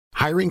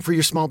Hiring for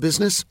your small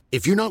business?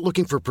 If you're not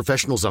looking for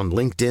professionals on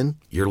LinkedIn,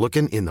 you're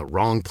looking in the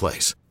wrong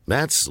place.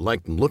 That's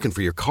like looking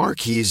for your car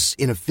keys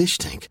in a fish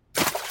tank.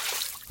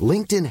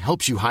 LinkedIn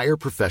helps you hire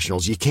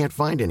professionals you can't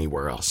find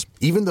anywhere else,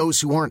 even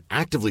those who aren't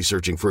actively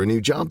searching for a new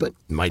job but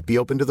might be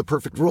open to the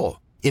perfect role.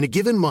 In a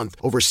given month,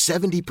 over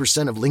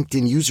 70% of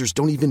LinkedIn users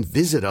don't even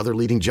visit other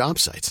leading job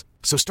sites.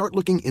 So start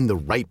looking in the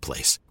right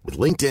place. With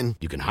LinkedIn,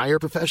 you can hire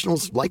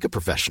professionals like a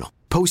professional.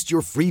 Post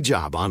your free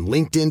job on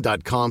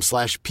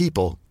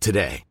linkedin.com/people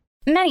today.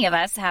 Many of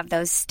us have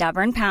those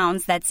stubborn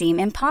pounds that seem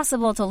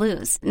impossible to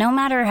lose, no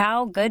matter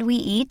how good we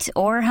eat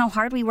or how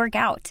hard we work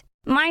out.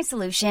 My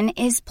solution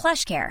is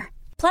PlushCare.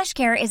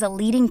 PlushCare is a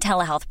leading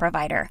telehealth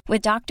provider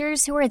with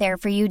doctors who are there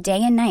for you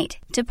day and night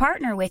to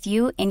partner with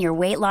you in your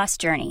weight loss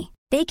journey.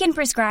 They can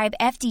prescribe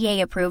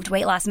FDA-approved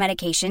weight loss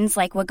medications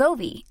like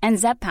Wegovy and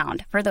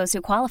Zepbound for those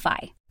who qualify.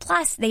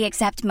 Plus, they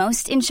accept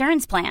most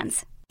insurance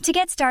plans. To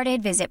get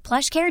started, visit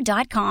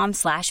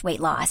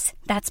plushcare.com/weightloss.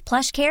 That's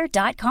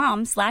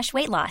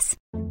plushcare.com/weightloss.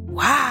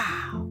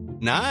 Wow.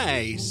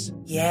 Nice.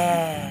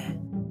 Yeah.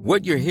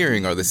 What you're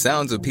hearing are the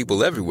sounds of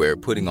people everywhere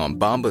putting on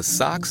Bombas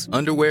socks,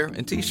 underwear,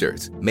 and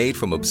T-shirts made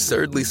from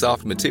absurdly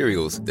soft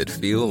materials that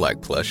feel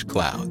like plush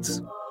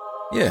clouds.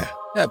 Yeah,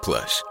 that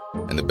plush.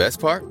 And the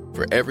best part?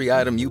 For every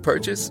item you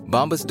purchase,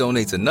 Bombas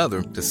donates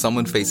another to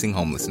someone facing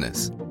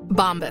homelessness.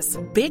 Bombas.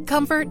 Big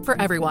comfort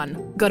for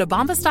everyone. Go to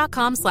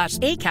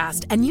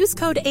bombas.com/ACAST and use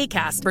code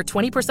ACAST for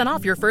 20%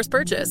 off your first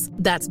purchase.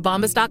 That's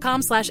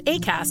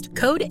bombas.com/ACAST.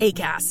 Code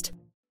ACAST.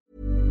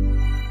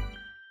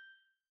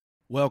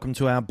 Welcome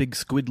to our Big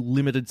Squid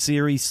limited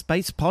series,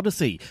 Space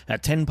Podyssey, a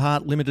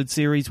 10-part limited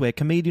series where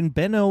comedian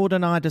Ben Elwood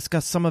and I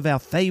discuss some of our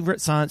favourite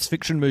science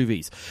fiction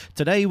movies.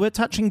 Today we're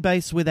touching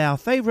base with our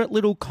favourite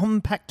little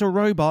compactor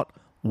robot,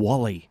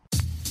 WALL-E.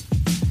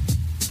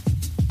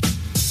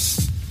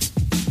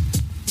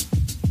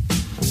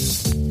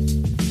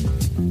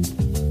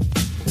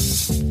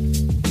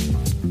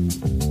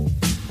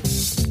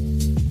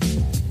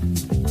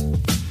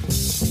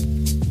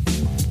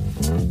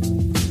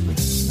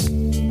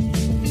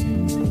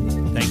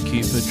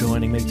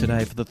 Joining me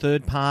today for the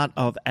third part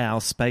of our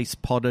Space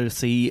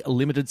Podyssey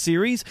limited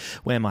series,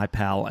 where my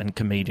pal and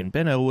comedian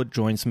Ben Elwood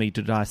joins me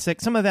to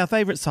dissect some of our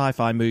favourite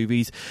sci-fi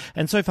movies.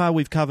 And so far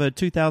we've covered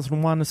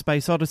 2001: A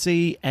Space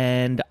Odyssey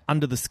and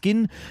Under the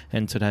Skin,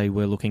 and today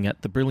we're looking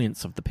at the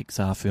brilliance of the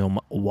Pixar film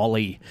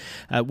WALL-E.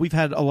 We've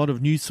had a lot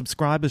of new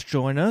subscribers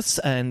join us,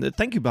 and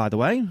thank you, by the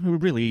way. We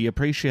really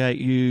appreciate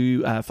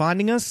you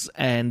finding us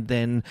and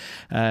then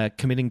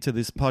committing to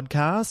this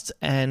podcast.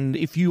 And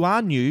if you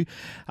are new,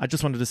 I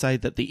just wanted to say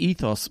that the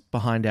ethos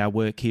behind our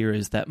work here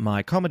is that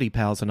my comedy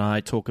pals and I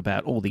talk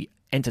about all the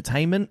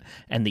entertainment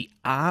and the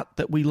art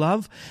that we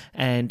love,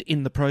 and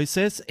in the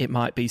process it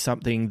might be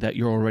something that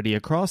you're already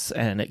across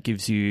and it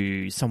gives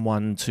you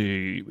someone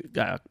to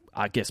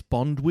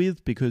bond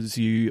with because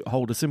you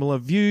hold a similar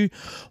view,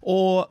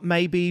 or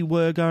maybe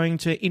we're going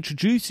to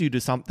introduce you to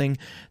something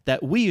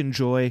that we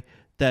enjoy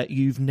that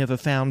you've never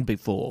found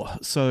before.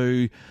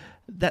 So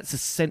that's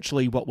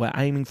essentially what we're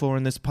aiming for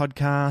in this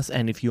podcast,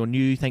 and if you're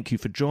new, thank you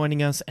for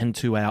joining us, and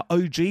to our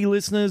OG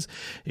listeners,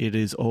 it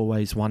is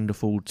always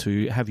wonderful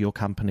to have your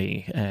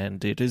company,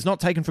 and it is not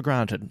taken for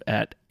granted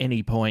at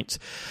any point.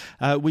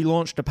 We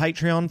launched a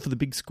Patreon for the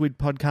Big Squid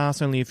podcast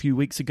only a few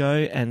weeks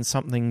ago, and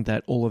something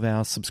that all of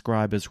our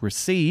subscribers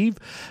receive,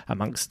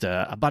 amongst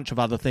a bunch of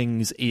other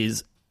things,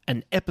 is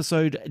an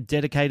episode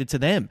dedicated to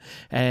them.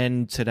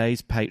 And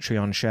today's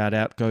Patreon shout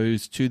out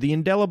goes to the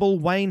indelible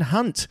Wayne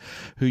Hunt,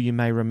 who you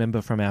may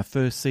remember from our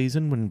first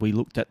season when we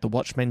looked at the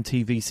Watchmen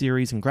TV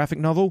series and graphic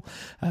novel.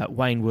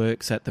 Wayne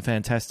works at the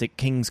fantastic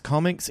King's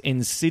Comics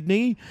in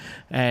Sydney,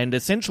 and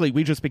essentially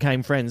we just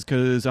became friends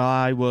because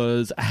I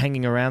was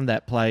hanging around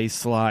that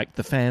place like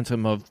the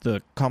phantom of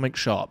the comic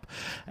shop,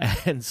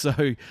 and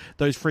so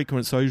those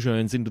frequent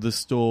sojourns into the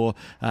store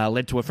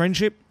led to a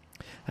friendship.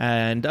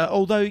 And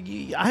although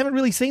I haven't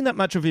really seen that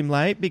much of him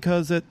late,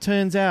 because it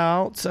turns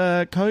out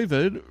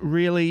COVID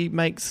really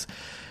makes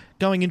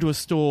going into a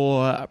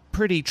store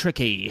pretty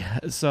tricky.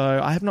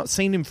 So I have not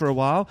seen him for a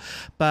while.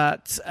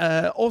 But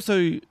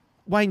also,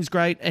 Wayne's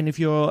great, and if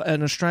you're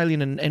an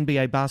Australian and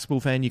NBA basketball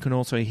fan, you can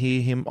also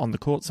hear him on the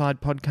Courtside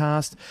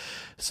podcast.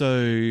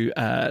 So,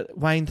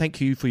 Wayne, thank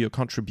you for your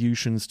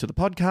contributions to the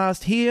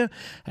podcast here,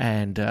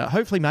 and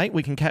hopefully, mate,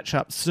 we can catch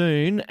up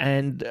soon.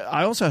 And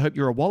I also hope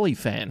you're a WALL-E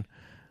fan.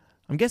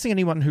 I'm guessing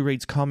anyone who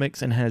reads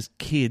comics and has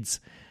kids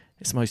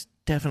is most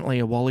definitely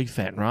a WALL-E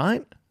fan,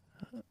 right?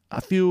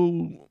 I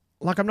feel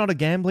like I'm not a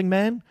gambling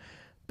man,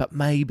 but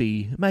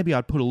maybe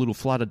I'd put a little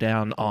flutter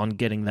down on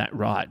getting that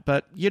right.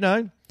 But, you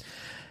know,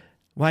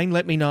 Wayne,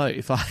 let me know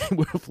if I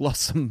would have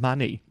lost some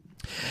money.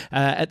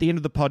 At the end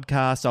of the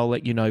podcast, I'll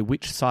let you know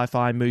which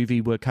sci-fi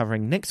movie we're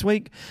covering next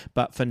week,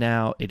 but for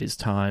now, it is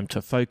time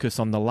to focus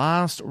on the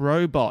last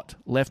robot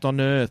left on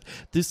Earth.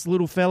 This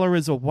little fella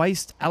is a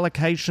waste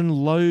allocation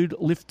load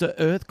lifter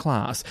Earth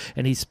class,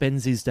 and he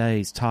spends his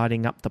days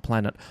tidying up the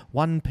planet,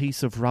 one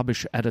piece of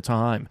rubbish at a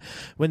time.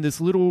 When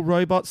this little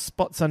robot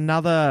spots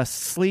another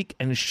sleek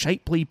and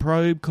shapely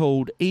probe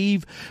called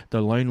Eve,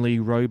 the lonely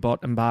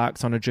robot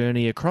embarks on a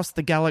journey across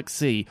the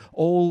galaxy,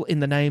 all in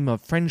the name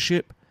of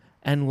friendship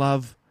and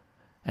love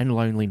and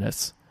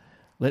loneliness.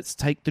 Let's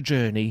take the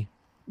journey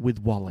with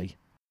WALL-E.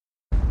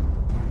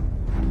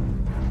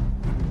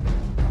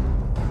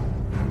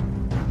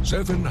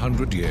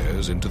 700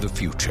 years into the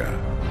future,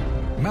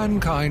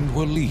 mankind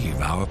will leave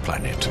our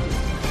planet,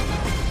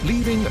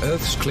 leaving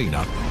Earth's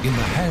cleanup in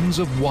the hands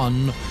of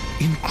one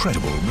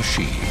incredible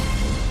machine.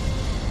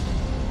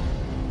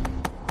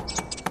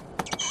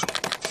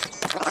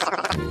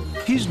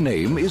 His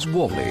name is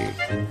WALL-E.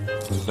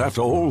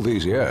 After all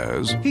these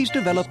years, he's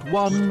developed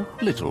one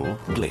little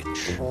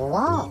glitch.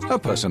 A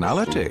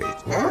personality.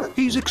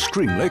 He's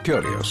extremely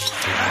curious.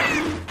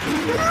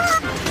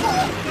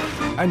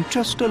 And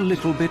just a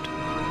little bit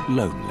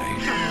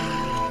lonely.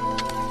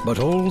 But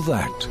all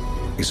that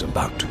is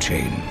about to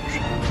change.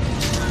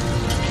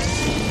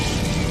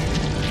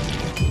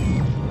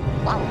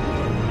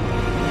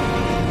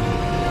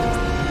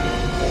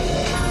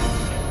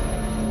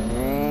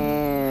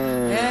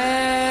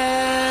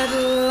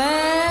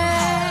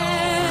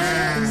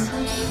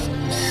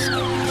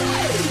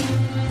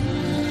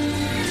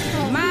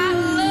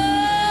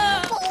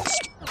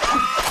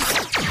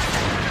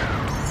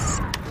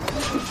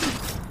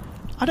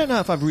 I don't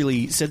know if I've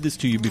really said this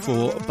to you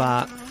before,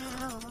 but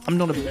I'm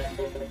not a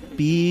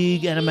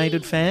big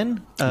animated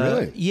fan.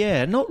 Really?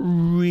 Yeah, not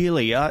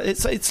really.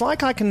 It's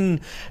like I can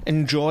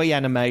enjoy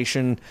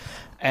animation,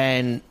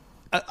 and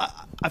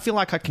I feel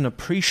like I can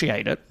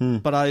appreciate it,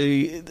 but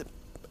I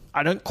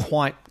don't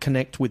quite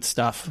connect with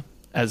stuff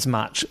as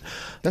much.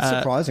 That's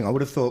surprising. I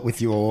would have thought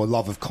with your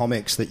love of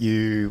comics that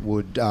you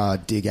would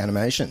dig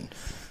animation.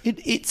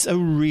 It's a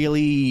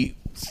really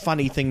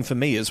funny thing for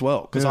me as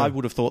well, because I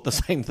would have thought the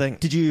same thing.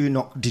 Did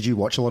you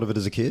watch a lot of it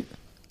as a kid?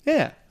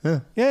 Yeah.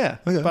 Okay.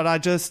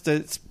 But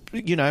it's,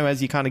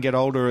 as you kind of get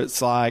older,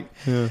 it's like,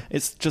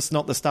 it's just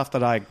not the stuff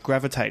that I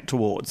gravitate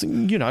towards.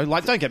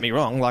 Like, don't get me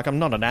wrong, like, I'm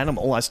not an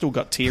animal. I still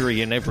got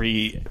teary in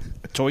every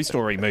Toy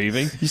Story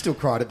movie. You still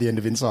cried at the end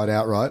of Inside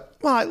Out, right?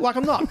 Like,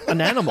 I'm not an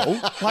animal.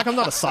 Like, I'm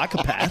not a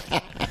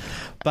psychopath.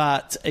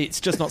 But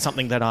it's just not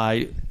something that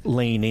I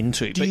lean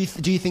into. Do you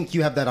think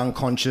you have that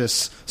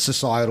unconscious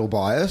societal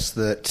bias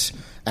that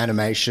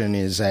animation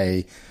is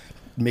a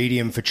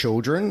medium for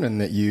children,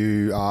 and that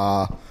you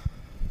are...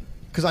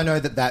 Because I know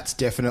that that's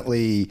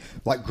definitely...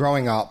 Like,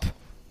 growing up,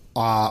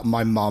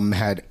 my mum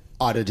had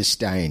utter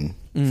disdain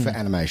for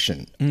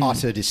animation.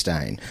 Utter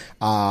disdain.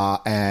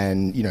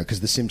 And,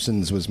 because The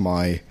Simpsons was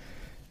my,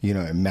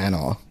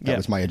 manner. That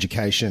was my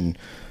education.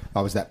 I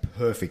was that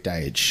perfect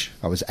age.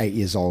 I was 8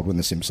 years old when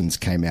The Simpsons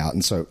came out,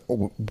 and so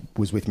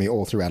was with me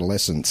all through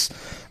adolescence.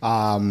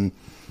 And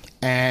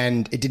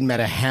it didn't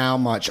matter how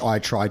much I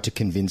tried to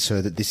convince her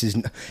that this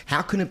isn't...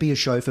 How can it be a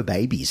show for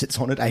babies? It's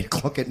on at 8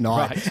 o'clock at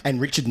night, and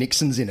Richard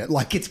Nixon's in it.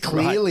 Like, it's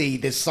clearly...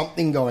 There's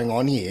something going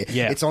on here.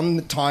 Yeah. It's on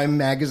the Time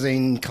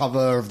magazine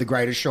cover of the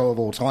greatest show of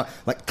all time.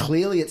 Like,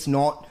 clearly it's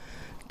not...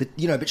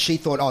 But she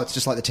thought, it's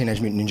just like the Teenage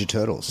Mutant Ninja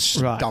Turtles. It's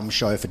just a dumb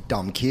show for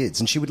dumb kids.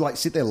 And she would, like,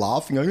 sit there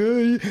laughing,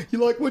 going, you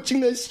like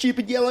watching those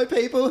stupid yellow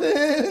people?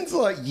 It's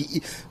like,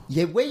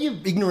 wear your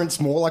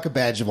ignorance more like a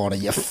badge of honour,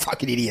 you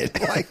fucking idiot.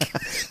 Like,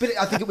 but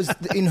I think it was,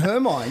 in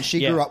her mind, she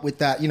grew up with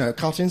that,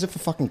 cartoons are for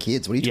fucking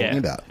kids. What are you talking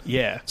about?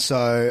 Yeah.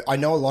 So I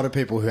know a lot of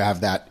people who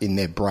have that in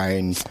their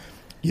brain,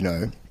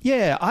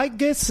 Yeah, I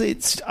guess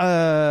it's...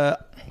 I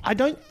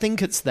don't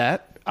think it's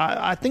that.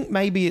 I think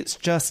maybe it's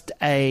just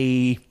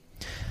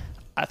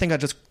I think I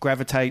just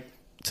gravitate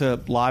to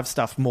live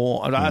stuff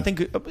more. I think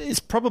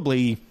it's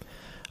probably...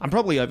 I'm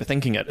probably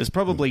overthinking it. It's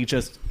probably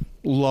just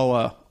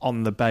lower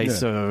on the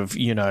base of,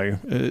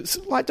 it's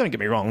like, don't get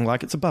me wrong,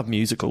 like, it's above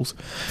musicals.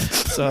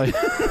 So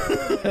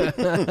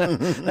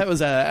that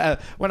was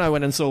when I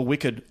went and saw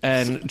Wicked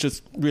and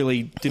just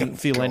really didn't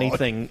feel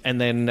anything. And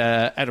then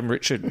Adam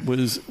Richard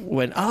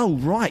went, oh,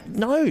 right,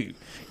 no,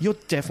 you're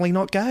definitely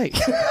not gay.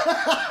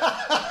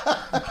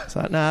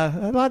 So,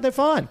 nah, they're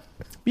fine.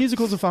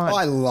 Musicals are fine.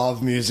 I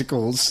love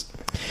musicals.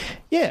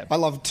 Yeah. I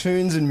love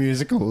tunes and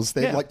musicals.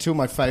 They're like two of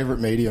my favourite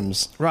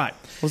mediums. Right.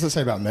 What does that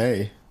say about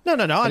me? No.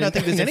 I don't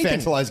think there's anything.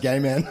 Infantilized gay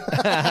man.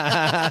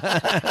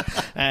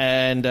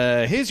 And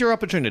here's your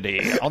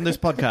opportunity on this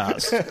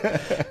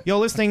podcast. You're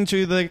listening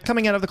to the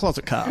Coming Out of the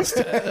Closet cast.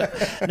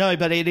 No,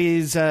 but it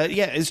is,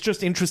 it's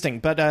just interesting.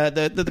 But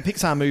the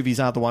Pixar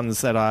movies are the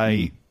ones that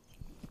I...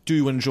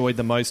 do enjoy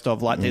the most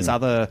of. Like, there's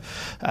other,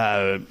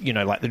 like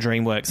the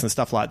DreamWorks and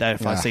stuff like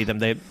that. If I see them,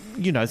 they're,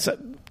 so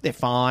they're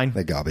fine.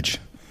 They're garbage.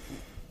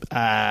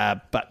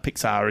 but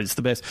Pixar is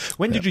the best.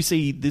 When did you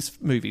see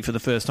this movie for the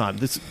first time?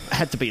 This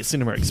had to be a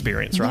cinema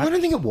experience, right? No, I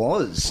don't think it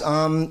was,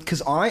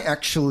 because I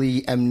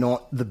actually am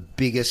not the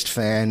biggest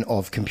fan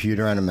of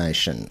computer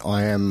animation.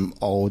 I am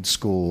old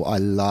school. I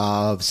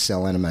love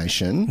cell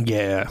animation.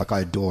 Yeah. Like,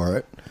 I adore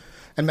it.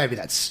 And maybe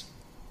that's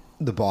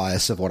the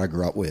bias of what I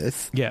grew up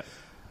with. Yeah.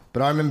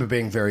 But I remember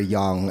being very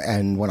young,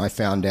 and when I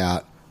found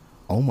out,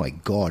 oh my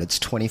God, it's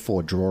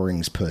 24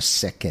 drawings per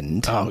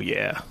second. Oh,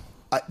 yeah.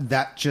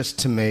 That just,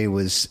 to me,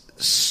 was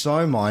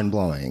so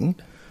mind-blowing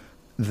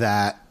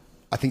that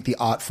I think the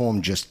art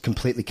form just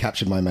completely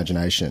captured my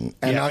imagination.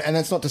 And, and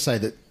that's not to say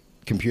that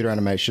computer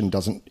animation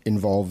doesn't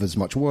involve as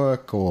much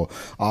work or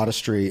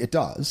artistry. It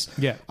does.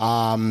 Yeah.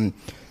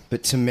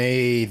 But to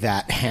me,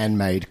 that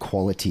handmade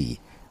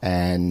quality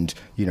and,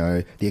 you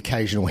know, the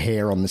occasional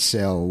hair on the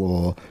cell,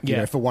 or, you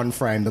know, for one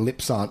frame, the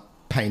lips aren't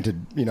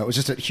painted, you know, it was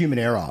just a human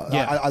error.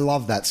 Yeah. I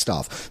love that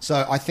stuff.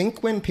 So I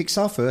think when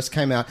Pixar first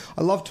came out,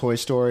 I loved Toy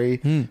Story,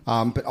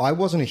 but I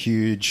wasn't a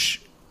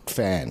huge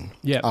fan.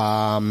 Yeah.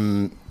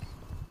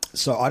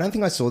 So I don't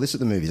think I saw this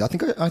at the movies. I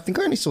think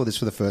I only saw this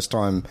for the first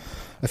time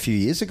a few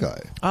years ago.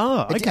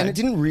 Oh, okay. And it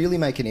didn't really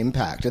make an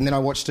impact. And then I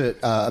watched it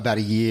about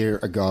a year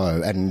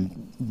ago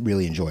and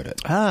really enjoyed it.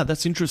 Ah,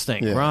 that's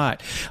interesting. Yeah. Right.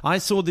 I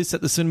saw this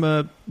at the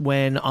cinema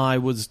when I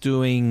was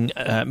doing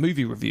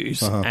movie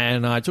reviews,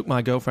 and I took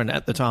my girlfriend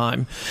at the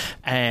time,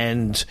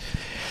 and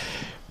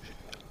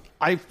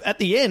at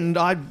the end,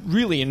 I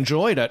really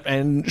enjoyed it,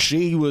 and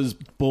she was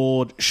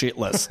bored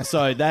shitless.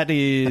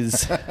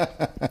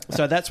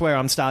 So that's where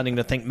I'm starting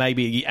to think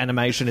maybe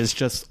animation is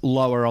just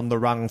lower on the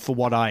rung for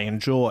what I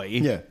enjoy.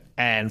 Yeah.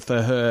 And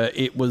for her,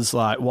 it was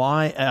like,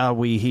 why are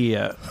we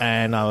here?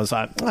 And I was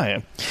like, oh,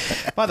 yeah.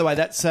 By the way,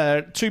 that's 2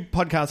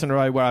 podcasts in a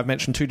row where I've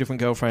mentioned 2 different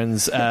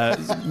girlfriends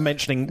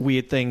mentioning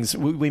weird things.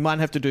 We might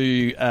have to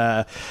do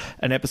an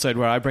episode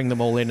where I bring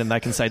them all in and they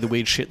can say the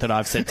weird shit that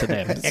I've said to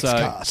them.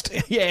 X-cast.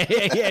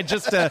 Yeah.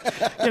 Just,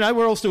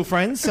 we're all still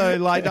friends. So,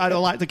 like, I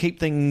like to keep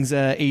things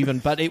even.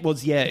 But it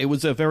was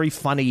a very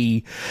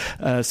funny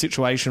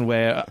situation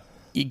where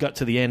you got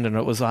to the end and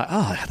it was like,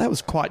 oh, that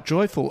was quite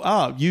joyful.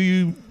 Oh,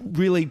 you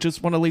really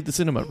just want to leave the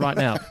cinema right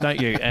now,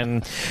 don't you?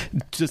 And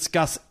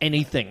discuss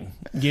anything,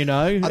 you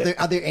know?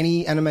 Are there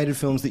any animated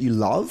films that you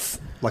love?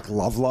 Like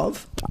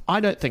love? I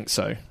don't think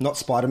so. Not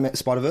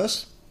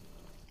Spider-Verse?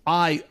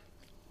 I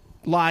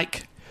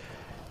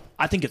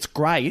think it's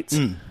great,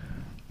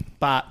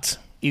 but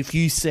if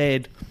you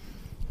said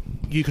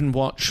you can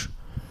watch,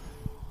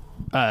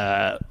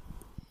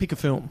 pick a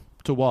film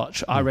to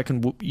watch, I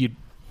reckon you'd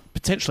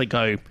potentially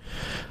go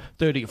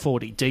 30 or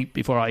 40 deep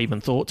before I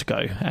even thought to go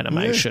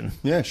animation.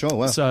 Yeah, sure.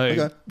 Wow. So,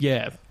 okay.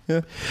 Yeah.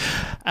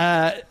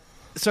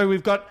 So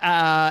we've got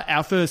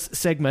our first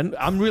segment.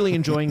 I'm really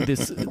enjoying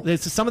this.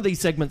 Some of these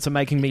segments are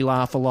making me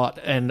laugh a lot,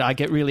 and I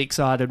get really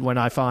excited when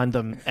I find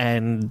them,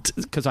 and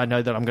because I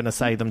know that I'm going to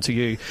say them to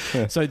you.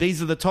 Yeah. So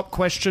these are the top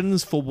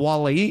questions for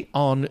WALL-E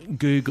on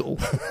Google.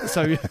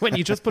 So when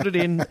you just put it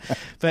in,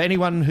 for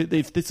anyone who,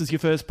 if this is your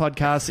first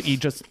podcast, you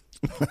just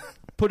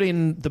put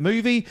in the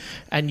movie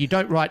and you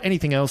don't write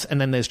anything else,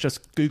 and then there's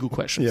just Google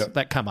questions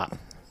that come up.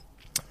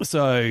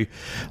 So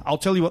I'll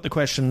tell you what the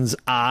questions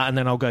are, and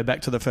then I'll go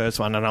back to the first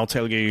one and I'll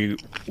tell you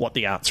what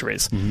the answer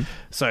is.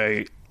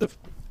 So the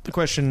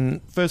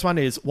first one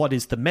is, what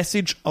is the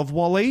message of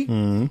WALL-E?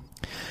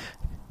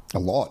 A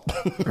lot.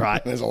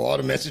 Right. There's a lot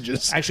of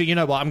messages. Actually, you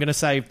know what? I'm going to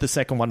save the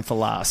second one for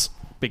last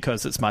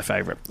because it's my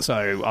favourite.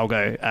 So I'll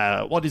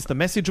go, what is the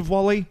message of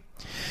WALL-E?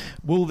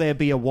 Will there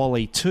be a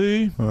WALL-E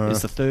 2?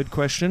 Is the third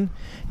question.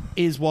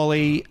 Is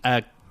WALL-E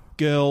a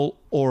girl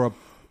or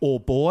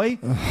boy?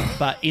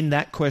 But in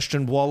that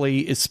question, WALL-E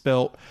is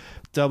spelt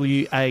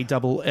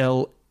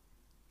WALL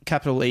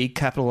capital E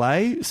capital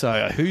A.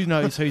 So who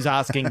knows who's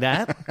asking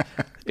that,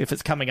 if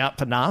it's coming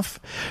up enough.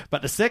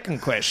 But the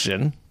second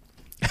question,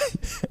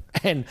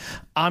 and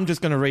I'm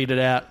just going to read it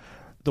out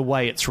the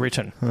way it's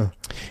written.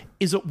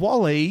 Is it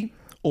WALL-E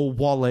or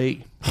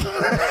WALL-E?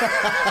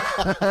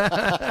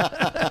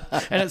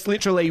 And it's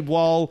literally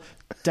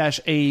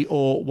WAL-E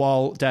or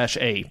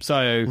WAL-E.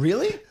 So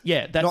really?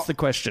 Yeah, that's the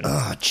question.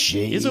 Oh,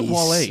 jeez. Is it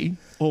WALL-E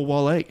or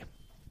WALL-E?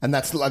 And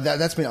that's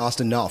been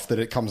asked enough that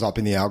it comes up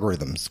in the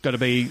algorithms. It's got to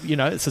be,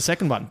 it's the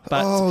second one.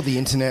 But the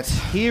internet.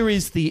 Here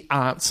is the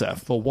answer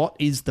for what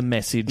is the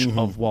message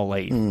of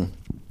WALL-E.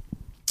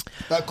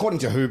 According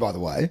to who, by the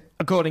way?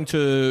 According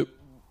to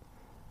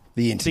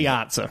the internet. The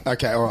answer.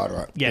 Okay, all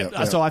right.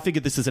 Yeah, so I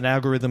figured this is an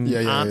algorithm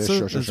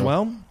answer as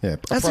well. Yeah,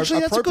 that's a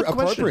good question.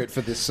 Appropriate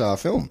for this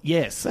film.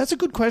 Yes, that's a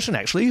good question,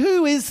 actually.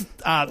 Who is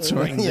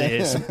answering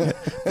this? I'm going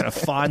to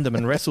find them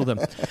and wrestle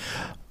them.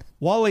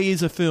 WALL-E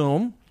is a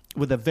film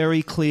with a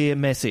very clear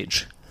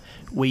message.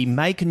 We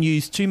make and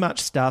use too much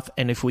stuff,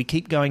 and if we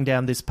keep going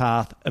down this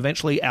path,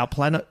 eventually our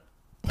planet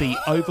be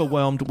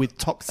overwhelmed with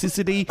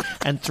toxicity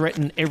and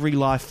threaten every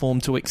life form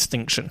to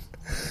extinction.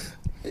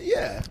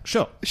 Yeah.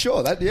 Sure.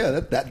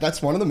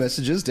 That's one of the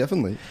messages,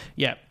 definitely.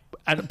 Yeah.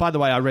 and by the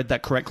way, I read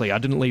that correctly. I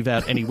didn't leave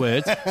out any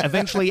words.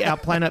 Eventually, our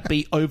planet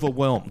be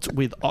overwhelmed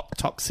with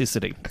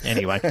toxicity.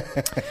 Anyway.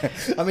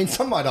 I mean,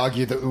 some might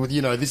argue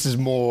that, this is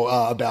more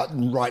about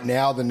right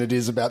now than it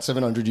is about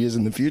 700 years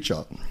in the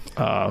future.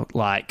 So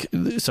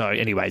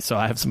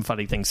I have some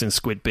funny things in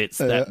Squid Bits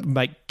that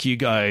make you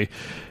go,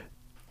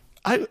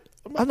 I'm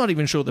not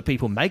even sure the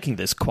people making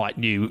this quite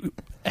knew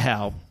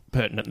how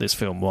pertinent this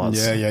film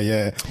was.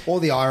 Yeah. Or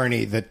the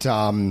irony that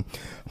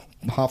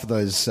half of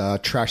those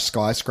trash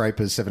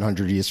skyscrapers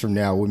 700 years from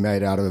now were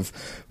made out of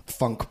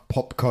funk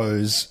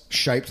popcos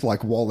shaped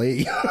like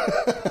WALL-E.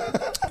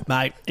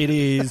 Mate, it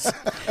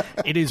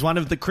is one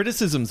of the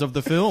criticisms of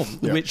the film,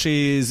 which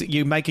is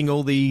you making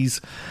all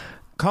these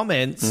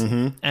comments,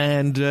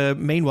 and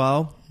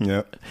meanwhile,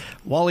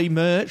 WALL-E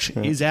merch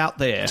is out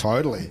there.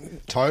 Totally.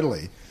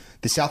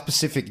 The South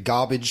Pacific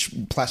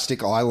garbage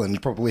plastic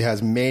island probably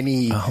has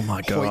many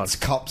Hoyt's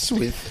cups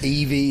with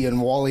Eevee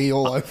and WALL-E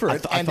all over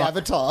it, and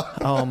Avatar.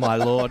 Oh, my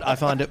Lord. I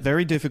find it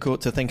very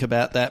difficult to think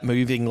about that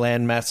moving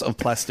landmass of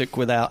plastic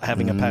without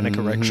having a panic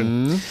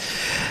erection.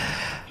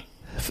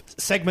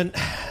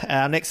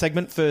 Our next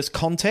segment, first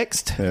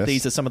context. Yes.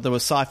 These are some of the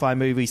sci-fi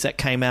movies that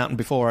came out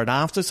before and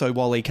after. So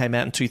WALL-E came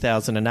out in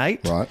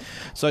 2008. Right.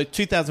 So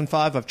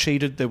 2005, I've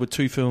cheated. There were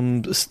two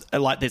films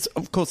like this.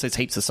 Of course, there's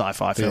heaps of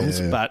sci-fi films,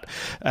 but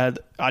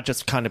I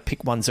just kind of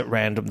pick ones at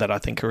random that I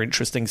think are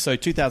interesting. So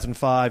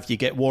 2005, you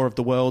get War of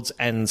the Worlds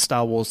and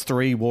Star Wars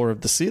 3, War of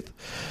the Sith.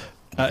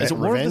 Is it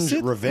War of the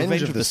Sith?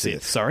 Revenge of the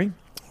Sith. Sorry.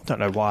 Don't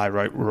know why I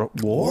wrote War.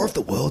 War of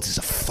the Worlds is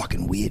a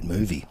fucking weird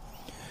movie.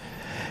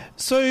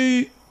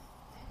 So,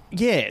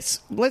 yes,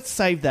 let's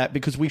save that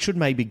because we should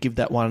maybe give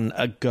that one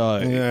a go.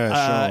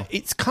 Yeah, sure.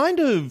 It's kind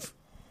of...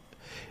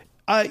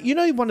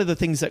 one of the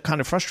things that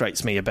kind of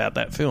frustrates me about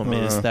that film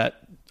is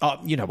that...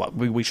 you know what?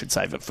 We should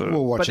save it for...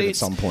 We'll watch it at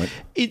some point.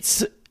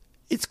 It's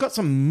got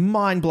some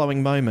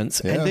mind-blowing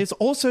moments. Yeah. And there's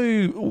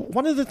also...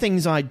 One of the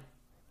things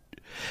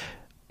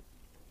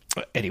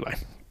Anyway...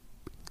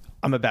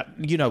 I'm about...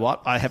 You know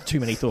what? I have too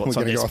many thoughts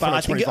on this. But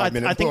I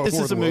think this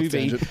is a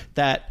movie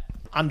that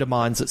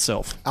undermines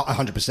itself.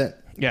 100%.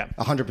 Yeah.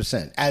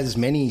 100%. As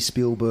many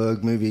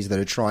Spielberg movies that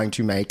are trying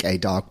to make a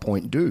dark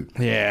point do.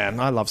 Yeah, and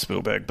I love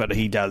Spielberg, but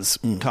he does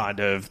kind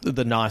of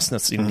the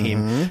niceness in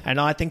him. And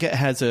I think it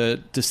has a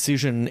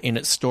decision in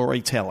its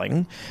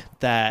storytelling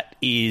that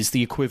is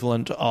the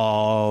equivalent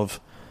of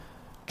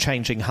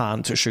changing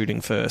Han to shooting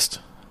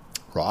first.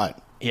 Right.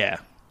 Yeah.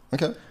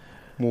 Okay.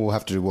 We'll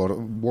have to do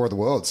War of the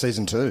Worlds,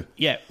 Season 2.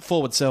 Yeah,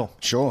 forward sell.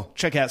 Sure.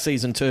 Check out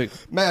Season 2.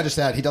 May I just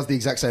add, he does the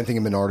exact same thing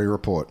in Minority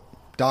Report.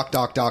 Dark.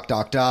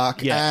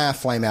 Yeah.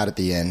 Flame out at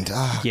the end.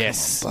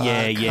 Yes. Come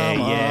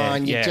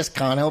on. You just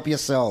can't help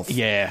yourself.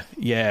 Yeah.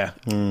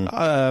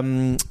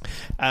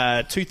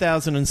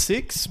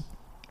 2006.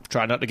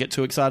 Try not to get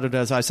too excited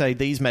as I say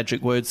these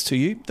magic words to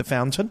you. The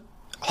Fountain.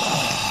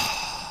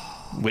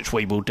 Which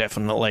we will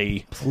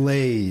definitely...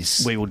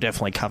 Please. We will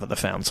definitely cover The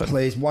Fountain.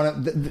 Please. One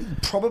of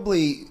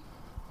probably...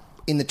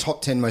 in the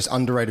top 10 most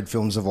underrated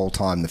films of all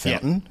time, The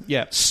Fountain.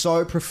 Yeah.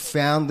 So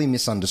profoundly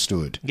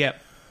misunderstood. Yeah.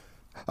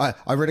 I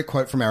read a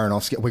quote from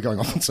Aronofsky. We're going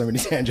off on so many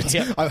tangents.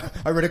 Yeah.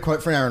 I read a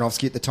quote from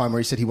Aronofsky at the time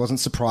where he said he wasn't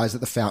surprised that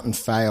The Fountain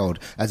failed,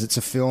 as it's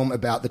a film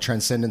about the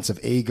transcendence of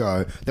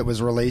ego that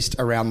was released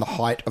around the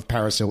height of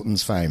Paris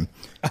Hilton's fame.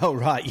 Oh,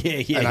 right.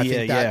 Yeah. And I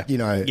think that,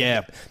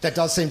 that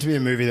does seem to be a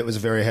movie that was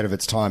very ahead of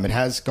its time. It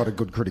has got a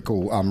good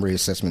critical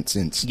reassessment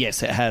since.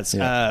 Yes, it has.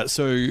 Yeah.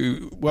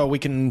 We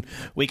can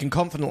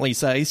confidently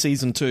say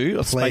Season 2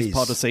 of Space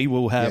Odyssey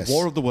will have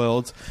War of the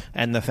Worlds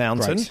and The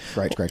Fountain.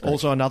 Great.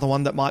 Also, another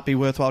one that might be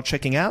worthwhile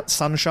checking out,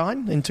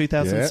 Sunshine in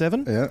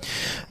 2007. Yeah.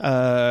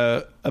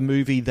 A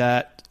movie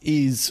that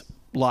is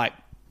like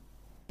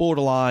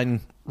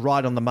borderline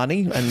right on the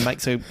money and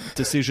makes a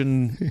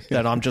decision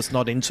that I'm just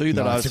not into.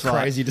 It's a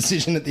crazy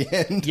decision at the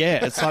end.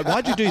 Yeah, it's like,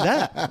 why'd you do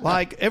that?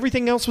 Like,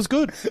 everything else was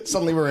good.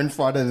 Suddenly we're in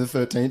Friday the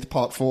 13th,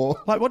 part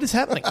 4. Like, what is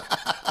happening?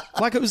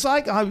 Like, it was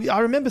like, I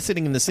remember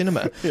sitting in the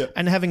cinema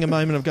and having a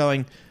moment of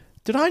going,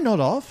 did I nod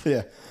off?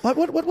 Yeah. Like,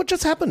 what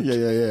just happened?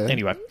 Yeah.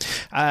 Anyway,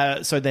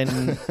 so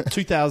then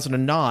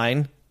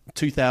 2009,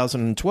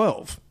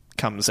 2012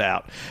 comes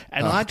out.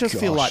 And I just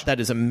feel like that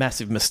is a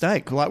massive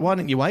mistake. Like, why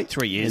didn't you wait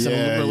 3 years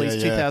and release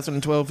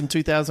 2012 and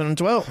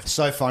 2012?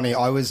 So funny.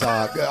 I was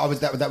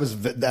that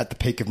was at the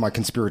peak of my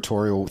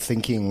conspiratorial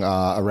thinking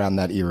around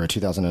that era,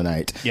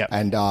 2008. Yeah.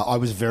 And I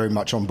was very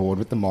much on board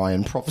with the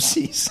Mayan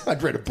prophecies.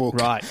 I'd read a book.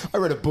 Right. I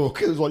read a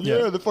book. It was like,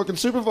 the fucking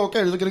super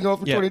volcanoes are going to go off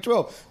in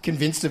 2012.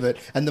 Convinced of it.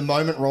 And the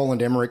moment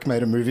Roland Emmerich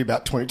made a movie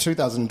about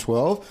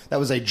 2012, that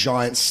was a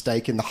giant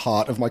stake in the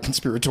heart of my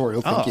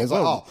conspiratorial thinking. I was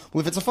like, well,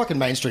 if it's a fucking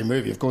mainstream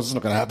movie, of course it's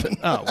not going to happen.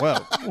 Oh,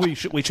 well, we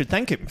should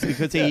thank him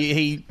because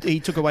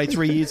he took away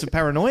 3 years of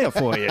paranoia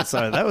for you,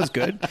 so that was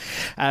good.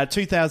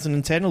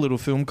 2010, a little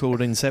film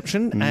called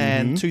Inception,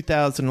 and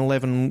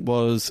 2011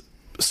 was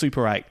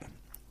Super 8.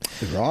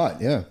 Right,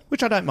 yeah.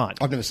 Which I don't mind.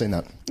 I've never seen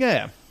that.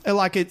 Yeah.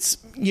 Like, it's,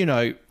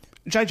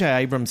 J.J.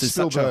 Abrams is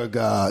Spielberg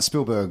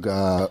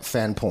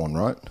fan porn,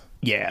 right?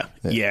 Yeah.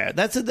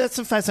 That's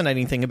a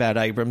fascinating thing about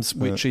Abrams,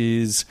 which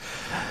is...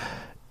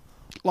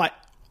 like,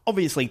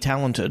 obviously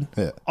talented.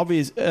 Yeah.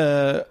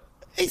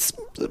 It's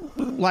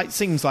like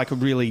seems like a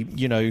really,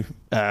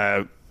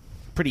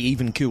 pretty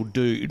even-keeled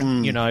dude,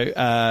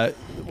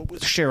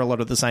 share a lot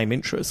of the same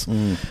interests.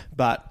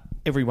 But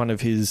every one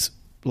of his,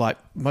 like,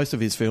 most of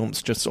his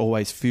films just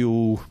always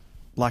feel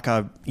like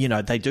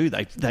they do.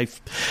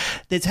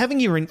 There's having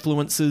your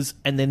influences,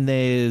 and then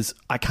there's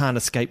I can't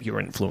escape your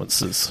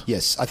influences.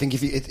 Yes, I think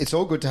it's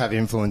all good to have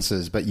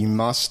influences, but you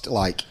must,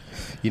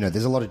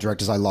 there's a lot of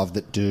directors I love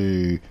that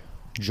do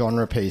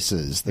genre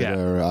pieces that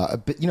are a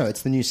bit,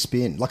 it's the new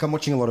spin. Like, I'm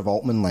watching a lot of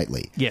Altman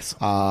lately. Yes.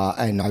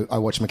 And I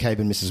watch McCabe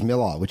and Mrs.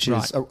 Miller, which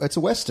is it's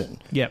a Western.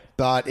 Yep.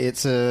 But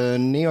it's a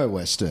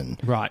neo-Western.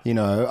 Right.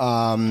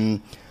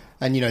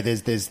 And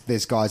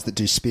there's guys that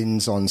do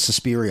spins on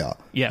Suspiria.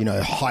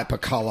 Yeah. Hyper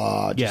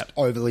color, just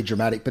overly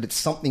dramatic, but it's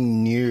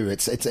something new.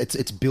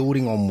 It's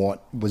building on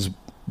what was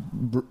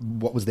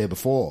there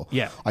before.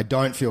 Yeah. I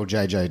don't feel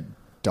JJ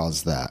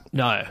does that.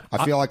 No.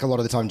 I feel like a lot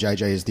of the time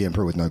JJ is the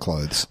emperor with no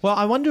clothes. Well,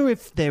 I wonder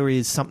if there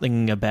is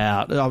something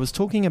about... I was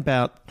talking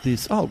about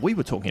this... Oh, we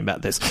were talking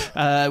about this.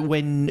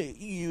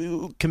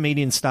 When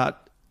comedians start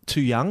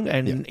too young,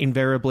 and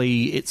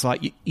invariably it's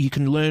like you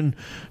can learn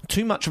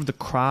too much of the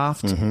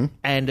craft,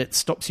 and it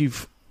stops you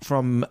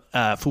from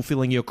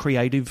fulfilling your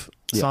creative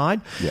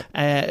side.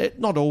 Yeah.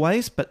 Not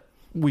always, but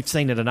we've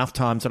seen it enough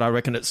times that I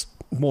reckon it's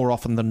more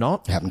often than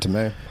not. Happened to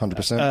me,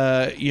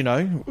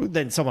 100%.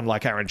 Then someone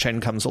like Aaron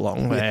Chen comes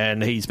along,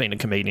 and he's been a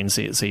comedian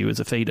since he was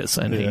a fetus,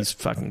 and he's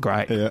fucking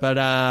great. Yeah. But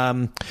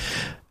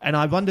and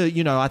I wonder,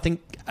 I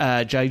think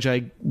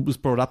JJ was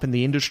brought up in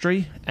the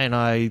industry, and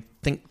I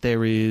think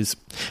there is.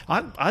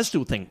 I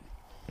still think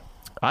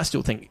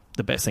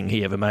the best thing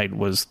he ever made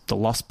was The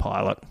Lost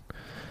Pilot.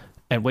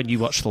 And when you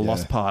watch The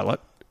Lost Pilot,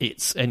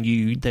 and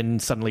you then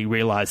suddenly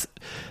realise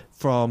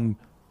from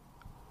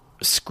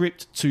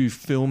script to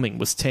filming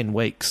was 10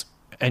 weeks,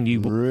 and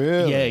you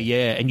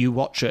and you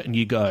watch it and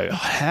you go,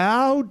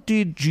 how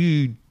did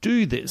you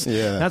do this?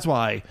 That's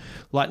why,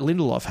 like,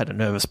 Lindelof had a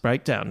nervous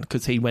breakdown,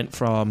 because he went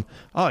from,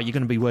 you're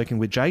going to be working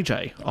with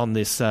JJ on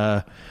this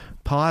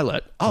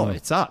pilot,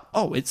 it's up,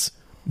 it's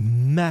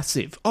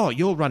massive,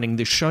 you're running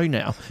this show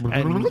now,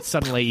 and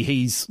suddenly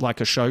he's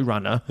like a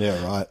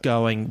showrunner,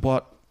 going,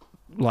 what?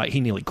 Like, he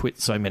nearly quit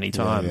so many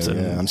times.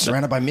 And I'm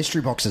surrounded by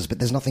mystery boxes, but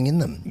there's nothing in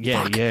them.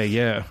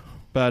 Yeah.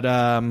 But,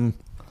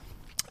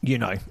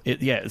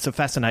 it's a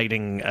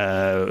fascinating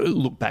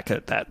look back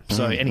at that.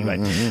 So anyway,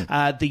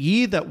 the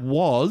year that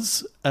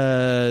was,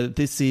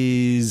 this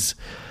is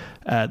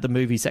the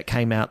movies that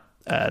came out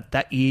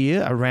that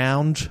year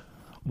around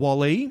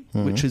WALL-E,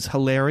 which is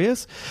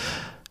hilarious.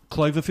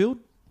 Cloverfield.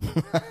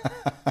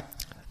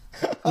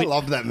 I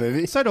loved that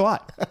movie. So do I.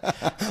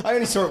 I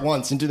only saw it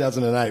once in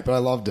 2008, but I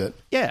loved it.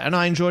 Yeah, and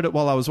I enjoyed it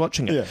while I was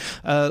watching it.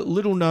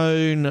 Little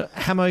known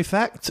Hamo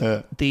fact,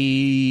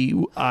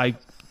 I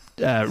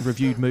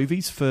reviewed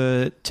movies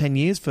for 10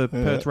 years for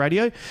Perth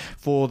Radio,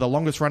 for the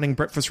longest running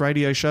breakfast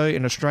radio show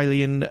in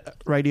Australian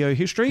radio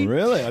history.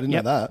 Really? I didn't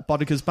know that.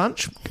 Bodica's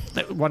Bunch.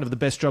 One of the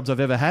best jobs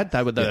I've ever had.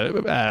 They were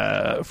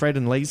the Fred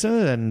and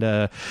Lisa and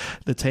the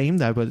team.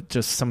 They were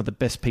just some of the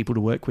best people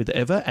to work with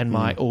ever. And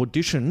my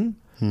audition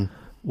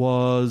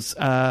was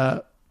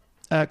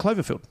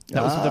Cloverfield.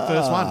 That was the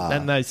first one.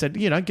 And they said,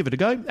 give it a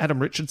go. Adam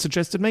Richards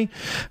suggested me,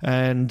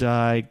 and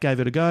I gave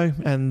it a go,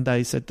 and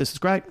they said, this is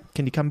great.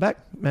 Can you come back?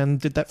 And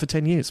did that for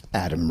 10 years.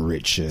 Adam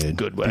Richard.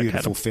 Good work,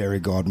 Beautiful Adam. fairy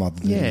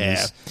godmother.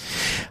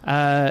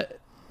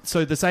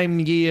 So the same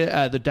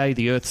year, The Day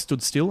the Earth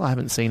Stood Still. I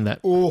haven't seen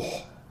that.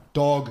 Oh,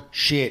 dog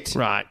shit.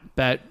 Right.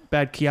 Bad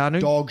Keanu.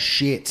 Dog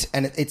shit.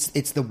 And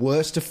it's the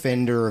worst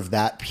offender of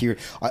that period.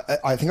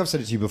 I think I've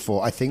said it to you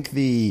before. I think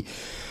the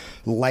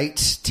late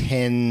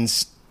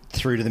 10s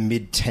through to the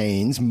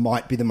mid-teens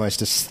might be the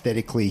most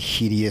aesthetically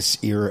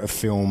hideous era of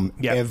film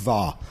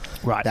ever.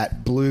 Right.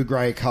 That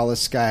blue-grey colour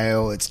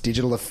scale, it's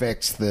digital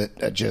effects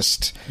that are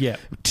just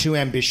too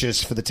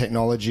ambitious for the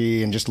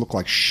technology and just look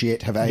like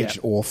shit, have aged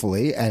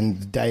awfully, and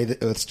The Day the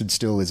Earth Stood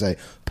Still is a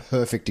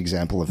perfect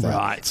example of that.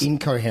 Right.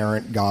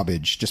 Incoherent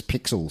garbage, just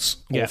pixels.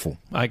 Awful.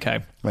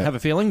 Okay. I have a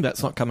feeling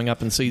that's not coming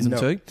up in season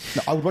 2.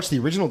 No, I would watch the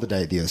original The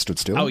Day the Earth Stood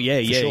Still. Oh,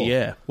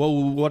 yeah. Well,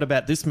 what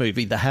about this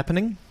movie, The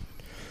Happening?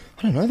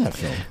 I don't know that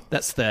film.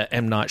 That's the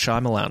M. Night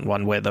Shyamalan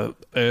one where the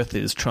Earth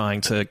is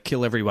trying to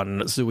kill everyone,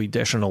 and it's Zooey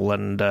Deschanel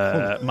and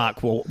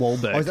Mark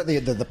Wahlberg. Oh, is that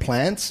the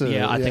plants?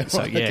 I think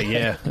so.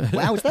 Yeah.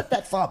 Wow, is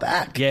that far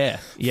back? Yeah.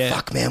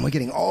 Fuck, man, we're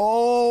getting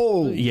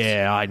old.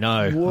 Yeah, I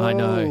know. Whoa. I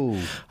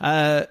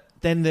know.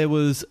 Then there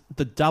was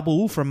the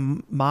double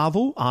from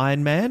Marvel,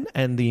 Iron Man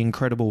and the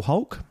Incredible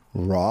Hulk.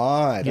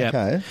 Right,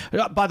 okay.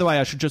 By the way,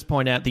 I should just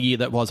point out the year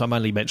that was, I'm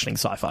only mentioning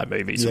sci-fi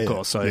movies, of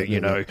course,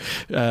 so,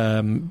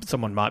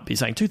 someone might be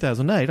saying,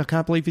 2008, I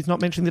can't believe he's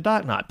not mentioning The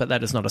Dark Knight, but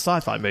that is not a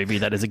sci-fi movie,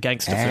 that is a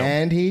gangster film.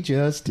 And he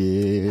just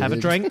did. Have a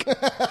drink.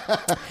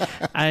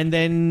 And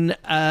then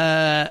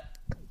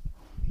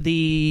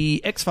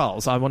the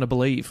X-Files, I Want to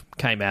Believe,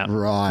 came out.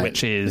 Right.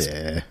 Which is,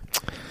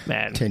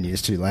 man. 10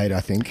 years too late,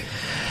 I think.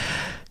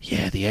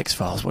 Yeah, the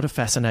X-Files, what a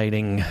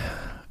fascinating...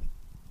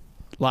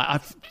 Like, I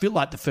feel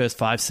like the first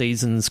 5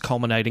 seasons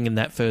culminating in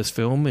that first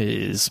film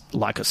is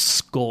like a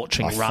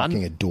scorching I run.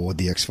 fucking adored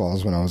The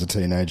X-Files when I was a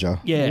teenager.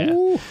 Yeah.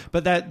 Ooh.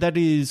 But that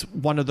is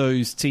one of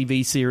those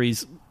TV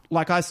series.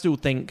 Like, I still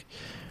think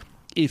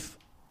if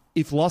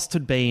Lost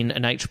had been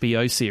an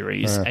HBO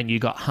series and you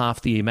got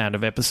half the amount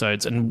of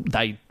episodes and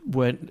they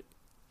weren't,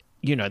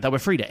 they were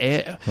free to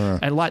air.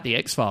 And like the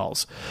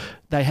X-Files,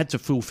 they had to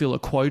fulfill a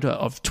quota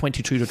of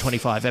 22 to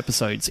 25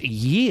 episodes a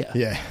year.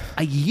 Yeah.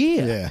 A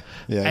year.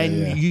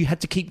 And you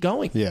had to keep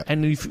going. Yeah.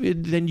 And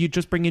then you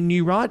just bring in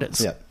new writers.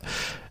 Yeah.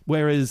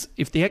 Whereas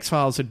if the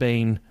X-Files had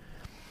been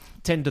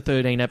 10 to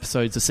 13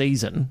 episodes a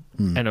season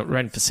and it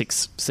ran for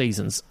 6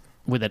 seasons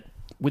with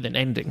an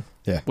ending,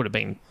 would have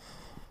been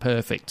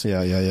perfect.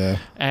 Yeah.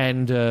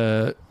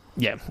 And...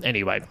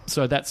 anyway,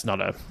 so that's not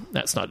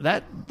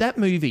that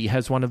movie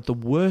has one of the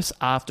worst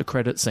after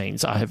credit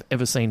scenes I have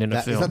ever seen in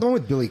a film. Is that the one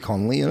with Billy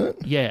Connolly in it?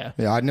 Yeah.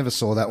 Yeah, I never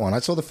saw that one. I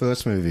saw the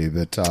first movie,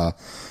 but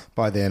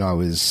by then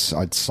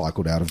I'd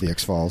cycled out of the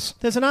X-Files.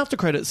 There's an after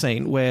credit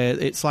scene where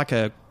it's like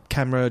a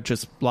camera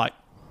just like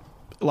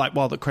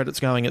while the credit's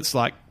going, it's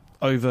like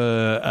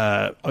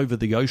over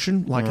the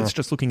ocean, like it's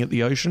just looking at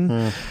the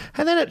ocean.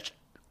 And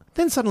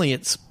then suddenly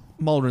it's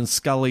Mulder and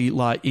Scully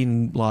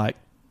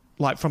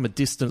like from a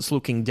distance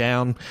looking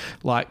down,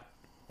 like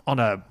on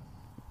a,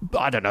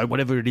 I don't know,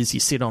 whatever it is you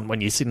sit on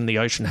when you sit in the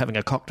ocean having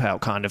a cocktail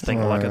kind of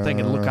thing, like a thing,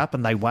 and look up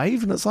and they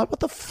wave, and it's like,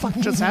 what the fuck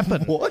just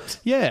happened? What?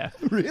 Yeah.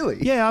 Really?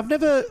 Yeah, I've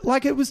never,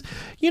 like, it was,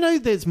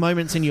 there's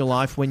moments in your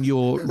life when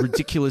you're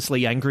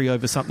ridiculously angry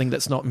over something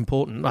that's not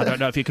important. I don't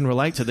know if you can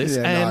relate to this.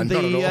 Yeah,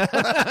 not at all.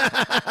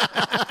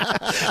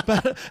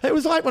 But it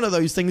was like one of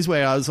those things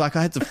where I was like,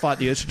 I had to fight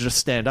the urge to just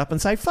stand up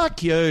and say,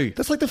 fuck you.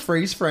 That's like the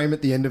freeze frame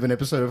at the end of an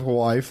episode of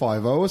Hawaii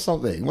Five-0 or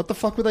something. What the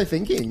fuck were they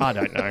thinking? I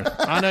don't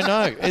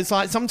know. It's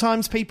like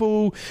sometimes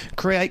people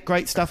create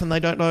great stuff and they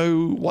don't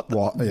know what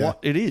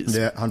it is.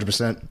 Yeah,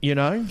 100%.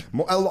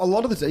 A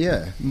lot of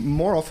the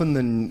more often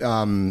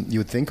than you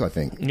would think, I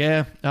think.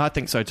 Yeah, I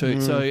think so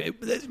too. So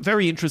it's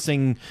very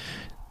interesting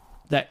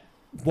that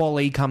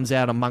Wall-E comes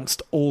out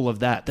amongst all of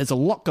that. There's a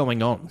lot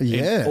going on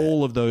in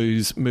all of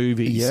those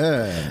movies.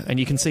 Yeah.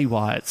 And you can see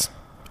why it's...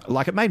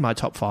 Like, it made my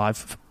top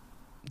 5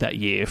 that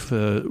year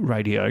for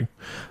radio,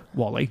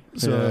 Wall-E.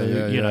 So,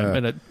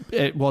 and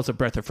it was a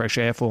breath of fresh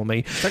air for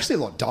me. It's actually a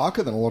lot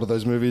darker than a lot of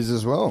those movies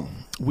as well.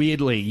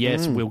 Weirdly,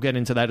 yes. We'll get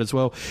into that as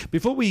well.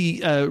 Before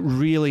we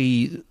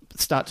really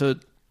start to...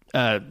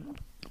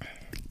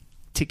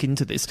 tick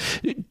into this,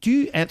 do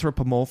you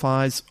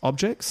anthropomorphize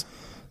objects?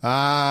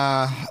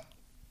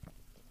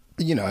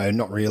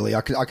 Not really.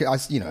 I do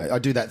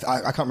that.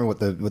 I can't remember what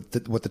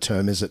the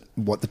term is.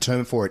 What the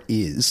term for it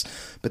is,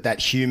 but that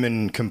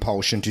human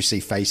compulsion to see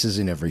faces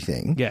in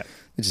everything. Yeah,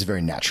 which is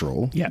very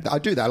natural. Yeah, I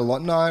do that a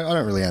lot. No, I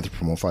don't really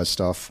anthropomorphize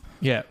stuff.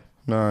 Yeah,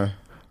 no.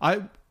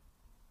 I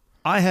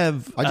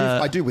have.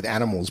 I do with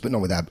animals, but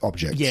not with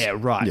objects. Yeah.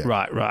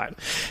 Right.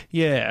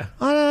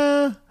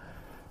 Yeah.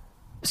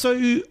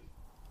 So.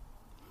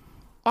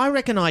 I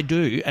reckon I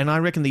do, and I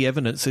reckon the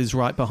evidence is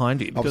right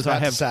behind it because I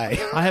have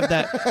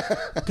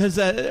that because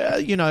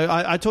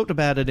I talked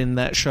about it in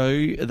that show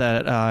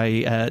that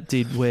I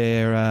did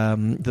where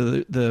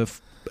the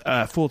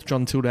fourth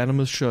John Tilt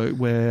Animals show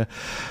where.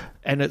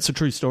 And it's a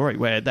true story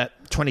where that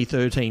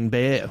 2013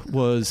 bear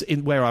was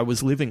in where I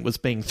was living was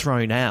being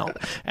thrown out,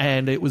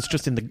 and it was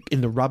just in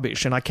the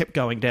rubbish. And I kept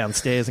going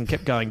downstairs,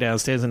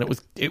 and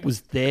it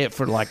was there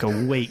for like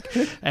a week,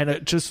 and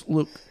it just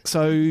looked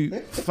so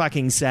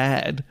fucking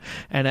sad.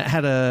 And it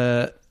had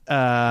a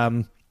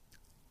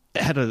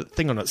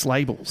thing on its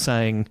label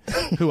saying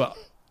who it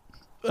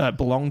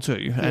belonged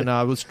to, and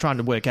I was trying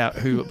to work out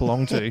who it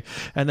belonged to,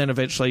 and then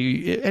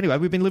eventually, anyway,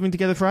 we've been living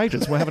together for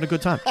ages. We're having a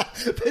good time.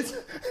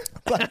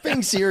 Like,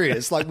 being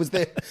serious, like, was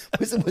it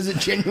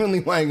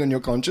genuinely weighing on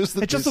your conscience?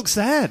 It just looks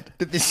sad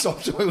that this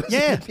software was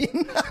in the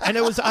bin? And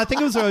it was. I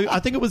think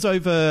it was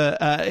over.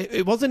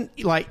 It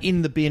wasn't like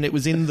in the bin. It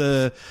was in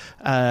the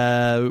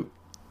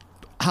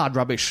hard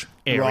rubbish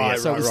area.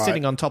 So it was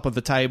sitting on top of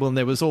the table, and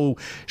there was all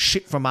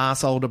shit from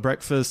arsehole to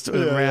breakfast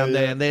around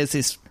there. And there's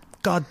this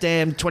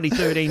goddamn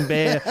 2013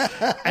 bear,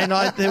 and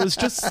there was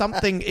just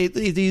something.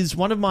 It is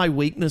one of my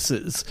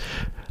weaknesses.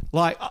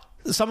 Like,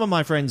 some of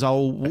my friends,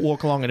 I'll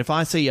walk along, and if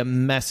I see a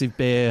massive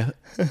bear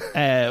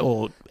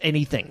or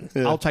anything,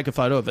 I'll take a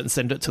photo of it and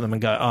send it to them and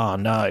go, "Oh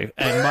no!"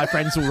 And my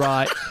friends will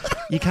write,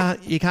 "You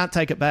can't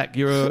take it back.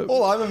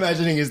 All I'm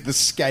imagining is the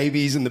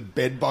scabies and the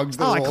bed bugs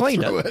that I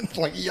cleaned through it.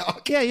 Like,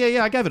 yuck.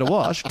 Yeah. I gave it a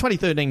wash.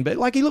 2013, but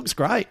like, he looks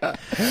great.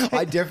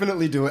 I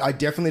definitely do it. I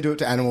definitely do it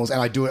to animals, and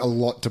I do it a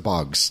lot to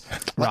bugs.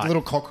 Like the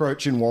little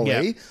cockroach in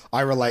Wall-E. I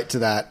relate to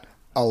that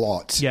a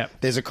lot. Yeah.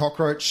 There's a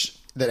cockroach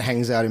that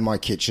hangs out in my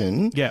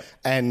kitchen. Yeah.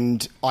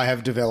 And I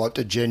have developed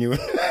a genuine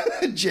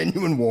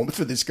warmth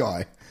for this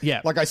guy.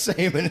 Yeah. Like I see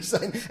him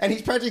and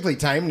he's practically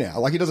tame now.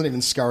 Like he doesn't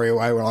even scurry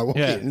away when I walk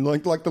in.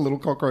 Like the little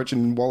cockroach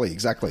in Wall-E,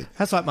 exactly.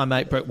 That's like my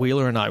mate Brett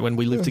Wheeler and I when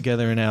we lived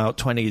together in our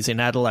 20s in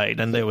Adelaide,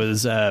 and there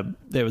was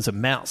a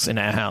mouse in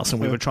our house,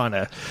 and we were trying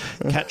to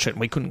catch it, and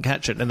we couldn't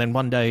catch it. And then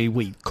one day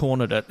we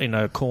cornered it in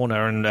a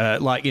corner and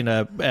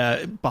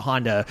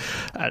behind an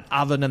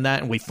oven and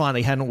that, and we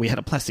finally had it. We had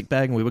a plastic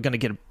bag, and we were going to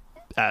get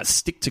a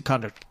stick to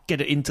kind of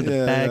get it into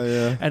the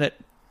bag, and it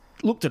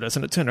looked at us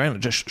and it turned around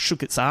and just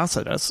shook its ass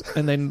at us.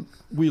 And then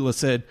Wheeler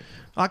said,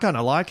 I kind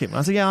of like him.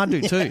 I said, yeah, I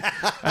do too.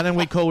 And then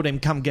we called him,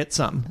 come get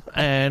some.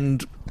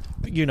 And,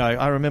 you know,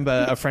 I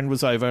remember a friend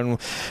was over and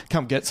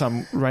come get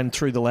some, ran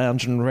through the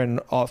lounge and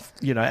ran off,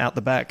 you know, out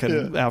the back.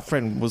 And our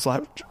friend was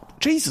like,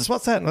 Jesus,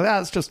 what's that? And,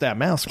 it's just our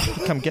mouse.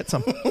 Come get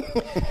some.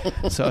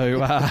 So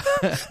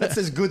that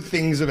says good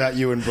things about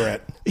you and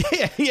Brett.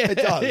 Yeah, it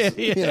does.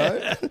 You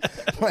know,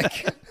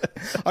 like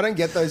I don't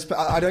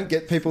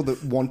get people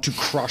that want to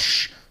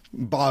crush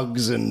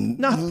bugs and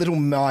little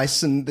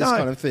mice and this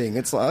kind of thing.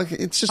 It's like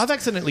I've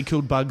accidentally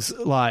killed bugs.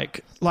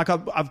 Like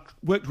I've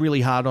worked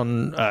really hard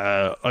on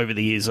over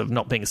the years of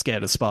not being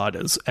scared of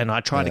spiders, and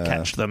I try to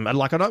catch them. And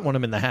like I don't want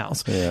them in the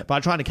house, but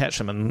I try to catch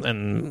them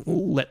and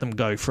let them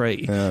go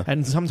free.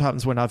 And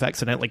sometimes when I've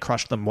accidentally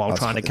crushed them while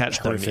trying to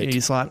catch them,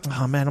 he's like,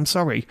 "Oh man, I'm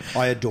sorry."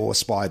 I adore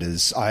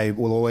spiders. I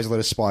will always let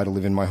a spider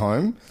live in my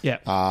home. Yeah,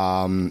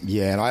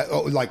 and I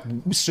like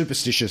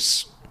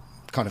superstitious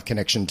kind of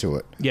connection to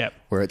it. Yeah.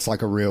 Where it's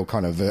like a real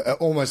kind of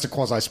almost a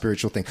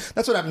quasi-spiritual thing.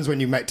 That's what happens when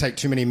you take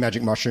too many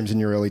magic mushrooms in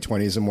your early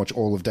 20s and watch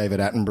all of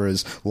David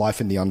Attenborough's Life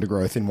in the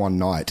Undergrowth in one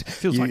night.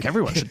 Feels like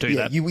everyone should do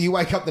that. You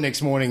wake up the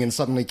next morning and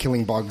suddenly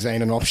killing bugs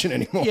ain't an option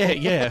anymore.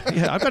 Yeah.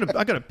 I've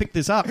got to pick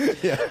this up.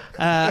 Yeah.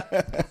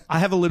 I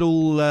have a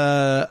little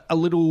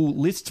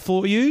list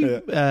for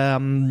you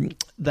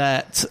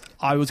that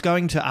I was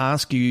going to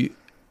ask you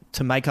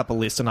to make up a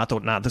list, and I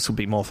thought, this will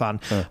be more fun.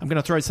 I'm going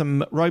to throw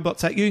some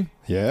robots at you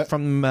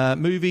from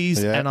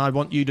movies, and I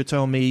want you to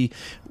tell me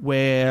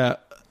where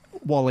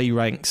Wall-E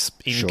ranks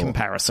in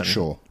comparison.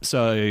 Sure.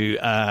 So,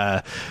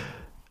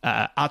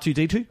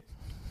 R2-D2?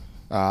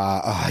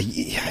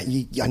 I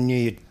knew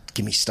you'd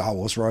give me Star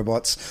Wars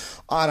robots.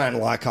 I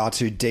don't like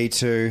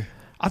R2-D2.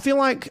 I feel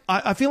like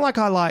I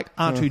like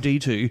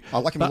R2-D2. I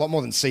like him a lot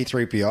more than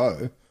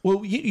C-3PO.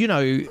 Well, you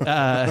know,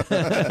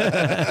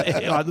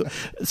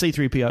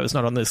 C-3PO is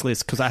not on this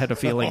list because I had a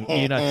feeling,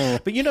 you know.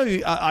 But, you know,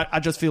 I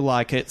just feel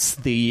like it's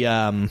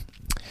the,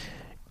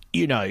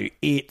 you know,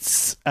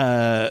 it's,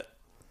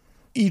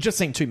 you just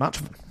seen too much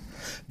of them.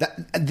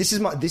 This is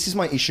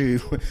my issue.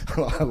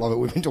 I love it.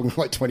 We've been talking for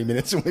like 20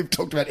 minutes and we've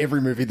talked about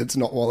every movie that's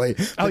not Wall-E.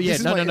 Oh, yeah.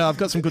 No. I've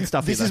got some good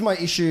stuff here. This is my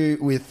issue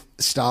with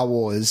Star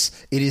Wars.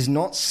 It is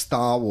not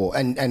Star Wars.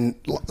 And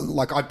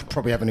like, I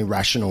probably have an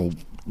irrational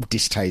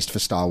distaste for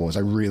Star Wars. I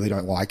really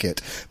don't like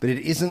it. But it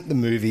isn't the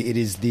movie. It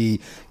is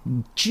the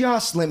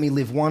just let me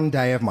live one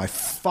day of my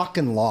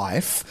fucking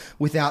life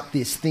without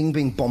this thing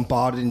being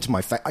bombarded into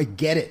my face. I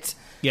get it.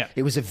 Yeah.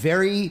 It was a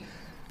very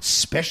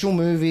special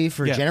movie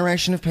for a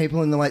generation of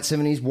people in the late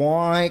 70s.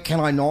 Why can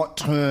I not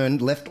turn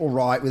left or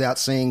right without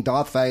seeing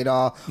Darth Vader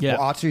or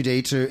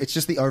R2-D2? It's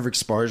just the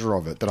overexposure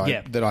of it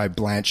that I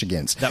blanch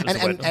against.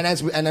 And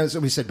as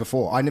we said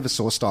before, I never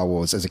saw Star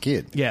Wars as a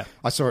kid. Yeah.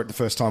 I saw it the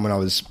first time when I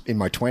was in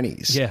my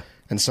 20s. Yeah.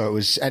 And so it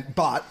was...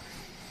 But...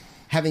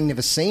 having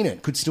never seen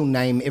it, could still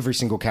name every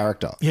single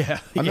character. Yeah.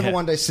 I remember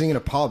one day sitting in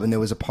a pub and there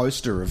was a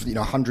poster of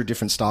 100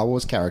 different Star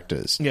Wars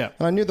characters. Yeah.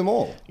 And I knew them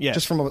all. Yeah.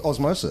 Just from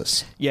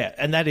osmosis. Yeah,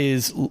 and that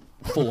is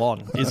full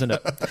on, isn't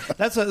it?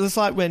 That's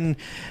like when...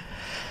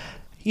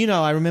 You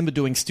know, I remember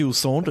doing Stu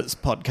Saunders'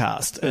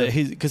 podcast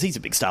because he's a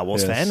big Star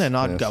Wars fan, and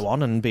I'd go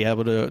on and be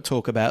able to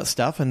talk about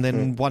stuff. And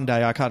then one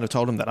day I kind of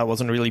told him that I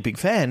wasn't a really big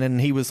fan, and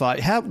he was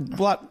like,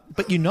 but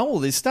you know all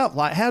this stuff.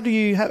 Like, how do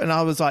you have... And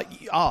I was like,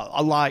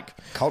 I like...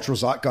 Cultural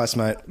zeitgeist,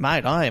 mate.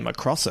 Mate, I am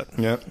across it.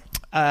 Yeah.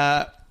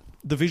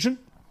 The Vision?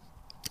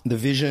 The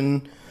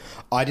Vision...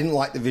 I didn't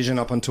like The Vision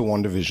up until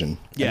WandaVision.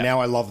 Yeah. And now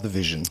I love The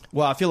Vision.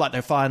 Well, I feel like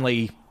they're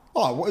finally...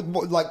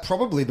 like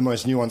probably the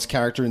most nuanced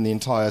character in the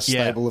entire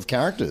stable of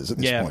characters at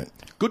this point.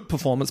 Good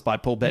performance by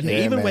Paul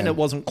Bettany. Even when it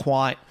wasn't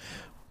quite...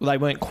 They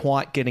weren't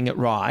quite getting it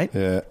right.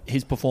 Yeah.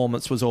 His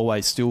performance was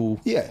always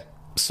still...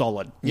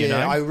 solid. You know?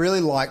 I really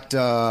liked...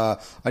 I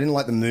didn't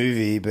like the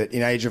movie, but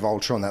in Age of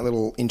Ultron, that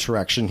little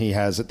interaction he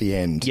has at the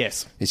end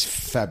is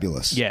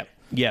fabulous. Yeah.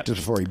 Yeah.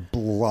 Just before he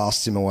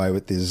blasts him away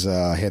with his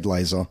head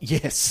laser.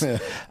 Yes.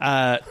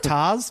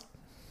 Tars?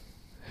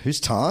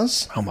 Who's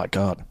Tars? Oh, my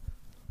God.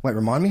 Wait,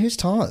 remind me, who's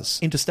Tars?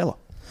 Interstellar.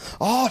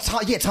 Oh,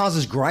 Tars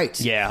is great.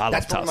 Yeah, I love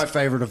That's Tars. probably my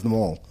favourite of them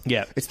all.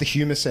 Yeah. It's the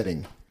humour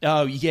setting.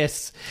 Oh,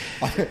 yes.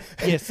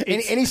 Yes.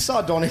 Any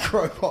sardonic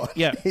robot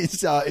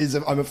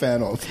I'm a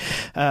fan of.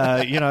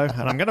 You know,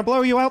 and I'm going to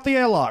blow you out the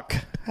airlock.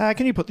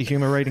 Can you put the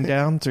humour rating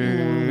down to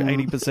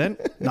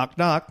 80%? Knock,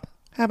 knock.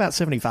 How about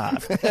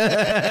 75? But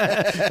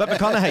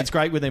McConaughey's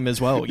great with him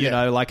as well. You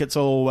know, like it's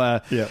all...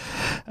 All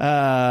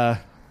right.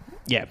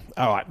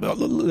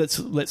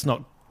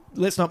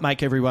 Let's not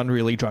make everyone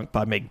really drunk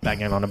by me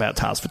banging on about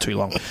Tars for too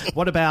long.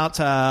 What about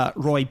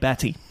Roy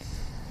Batty?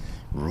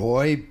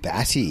 Roy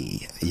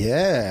Batty.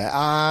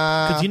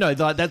 Yeah.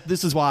 Because,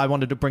 this is why I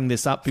wanted to bring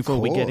this up before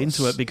we get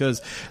into it,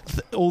 because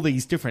all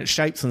these different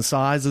shapes and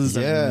sizes.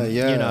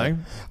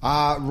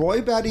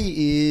 Roy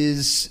Batty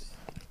is,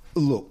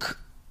 look,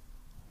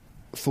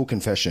 full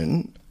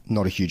confession,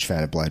 not a huge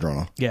fan of Blade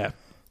Runner. Yeah.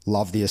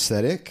 Love the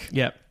aesthetic.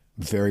 Yeah.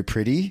 Very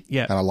pretty.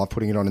 Yeah. And I love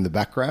putting it on in the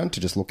background to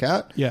just look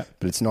at. Yeah.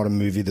 But it's not a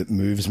movie that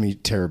moves me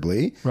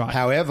terribly. Right.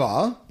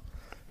 However,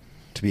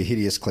 to be a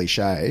hideous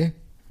cliche,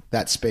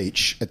 that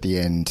speech at the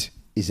end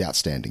is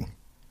outstanding.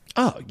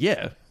 Oh,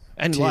 yeah.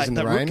 And Tears in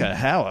the Rain. Rutger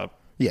Hauer,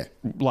 Yeah.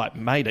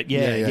 made it.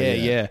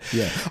 Yeah.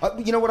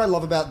 You know what I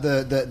love about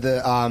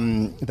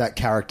that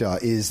character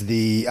is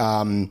the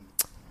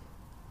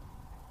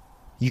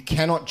you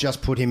cannot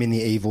just put him in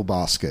the evil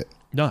basket.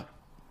 No.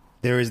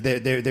 There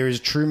is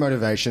true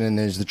motivation, and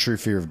there's the true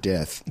fear of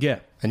death. Yeah.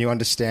 And you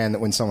understand that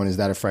when someone is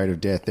that afraid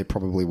of death, they're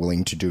probably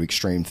willing to do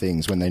extreme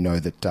things when they know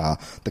that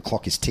the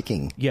clock is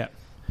ticking. Yeah.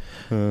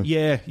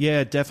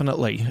 Yeah,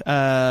 definitely.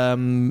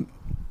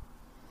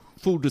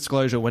 Full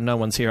disclosure, when no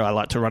one's here, I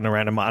like to run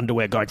around in my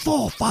underwear going,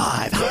 4,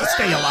 5, how to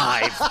stay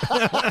alive.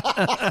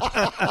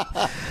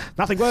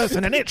 Nothing worse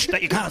than an itch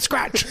that you can't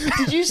scratch.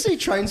 Did you see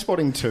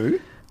Trainspotting 2?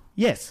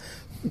 Yes.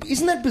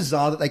 Isn't that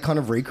bizarre that they kind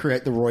of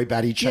recreate the Roy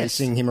Batty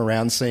chasing him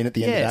around scene at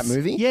the end of that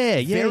movie?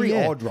 Yeah. Very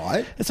odd,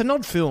 right? It's an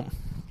odd film.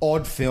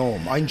 Odd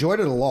film. I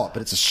enjoyed it a lot,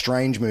 but it's a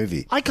strange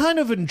movie. I kind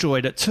of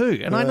enjoyed it too.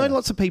 And I know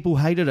lots of people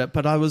hated it,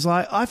 but I was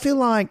like, I feel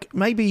like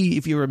maybe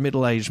if you're a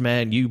middle-aged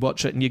man, you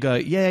watch it and you go,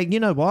 yeah, you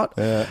know what?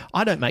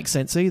 I don't make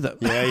sense either.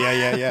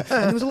 Yeah.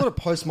 And there was a lot of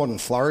postmodern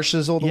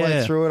flourishes all the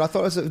way through it. I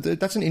thought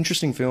that's an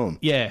interesting film.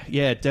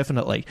 Yeah,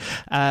 definitely.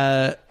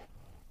 I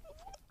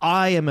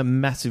am a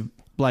massive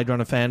Blade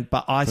Runner fan,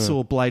 but I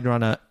saw Blade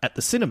Runner at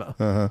the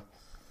cinema.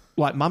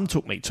 Like, Mum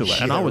took me to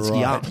it, and I was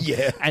young.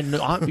 Yeah. And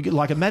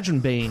imagine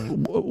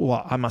being,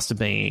 I must have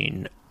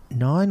been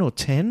 9 or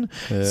 10,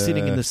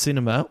 sitting in the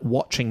cinema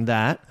watching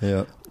that.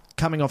 Yeah.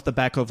 Coming off the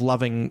back of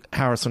loving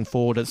Harrison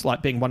Ford as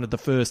like being one of the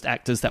first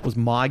actors that was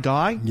my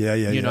guy.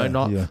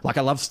 Like,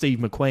 I love Steve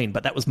McQueen,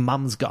 but that was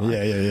Mum's guy.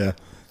 Yeah.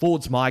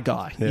 Ford's my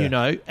guy,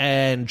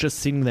 and just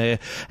sitting there.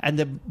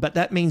 But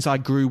that means I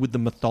grew with the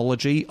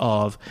mythology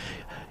of,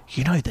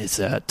 there's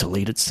a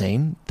deleted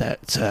scene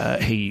that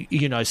he,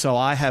 so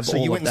I have all of that.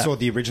 So you went and saw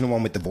the original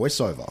one with the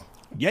voiceover?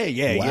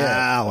 Yeah.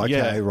 Wow,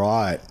 okay,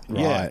 right,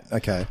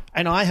 okay.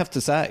 And I have to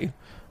say,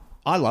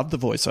 I love the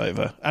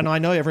voiceover. And I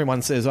know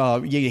everyone says,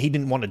 he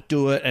didn't want to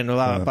do it,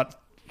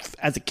 but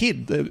as a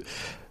kid,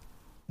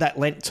 that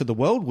lent to the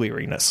world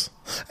weariness.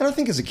 And I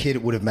think as a kid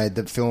it would have made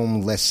the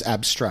film less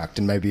abstract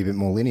and maybe a bit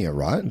more linear,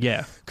 right?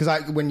 Yeah.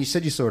 Because when you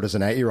said you saw it as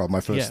an 8-year-old, my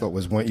first thought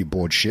was, weren't you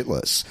bored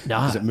shitless? No.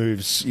 Because it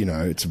moves,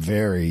 it's a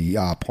very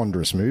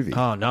ponderous movie.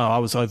 Oh, no, I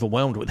was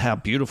overwhelmed with how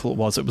beautiful it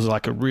was. It was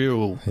like a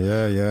real...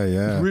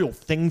 real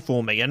thing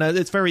for me. And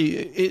it's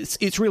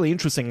really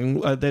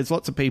interesting. There's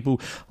lots of people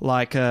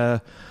like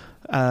our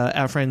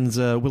friends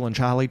Will and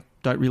Charlie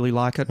don't really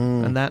like it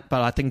and that,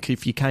 but I think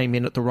if you came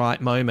in at the right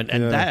moment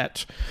and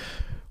that...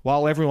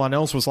 While everyone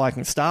else was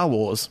liking Star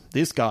Wars,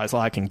 this guy's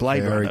liking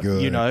Blade Runner.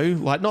 Good.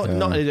 Like not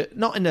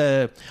in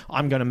a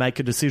I'm going to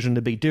make a decision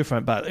to be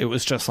different, but it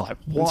was just like,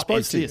 what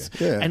is this?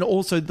 Yeah. And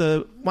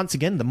also once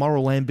again the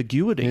moral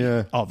ambiguity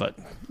of it.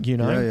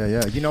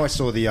 Yeah. I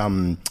saw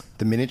the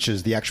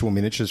miniatures, the actual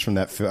miniatures from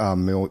that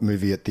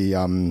movie at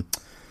the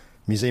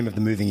Museum of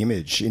the Moving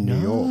Image in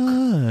New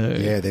York.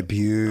 Yeah, they're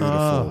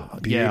beautiful.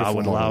 Yeah, I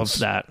would love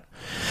that.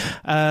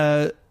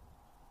 The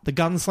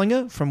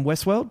gunslinger from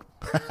Westworld.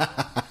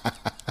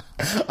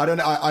 I don't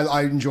know.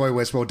 I enjoy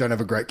Westworld. Don't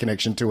have a great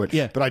connection to it.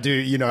 Yeah. But I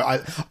do.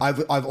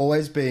 I've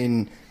always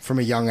been from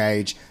a young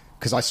age,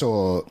 because I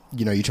saw.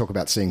 You talk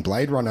about seeing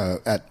Blade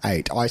Runner at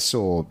 8. I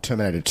saw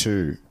Terminator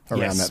 2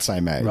 around that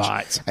same age.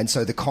 Right. And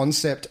so the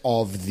concept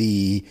of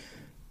the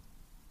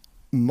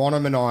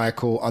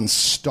monomaniacal,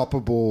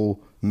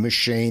 unstoppable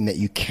machine that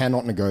you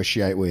cannot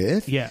negotiate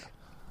with,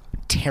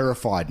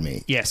 terrified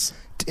me. Yes.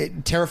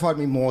 It terrified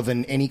me more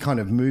than any kind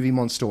of movie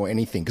monster or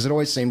anything, because it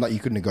always seemed like you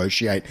could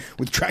negotiate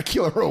with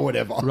Dracula or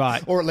whatever.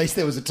 Right. Or at least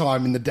there was a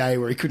time in the day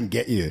where he couldn't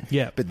get you.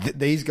 Yeah. But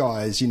these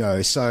guys,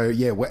 so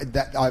yeah,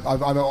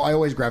 I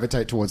always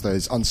gravitate towards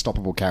those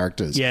unstoppable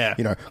characters. Yeah.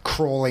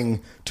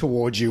 Crawling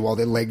towards you while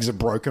their legs are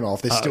broken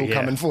off. They're still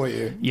coming for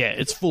you. Yeah,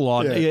 it's full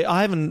on. Yeah.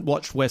 I haven't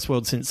watched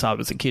Westworld since I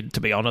was a kid,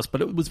 to be honest,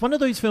 but it was one of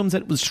those films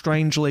that was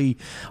strangely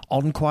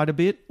on quite a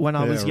bit when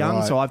I was young.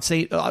 Right.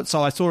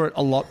 So I saw it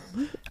a lot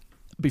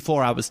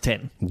before I was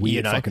 10.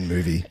 Weird fucking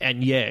movie.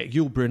 And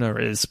Yul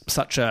Brynner is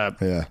such a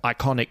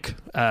iconic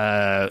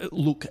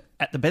look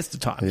at the best of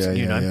times,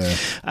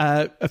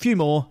 A few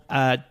more.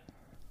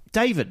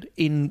 David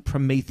in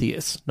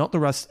Prometheus. Not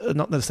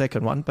the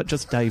second one, but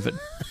just David.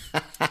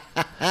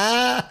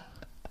 As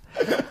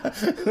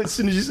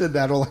soon as you said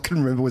that, all I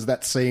can remember was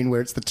that scene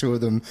where it's the two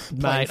of them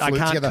playing Mate, I flute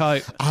can't together.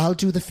 cope. I'll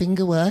do the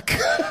finger work.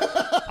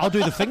 I'll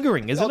do the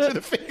fingering, isn't it? I'll do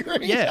the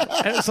fingering. Yeah.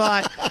 And it's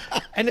like,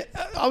 and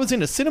I was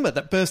in a cinema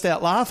that burst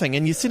out laughing,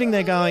 and you're sitting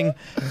there going,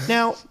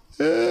 now,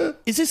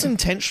 is this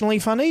intentionally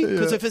funny?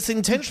 Because if it's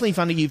intentionally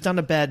funny, you've done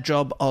a bad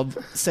job of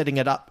setting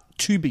it up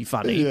to be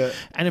funny. Yeah.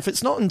 And if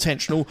it's not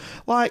intentional,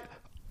 like,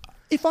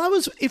 if I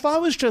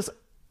was just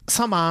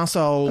some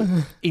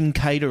arsehole in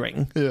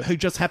catering who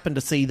just happened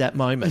to see that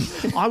moment,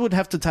 I would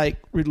have to take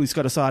Ridley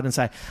Scott aside and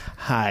say,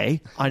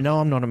 hey, I know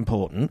I'm not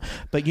important,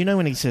 but you know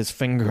when he says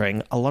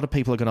fingering, a lot of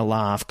people are going to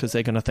laugh because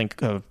they're going to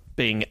think of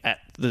being at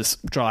this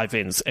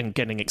drive-ins and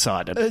getting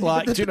excited.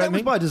 Like, do you know what I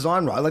mean? By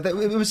design, right? Like, it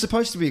was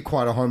supposed to be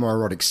quite a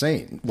homoerotic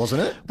scene,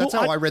 wasn't it? That's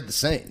Well, how I read the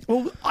scene.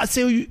 Well, I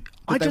see.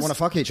 That they want to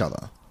fuck each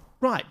other.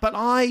 Right, but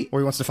Or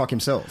he wants to fuck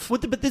himself.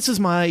 But this is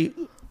my...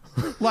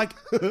 Like,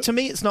 to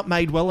me, it's not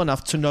made well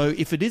enough to know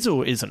if it is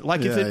or isn't.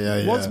 Like, if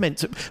it was meant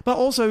to... But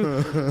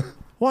also,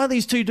 why are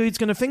these two dudes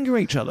going to finger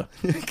each other?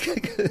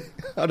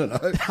 I don't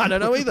know. I don't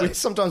know either.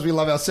 Sometimes we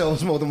love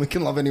ourselves more than we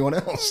can love anyone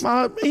else.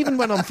 Even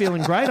when I'm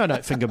feeling great, I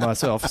don't finger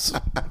myself.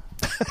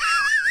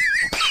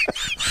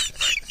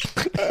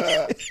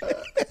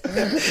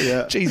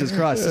 Jesus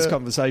Christ, this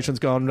conversation's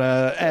gone...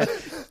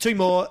 two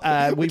more.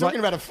 We're talking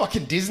about a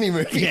fucking Disney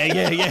movie.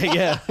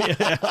 Yeah.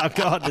 Oh,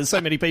 God, there's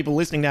so many people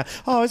listening now.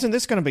 Oh, isn't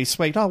this going to be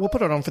sweet? Oh, we'll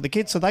put it on for the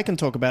kids so they can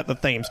talk about the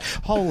themes.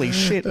 Holy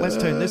shit, let's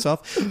turn this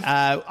off.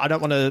 I don't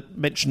want to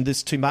mention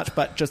this too much,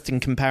 but just in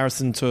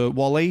comparison to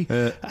WALL-E,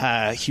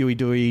 Huey,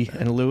 Dewey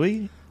and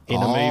Louie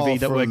in a movie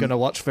that we're going to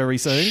watch very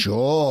soon.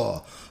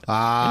 Sure. In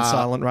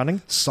Silent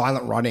Running.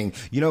 Silent Running.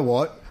 You know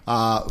what?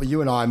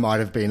 You and I might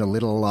have been a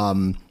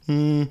little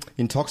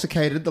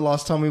intoxicated the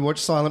last time we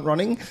watched Silent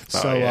Running,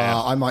 so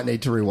I might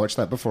need to rewatch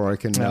that before I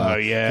can give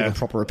a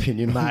proper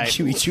opinion on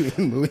Huey, Dewey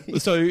and Louie.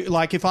 So,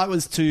 like, if I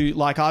was to,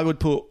 like, I would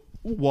put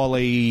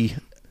WALL-E,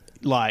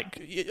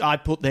 like, I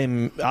put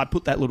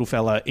that little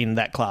fella in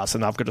that class,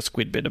 and I've got a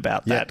squid bit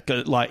about that,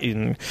 like,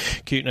 in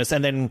cuteness.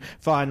 And then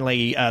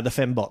finally, the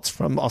fembots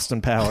from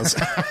Austin Powers.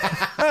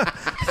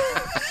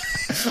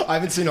 I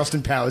haven't seen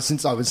Austin Powers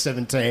since I was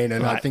 17,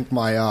 and I think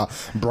my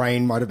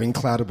brain might have been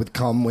clouded with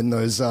cum when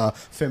those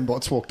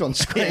fembots walked on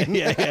screen.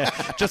 yeah.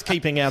 Just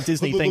keeping our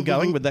Disney thing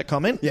going with that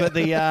comment. Yeah. But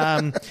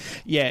the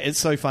it's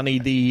so funny.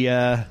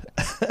 The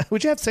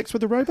would you have sex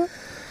with a robot?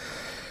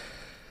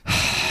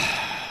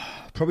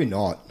 Probably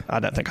not. I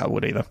don't think I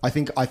would either. I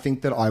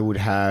think that I would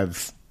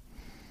have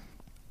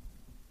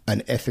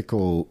an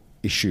ethical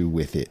issue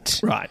with it,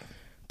 right?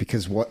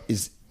 Because what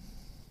is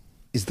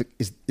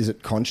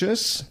it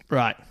conscious,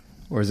 right?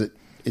 Or is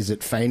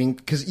it feigning?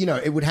 Because, you know,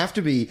 it would have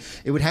to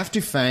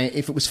feign.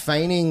 If it was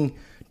feigning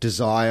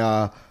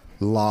desire,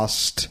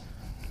 lust,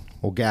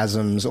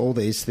 orgasms, all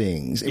these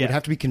things, it would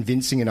have to be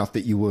convincing enough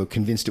that you were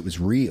convinced it was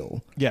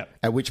real. Yeah.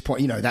 At which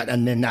point, you know,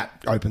 and then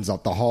that opens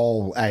up the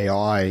whole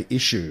AI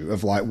issue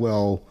of like,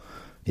 well,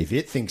 if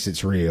it thinks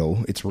it's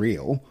real, it's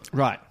real.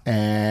 Right.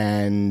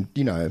 And,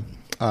 you know...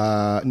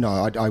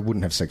 no, I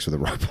wouldn't have sex with a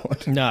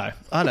robot. No,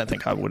 I don't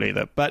think I would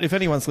either. But if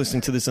anyone's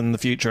listening to this in the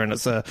future and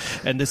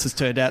and this has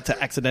turned out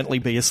to accidentally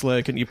be a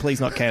slur, can you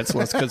please not cancel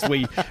us because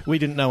we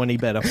didn't know any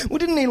better. Well,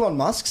 didn't Elon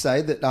Musk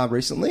say that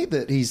recently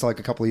that he's like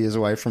a couple of years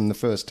away from the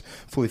first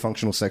fully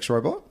functional sex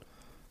robot?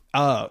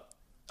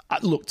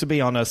 Look, to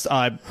be honest,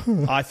 I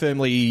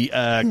firmly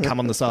come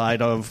on the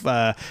side of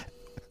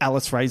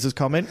Alice Fraser's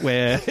comment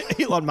where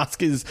Elon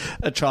Musk is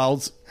a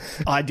child's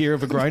idea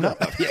of a grown-up.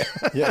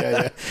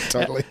 Yeah,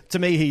 totally. To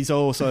me, he's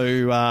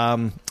also...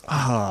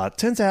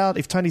 turns out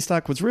if Tony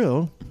Stark was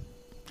real...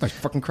 That's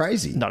fucking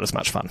crazy. Not as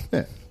much fun.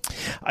 Yeah.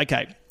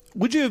 Okay.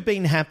 Would you have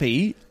been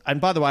happy... And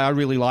by the way, I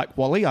really like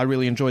WALL-E. I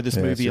really enjoyed this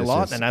movie a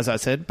lot. Yes. And as I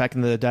said, back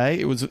in the day,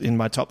 it was in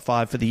my top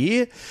 5 for the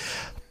year.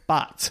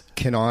 But...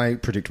 Can I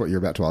predict what you're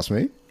about to ask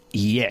me?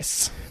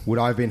 Yes. Would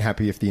I have been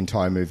happy if the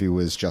entire movie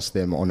was just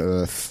them on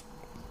Earth...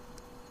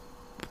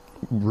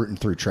 rooting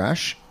through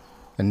trash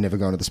and never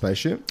going to the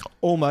spaceship?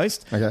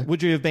 Almost. Okay.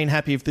 Would you have been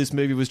happy if this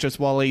movie was just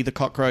WALL-E, the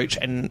cockroach,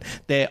 and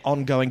their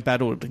ongoing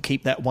battle to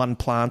keep that one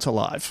plant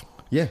alive?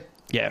 Yeah.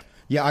 Yeah.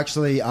 Yeah,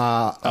 actually,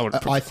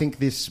 I think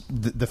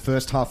the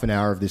first half an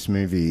hour of this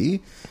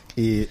movie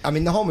is... I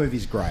mean, the whole movie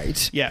is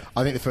great. Yeah.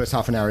 I think the first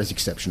half an hour is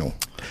exceptional.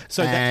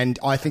 And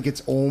I think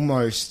it's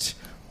almost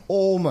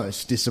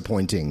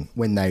disappointing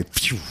when they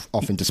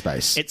off into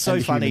space. It's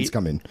so funny. Humans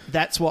come in.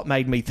 That's what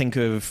made me think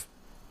of...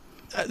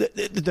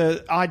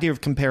 The idea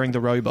of comparing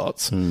the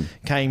robots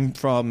came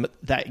from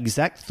that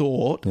exact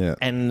thought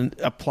and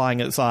applying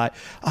it. It's like,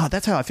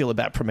 that's how I feel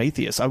about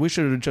Prometheus. I wish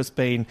it had just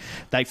been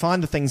they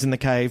find the things in the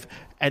cave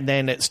and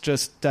then it's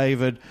just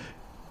David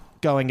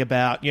going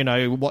about, you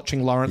know,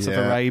 watching Lawrence of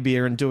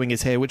Arabia and doing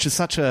his hair, which is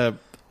such a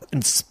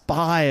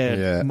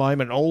inspired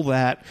moment, all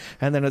that,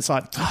 and then it's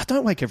like,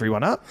 don't wake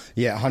everyone up.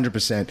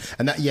 100%.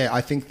 And that, I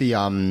think the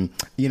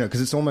you know,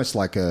 because it's almost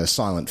like a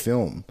silent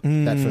film,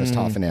 that first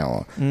half an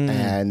hour,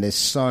 and there's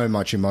so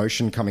much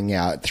emotion coming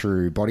out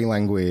through body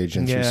language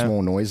and through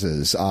small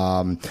noises,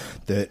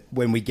 that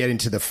when we get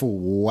into the full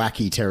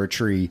wacky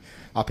territory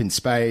up in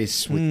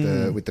space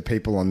with the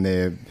people on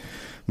their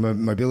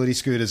mobility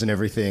scooters and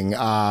everything.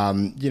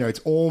 It's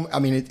all. I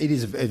mean, it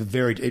is a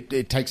very.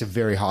 It takes a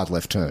very hard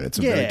left turn. It's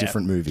a very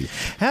different movie.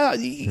 How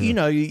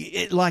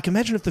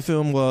imagine if the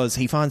film was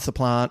he finds the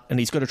plant and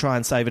he's got to try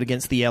and save it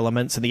against the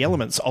elements, and the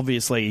elements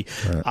obviously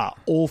are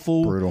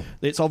awful. Brutal.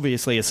 It's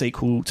obviously a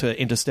sequel to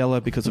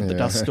Interstellar because of the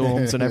dust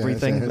storms and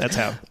everything. That's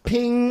how.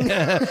 Ping.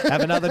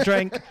 Have another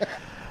drink.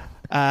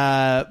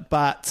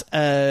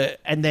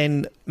 And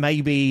then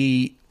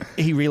maybe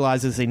he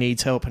realizes he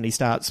needs help and he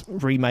starts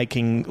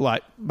making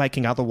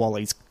other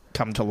Wall-E's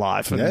come to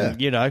life. And,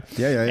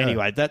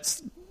 Anyway,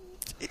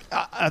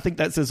 I think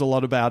that says a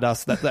lot about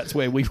us. That's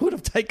where we would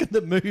have taken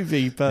the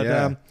movie.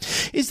 But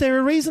is there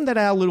a reason that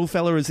our little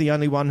fella is the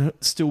only one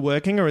still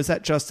working, or is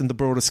that just in the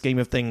broader scheme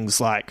of things?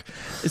 Like,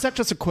 is that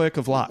just a quirk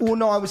of luck? Well,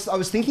 no, I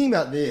was thinking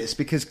about this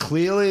because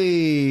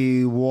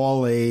clearly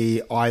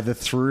Wall-E, either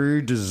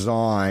through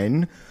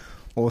design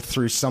or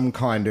through some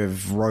kind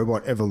of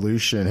robot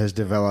evolution, has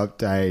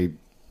developed a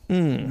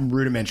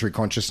rudimentary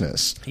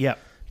consciousness. Yep.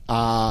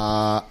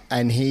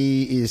 And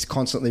he is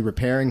constantly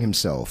repairing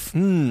himself.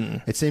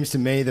 It seems to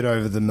me that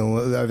over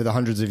the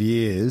hundreds of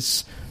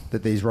years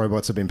that these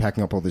robots have been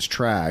packing up all this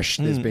trash,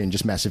 there's been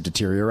just massive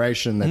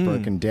deterioration. They've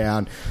broken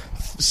down.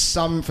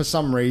 For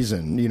some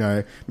reason,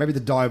 maybe the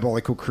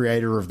diabolical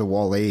creator of the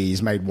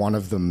Wall-E's made one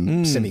of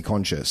them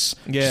semi-conscious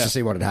just to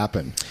see what had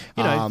happened.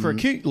 For a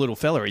cute little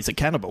fella, he's a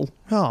cannibal.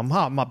 Oh,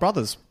 my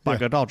brother's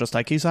buggered. I'll just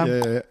take his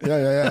home.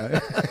 Yeah.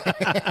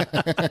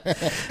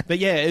 But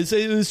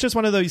it was just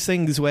one of those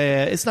things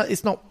where it's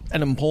not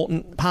an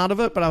important part of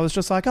it, but I was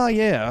just like,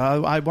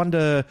 I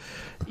wonder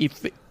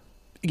if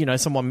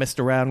someone messed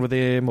around with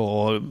him,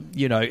 or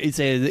is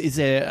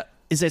there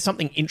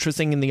something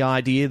interesting in the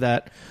idea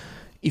that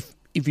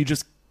if you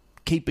just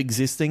keep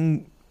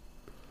existing,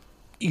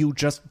 you'll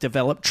just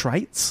develop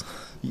traits?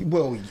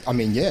 Well, I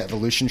mean,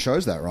 evolution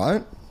shows that,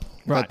 right?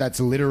 Right. That's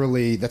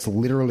literally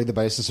the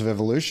basis of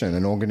evolution.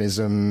 An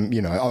organism,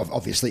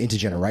 obviously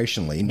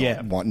intergenerationally,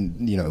 not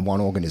one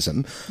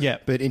organism. Yeah.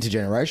 But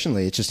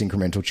intergenerationally, it's just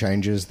incremental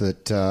changes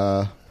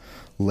that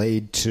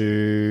lead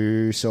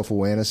to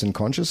self-awareness and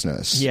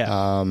consciousness. Yeah.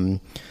 I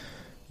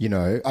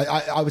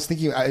was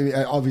thinking,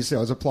 obviously I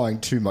was applying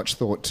too much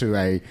thought to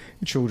a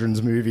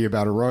children's movie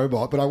about a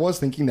robot, but I was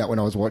thinking that when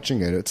I was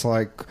watching it. It's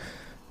like,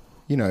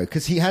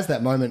 because he has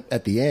that moment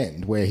at the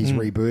end where he's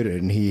rebooted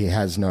and he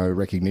has no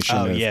recognition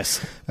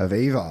of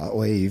Eva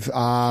or Eve.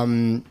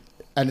 And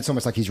it's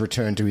almost like he's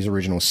returned to his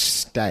original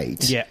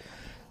state. Yeah.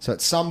 So at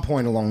some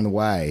point along the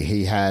way,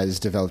 he has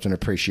developed an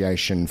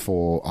appreciation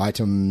for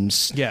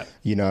items. Yeah.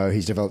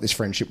 He's developed this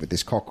friendship with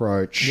this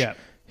cockroach. Yeah.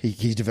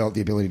 He's developed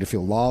the ability to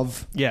feel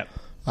love. Yeah.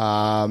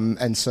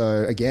 And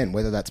so, again,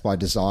 whether that's by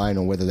design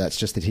or whether that's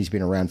just that he's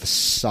been around for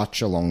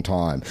such a long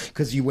time.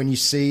 Because when you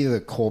see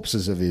the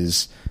corpses of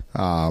his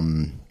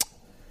brother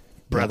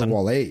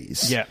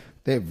Wall-E's,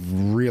 they're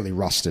really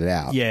rusted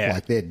out. Yeah.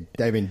 Like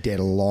they've been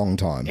dead a long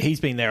time. He's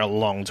been there a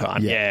long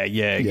time. Yeah.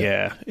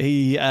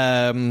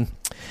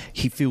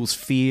 He feels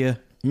fear,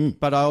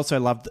 but I also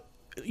love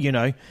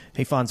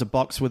he finds a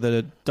box with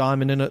a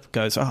diamond in it,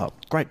 goes, oh,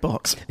 great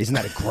box. Isn't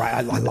that a great...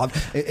 I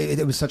love...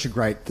 It was such a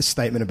great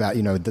statement about,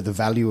 the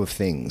value of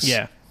things.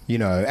 Yeah.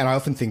 And I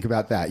often think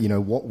about that,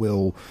 what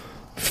will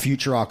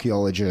future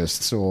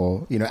archaeologists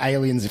or,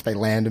 aliens, if they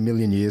land 1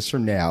 million years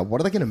from now,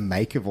 what are they going to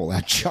make of all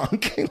that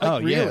junk?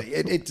 Really?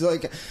 It's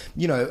like,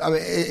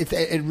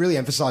 it really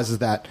emphasizes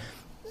that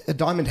a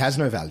diamond has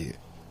no value.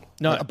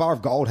 No. A bar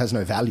of gold has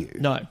no value.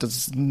 No.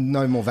 It's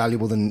no more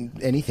valuable than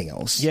anything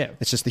else. Yeah.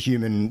 It's just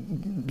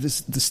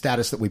the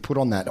status that we put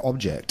on that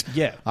object.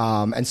 Yeah.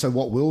 And so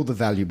what will the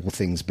valuable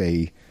things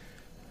be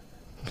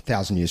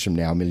 1,000 years from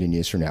now, 1 million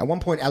years from now? At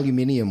one point,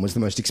 aluminium was the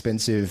most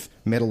expensive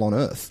metal on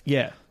Earth.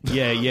 Yeah.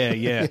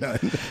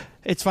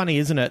 It's funny,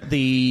 isn't it?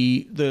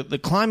 The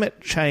climate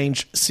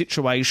change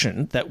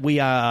situation that we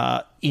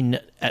are in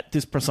at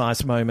this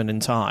precise moment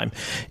in time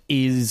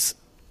is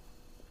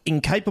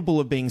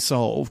incapable of being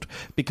solved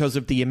because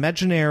of the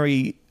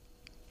imaginary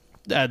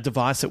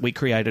device that we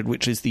created,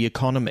 which is the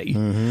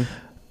economy,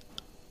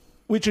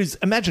 which is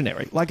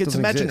imaginary. Like, it's doesn't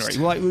imaginary. Exist.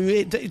 Like,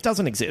 it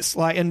doesn't exist.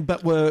 Like,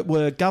 but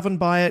we're governed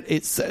by it.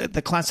 It's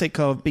the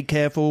classic of be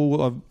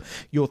careful of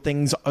your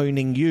things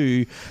owning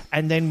you.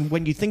 And then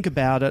when you think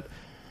about it,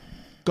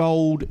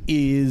 gold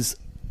is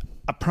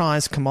a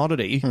prized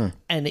commodity,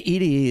 and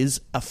it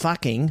is a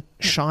fucking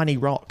shiny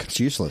rock.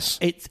 It's useless.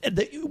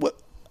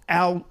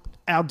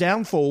 Our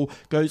downfall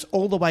goes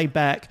all the way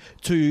back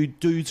to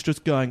dudes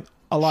just going,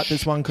 I like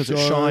this one because it's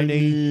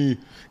shiny.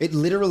 It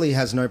literally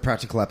has no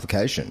practical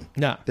application.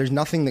 No. There's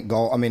nothing that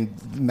gold... I mean,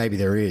 maybe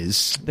there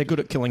is. They're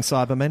good at killing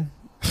Cybermen,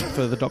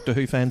 for the Doctor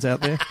Who fans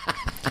out there.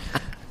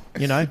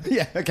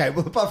 Yeah, okay.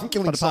 Well, apart from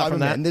killing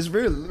Cybermen, there's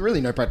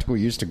really no practical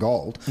use to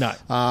gold. No.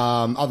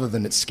 Other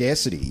than its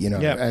scarcity,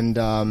 Yep.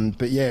 And,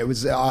 but yeah, it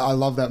was... I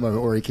love that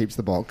moment where he keeps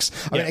the box.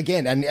 I mean,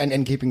 again,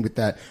 and keeping with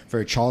that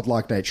very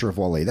childlike nature of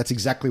Wall-E, that's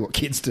exactly what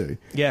kids do.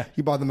 Yeah.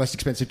 You buy the most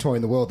expensive toy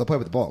in the world, they'll play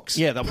with the box.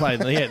 Yeah, they'll play...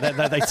 they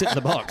sit in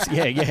the box.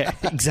 Yeah,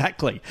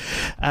 exactly.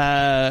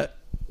 I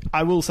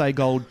will say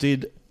gold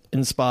did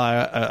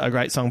inspire a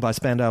great song by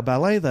Spandau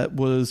Ballet that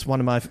was one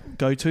of my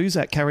go-tos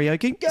at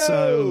karaoke. Gold.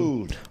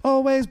 So,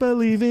 always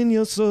believe in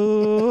your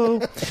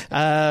soul.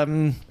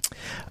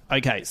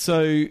 Okay,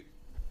 so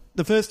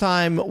the first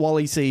time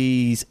Wally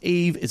sees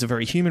Eve is a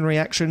very human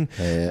reaction.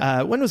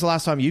 Yeah. When was the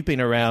last time you've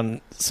been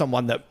around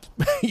someone that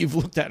you've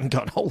looked at and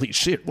gone, holy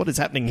shit, what is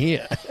happening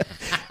here?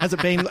 Has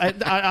it been...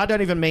 I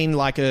don't even mean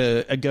like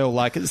a girl.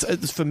 Like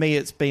for me,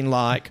 it's been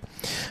like...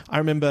 I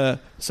remember...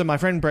 So my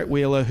friend Brett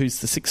Wheeler,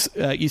 who's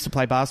used to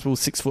play basketball,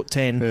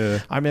 6'10". Yeah.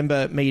 I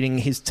remember meeting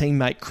his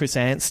teammate Chris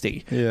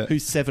Anstey,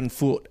 who's 7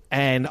 foot,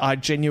 and I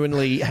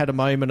genuinely had a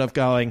moment of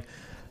going...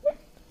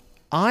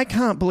 I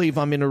can't believe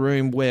I'm in a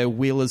room where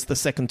Wheeler's the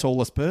second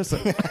tallest person.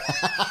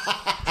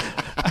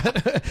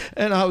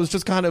 And I was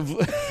just kind of,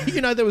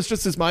 there was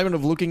just this moment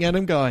of looking at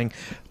him going,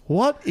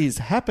 what is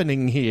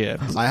happening here?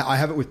 I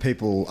have it with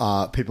people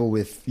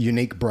with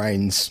unique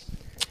brains.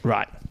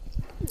 Right.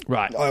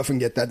 I often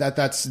get that.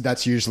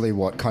 That's usually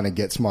what kind of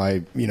gets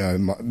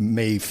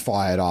me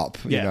fired up.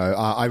 Yeah.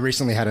 I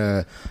recently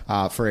had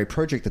for a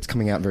project that's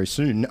coming out very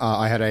soon.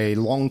 I had a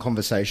long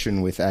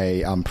conversation with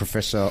a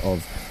professor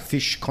of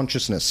fish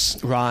consciousness.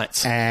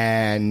 Right.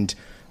 And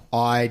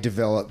I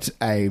developed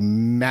a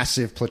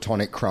massive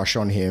platonic crush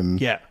on him.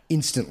 Yeah.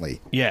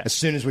 Instantly. Yeah. As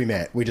soon as we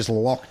met, we just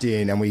locked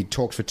in and we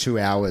talked for 2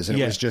 hours, and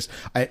it was just,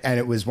 and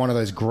it was one of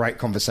those great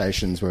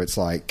conversations where it's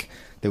like.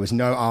 There was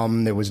no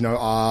there was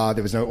no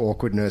there was no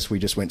awkwardness. We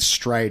just went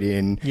straight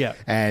in,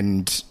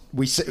 and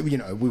we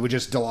were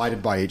just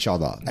delighted by each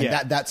other,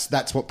 and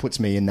that's what puts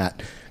me in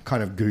that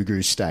kind of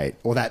goo-goo state,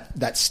 or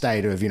that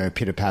state of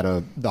pitter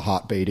patter, the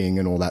heart beating,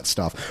 and all that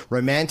stuff.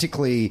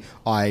 Romantically,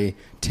 I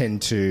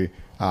tend to.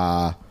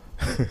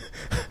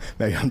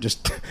 Maybe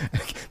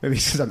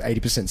because I'm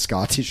 80%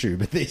 scar tissue,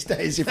 but these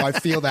days if I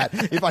feel that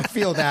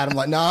I'm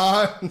like, no,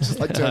 I'm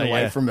just like turn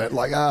away from it,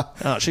 like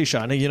oh, she's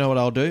shiny, you know what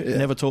I'll do?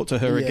 Never talk to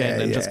her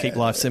again and just keep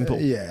life simple.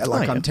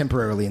 I'm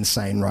temporarily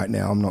insane right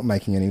now. I'm not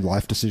making any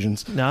life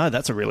decisions. No,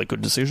 that's a really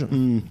good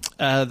decision.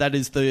 That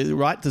is the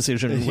right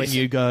decision when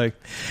you go,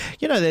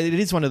 it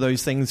is one of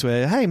those things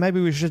where, hey,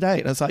 maybe we should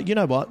date, and it's like, you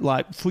know what,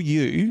 like for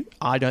you,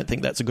 I don't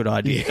think that's a good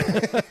idea.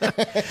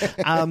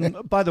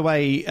 By the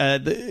way,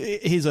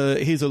 here's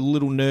a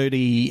little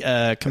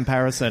nerdy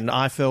comparison.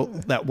 I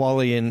felt that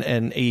Wally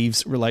and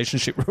Eve's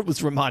relationship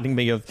was reminding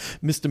me of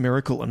Mr.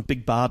 Miracle and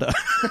Big Barda.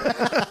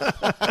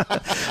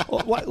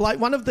 Like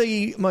one of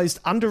the most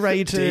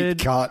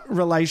underrated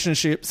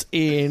relationships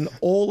in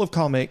all of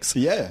comics.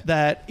 Yeah.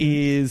 That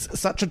is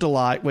such a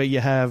delight, where you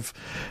have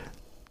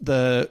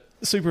the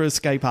super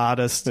escape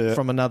artist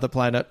from another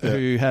planet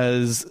who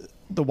has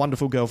the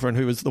wonderful girlfriend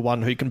who is the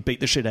one who can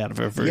beat the shit out of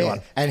everyone.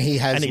 Yeah, and he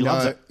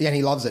loves it. Yeah, and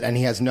he loves it. And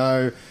he has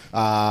no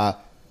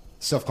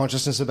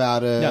self-consciousness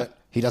about it. No.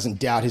 He doesn't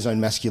doubt his own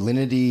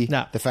masculinity.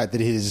 No. The fact that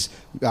his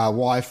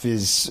wife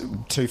is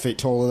 2 feet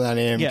taller than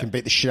him, can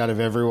beat the shit out of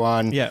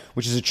everyone,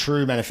 which is a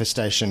true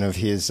manifestation of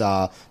his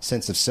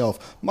sense of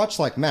self. Much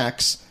like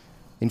Max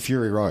in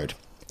Fury Road.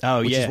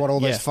 Oh, which is what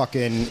all those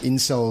fucking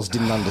incels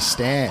didn't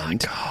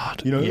understand. Oh,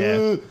 my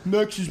God.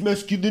 Max's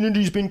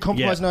masculinity's been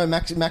compromised. No,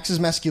 Max's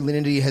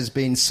masculinity has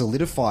been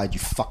solidified, you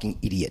fucking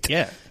idiot.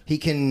 Yeah. He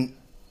can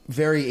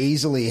very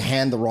easily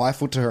hand the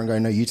rifle to her and go,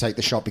 no, you take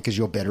the shot because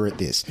you're better at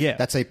this. Yeah.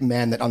 That's a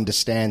man that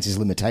understands his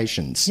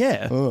limitations.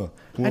 Yeah.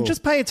 And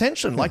just pay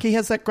attention. Like, he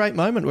has that great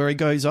moment where he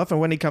goes off, and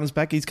when he comes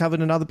back, he's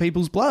covered in other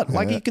people's blood.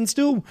 Like, he can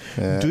still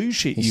do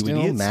shit, he's you still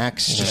idiots.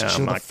 Max. Just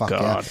chill the fuck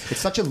out. It's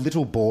such a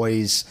little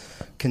boy's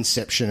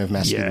conception of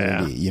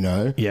masculinity,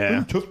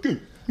 Yeah. Hey, tough guy.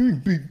 He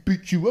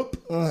beat you up.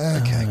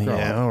 Okay, grow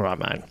up. All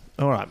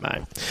right,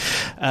 mate.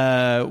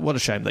 What a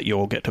shame that you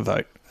all get to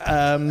vote.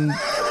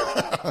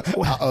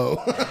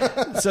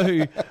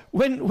 So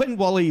when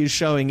Wally is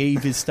showing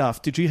Eve his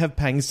stuff, did you have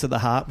pangs to the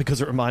heart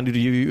because it reminded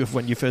you of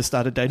when you first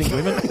started dating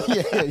women?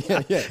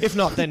 Yeah. If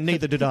not, then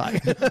neither did I.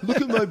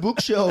 Look at my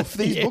bookshelf.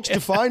 These books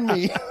define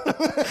me.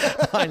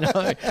 I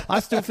know. I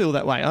still feel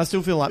that way. I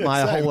still feel like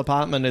my whole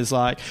apartment is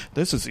like,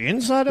 this is the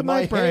inside of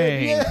my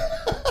brain. Head,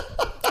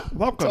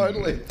 Welcome.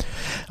 Totally.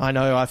 I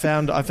know. I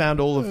found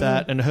all of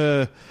that, and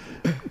her.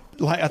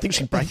 Like, I think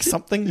she breaks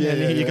something,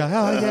 and you go,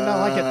 oh, yeah, no,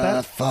 I get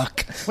that.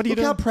 Fuck. What are you Look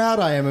doing? how proud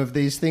I am of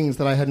these things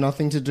that I had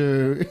nothing to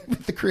do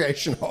with the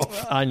creation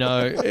of. I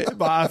know.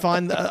 But I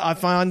find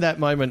that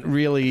moment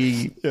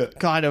really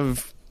kind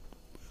of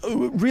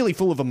really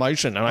full of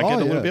emotion, and I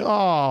get a little bit,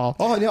 Oh,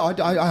 yeah, I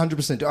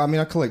 100% do. I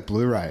mean, I collect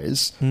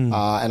Blu-rays, and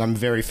I'm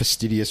very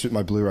fastidious with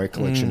my Blu-ray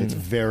collection. It's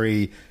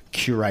very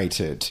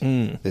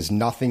curated. There's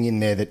nothing in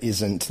there that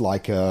isn't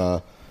like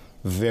a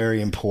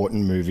very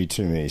important movie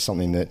to me,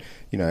 something that,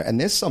 and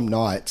there's some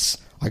nights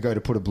I go to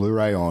put a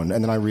Blu-ray on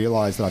and then I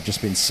realise that I've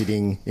just been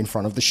sitting in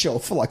front of the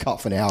shelf for like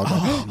half an hour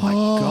going,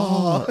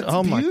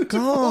 oh my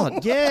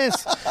God,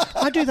 yes.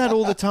 I do that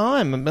all the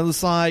time.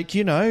 It's like,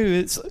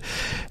 it's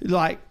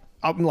like,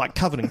 I'm like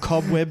covered in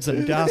cobwebs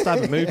and dust. I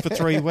haven't moved for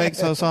 3 weeks.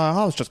 So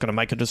I was just going to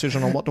make a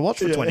decision on what to watch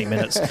for 20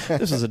 minutes.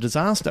 This is a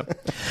disaster.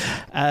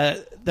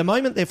 The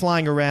moment they're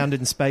flying around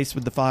in space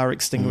with the fire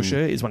extinguisher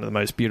is one of the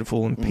most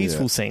beautiful and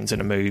peaceful scenes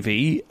in a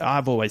movie.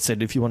 I've always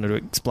said if you wanted to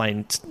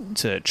explain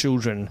to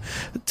children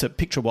to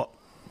picture what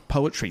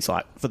poetry's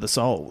like for the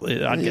soul,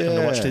 I'd get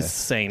them to watch this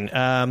scene.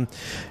 I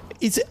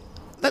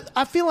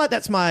feel like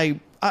that's my...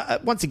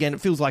 once again, it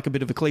feels like a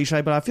bit of a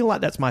cliche, but I feel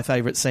like that's my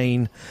favourite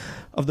scene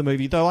of the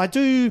movie. Though I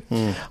do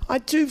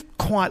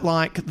quite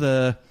like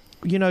the...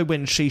 You know,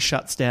 when she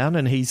shuts down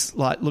and he's,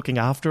 like, looking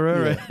after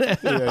her?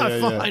 I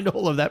find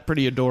all of that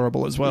pretty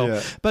adorable as well.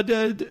 Yeah. But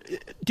do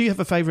you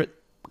have a favourite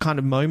kind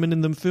of moment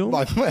in the film?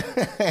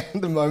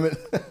 The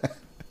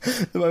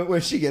moment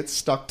where she gets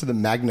stuck to the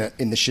magnet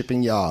in the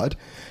shipping yard,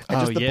 and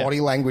just the body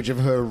language of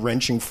her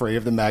wrenching free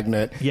of the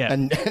magnet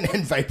and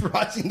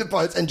vaporizing the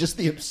boats, and just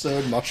the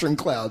absurd mushroom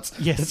clouds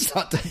that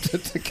start to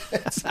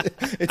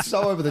it's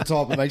so over the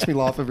top. It makes me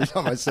laugh every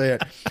time I see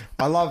it.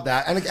 I love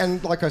that.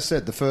 And like I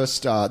said, the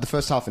first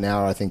half an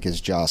hour I think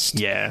is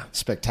just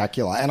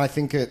spectacular. And I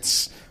think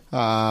it's there's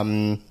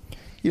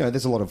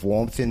a lot of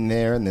warmth in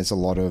there, and there's a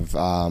lot of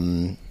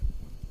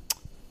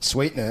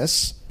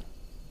sweetness,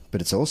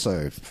 but it's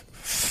also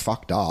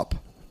fucked up.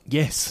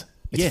 Yes.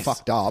 It's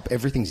fucked up.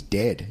 Everything's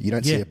dead. You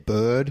don't see a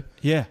bird.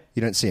 Yeah.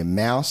 You don't see a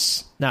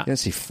mouse. No. You don't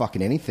see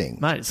fucking anything.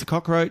 Mate, it's a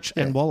cockroach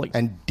and Wally.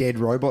 And dead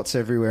robots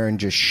everywhere, and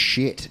just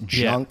shit,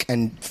 junk,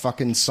 and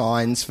fucking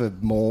signs for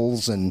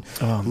malls, and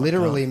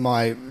literally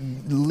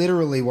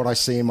what I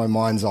see in my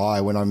mind's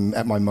eye when I'm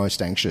at my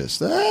most anxious.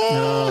 End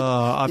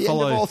of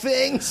all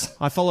things.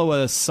 I follow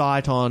a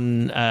site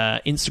on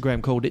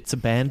Instagram called It's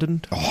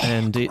Abandoned,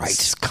 and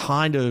it's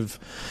kind of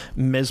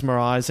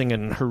mesmerising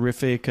and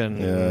horrific,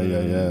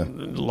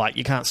 and like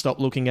you can't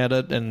stop looking at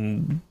it,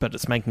 but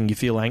it's making you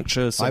feel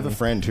anxious. I have a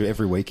friend who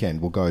every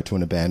weekend will go to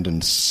an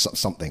abandoned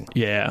something.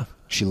 Yeah.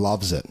 She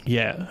loves it.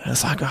 Yeah.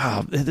 It's like,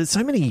 there's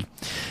so many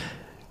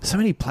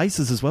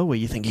places as well where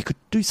you think you could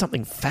do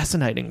something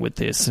fascinating with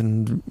this.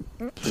 And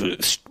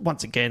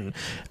once again,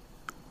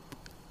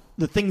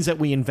 the things that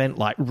we invent,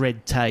 like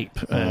red tape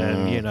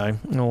and,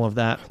 and all of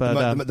that.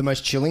 But the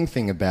most chilling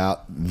thing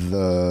about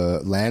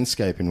the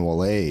landscape in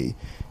Wall-E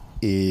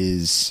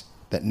is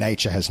that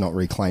nature has not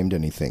reclaimed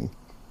anything.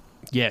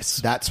 Yes.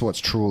 That's what's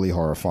truly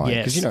horrifying.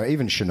 Because,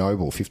 even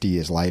Chernobyl 50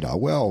 years later,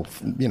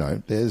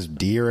 there's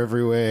deer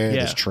everywhere,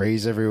 there's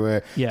trees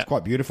everywhere. Yeah. It's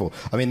quite beautiful.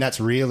 I mean, that's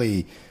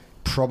really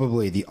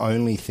probably the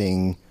only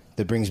thing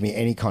that brings me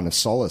any kind of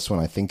solace when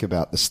I think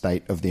about the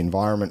state of the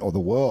environment or the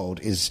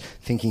world, is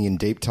thinking in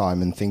deep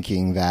time and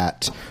thinking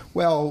that,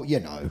 we'll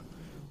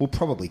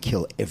probably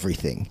kill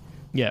everything.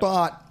 Yeah.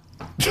 But...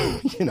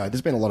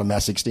 there's been a lot of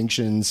mass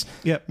extinctions.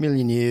 Yep. 1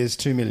 million years,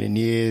 2 million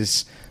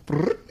years.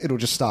 It'll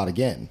just start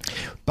again.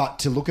 But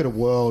to look at a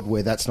world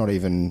where that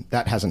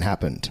hasn't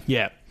happened.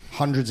 Yeah.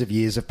 Hundreds of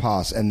years have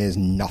passed and there's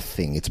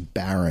nothing. It's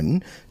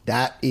barren.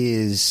 That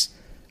is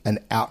an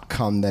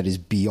outcome that is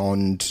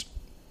beyond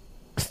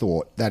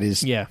thought. That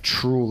is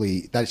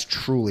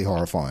truly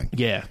horrifying.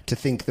 Yeah. To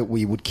think that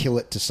we would kill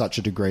it to such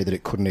a degree that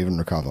it couldn't even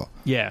recover.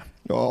 Yeah.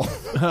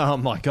 Oh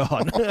my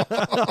God.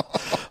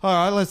 All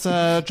right, let's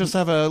just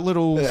have a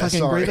little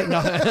fucking breather.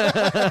 No.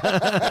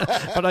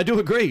 But I do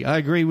agree. I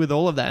agree with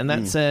all of that. And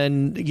that's,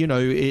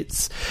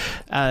 it's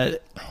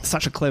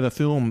such a clever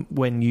film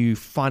when you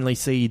finally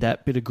see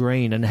that bit of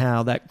green and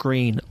how that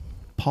green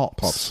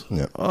pops.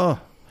 Yeah. Oh.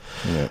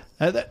 Yeah.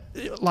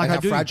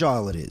 How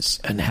fragile it is.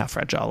 And how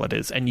fragile it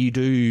is. And you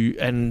do,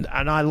 and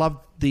I love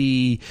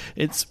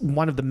it's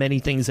one of the many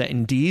things that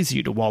endears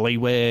you to Wally,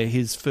 where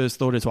his first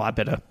thought is,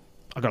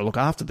 I got to look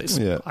after this.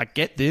 Yeah. I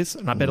get this,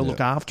 and I better look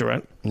after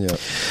it. Yeah.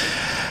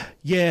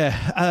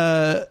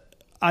 Yeah.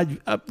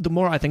 The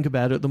more I think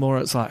about it, the more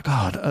it's like,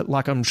 God,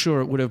 I'm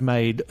sure it would have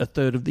made a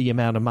third of the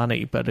amount of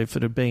money, but if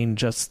it had been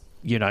just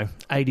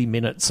 80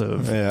 minutes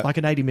of like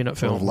an 80-minute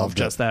film of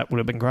just that would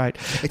have been great.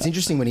 It's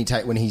interesting when he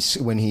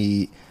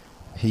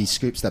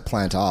scoops that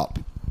plant up,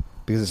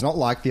 because it's not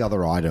like the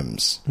other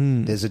items.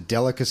 There's a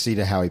delicacy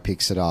to how he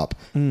picks it up,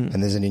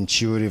 and there's an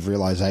intuitive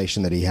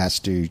realization that he has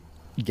to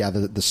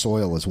gather the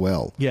soil as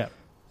well. Yeah.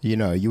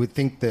 You would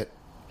think that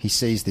he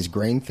sees this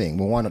green thing.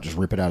 Well, why not just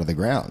rip it out of the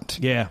ground?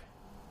 Yeah.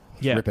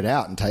 Yeah. Rip it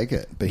out and take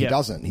it. But he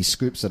doesn't. He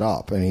scoops it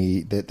up,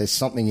 and there's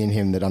something in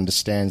him that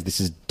understands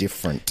this is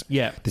different.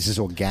 Yeah. This is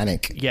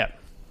organic. Yeah.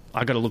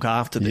 I got to look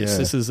after this. Yeah.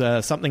 This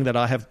is something that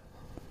I have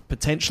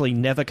potentially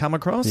never come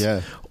across.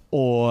 Yeah.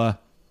 Or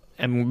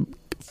am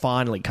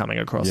finally coming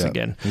across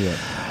again. Yeah.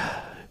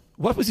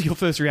 What was your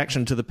first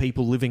reaction to the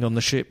people living on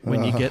the ship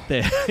when you get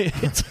there?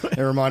 It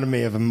reminded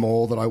me of a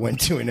mall that I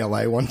went to in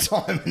LA one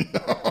time.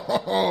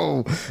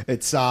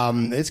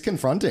 It's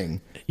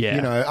confronting.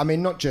 Yeah.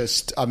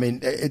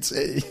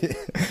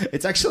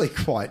 It's actually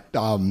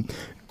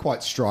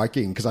quite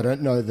striking, because I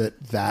don't know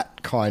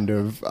that kind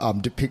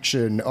of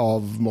depiction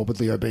of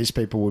morbidly obese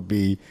people would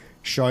be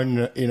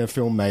shown in a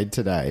film made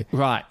today.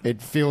 Right.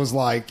 It feels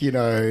like,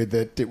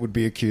 that it would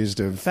be accused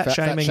of fat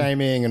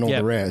shaming and all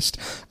the rest.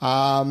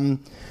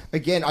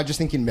 Again, I just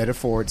think in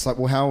metaphor, it's like,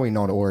 well, how are we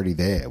not already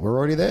there? We're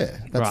already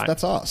there.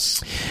 That's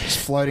us. Just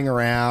floating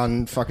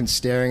around, fucking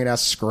staring at our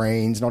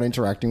screens, not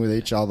interacting with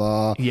each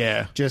other.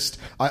 Yeah. Just,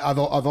 I've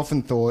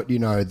often thought,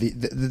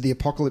 the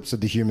apocalypse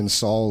of the human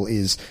soul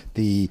is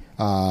the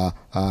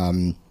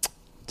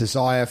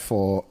desire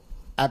for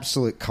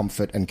absolute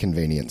comfort and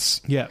convenience.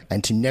 Yeah.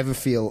 And to never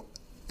feel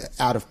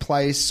out of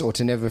place or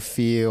to never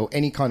feel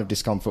any kind of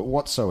discomfort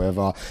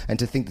whatsoever, and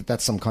to think that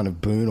that's some kind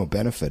of boon or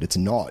benefit. It's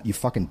not. You're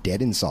fucking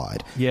dead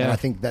inside. Yeah. And I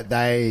think that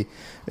they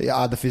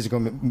are the physical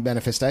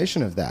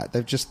manifestation of that.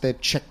 They're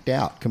checked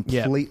out,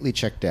 completely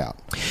checked out.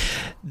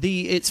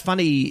 It's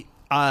funny,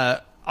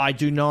 I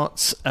do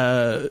not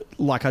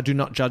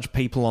judge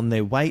people on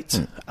their weight.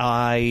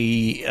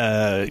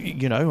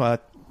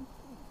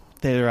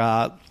 There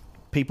are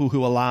people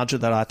who are larger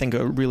that I think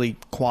are really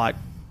quite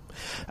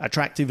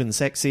attractive and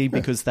sexy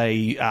because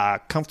they are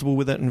comfortable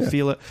with it and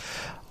feel it.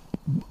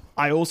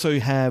 I also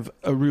have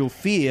a real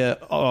fear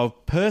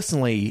of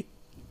personally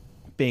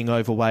being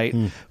overweight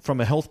from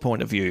a health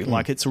point of view.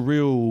 Like, it's a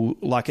real,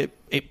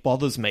 it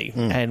bothers me.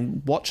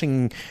 And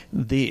watching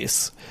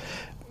this,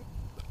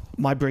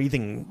 my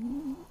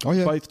breathing,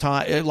 both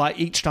time,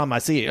 each time I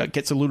see it, it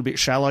gets a little bit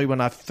shallow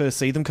when I first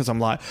see them because I'm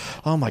like,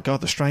 oh my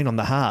God, the strain on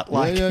the heart.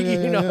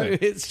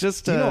 It's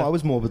just... I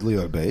was morbidly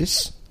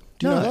obese.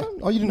 Do you know that?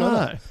 Oh, you didn't know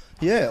that?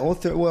 Yeah.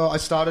 I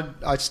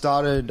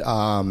started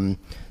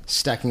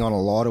stacking on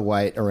a lot of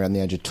weight around the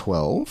age of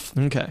 12.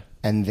 Okay.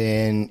 And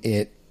then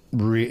it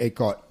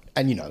got...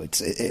 And,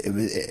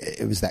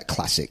 it was that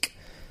classic...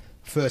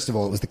 First of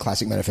all, it was the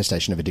classic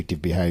manifestation of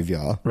addictive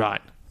behaviour.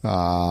 Right.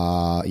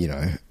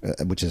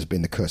 Which has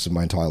been the curse of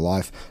my entire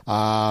life.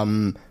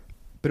 But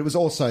it was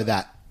also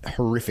that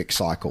horrific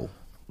cycle.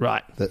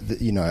 Right.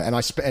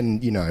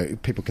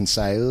 And people can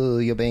say, oh,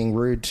 you're being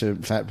rude to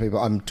fat people.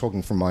 I'm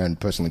talking from my own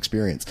personal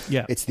experience.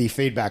 Yeah. It's the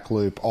feedback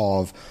loop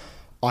of,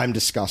 I'm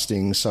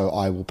disgusting, so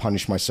I will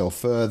punish myself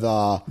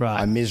further. Right.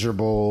 I'm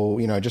miserable,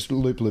 just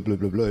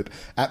loop.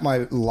 At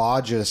my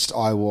largest,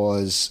 I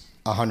was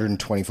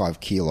 125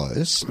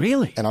 kilos.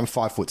 Really? And I'm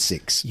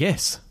 5'6".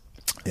 Yes.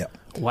 Yeah.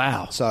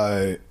 Wow.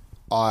 So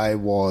I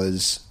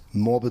was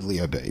morbidly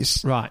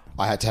obese. Right.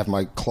 I had to have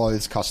my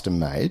clothes custom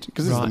made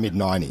because this is the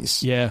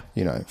mid-90s. Yeah.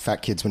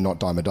 Fat kids were not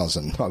dime a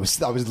dozen. I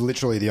was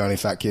literally the only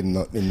fat kid in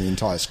the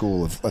entire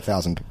school of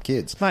 1,000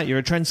 kids. Mate, you're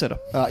a trendsetter.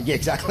 Yeah,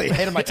 exactly.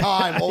 Ahead of my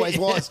time. Always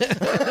was.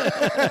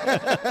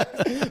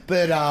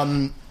 But,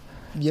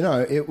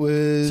 it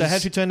was... So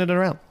how'd you turn it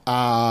around?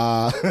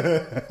 I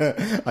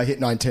hit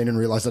 19 and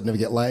realised I'd never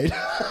get laid.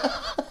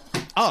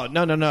 Oh,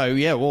 no.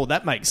 Yeah, well,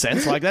 that makes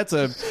sense.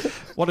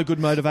 What a good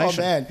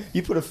motivation. Oh, man.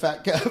 You put a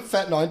fat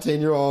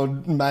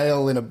 19-year-old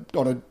male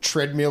on a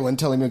treadmill and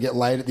tell him he'll get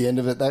laid at the end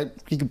of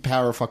it, he could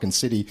power a fucking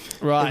city.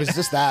 Right. It was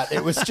just that.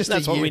 It was just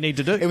That's what we need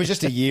to do. It was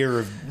just a year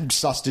of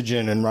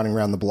sustagen and running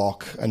around the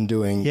block and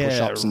doing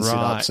push-ups and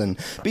sit-ups.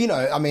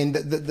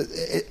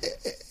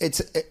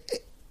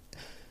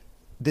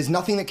 There's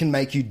nothing that can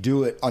make you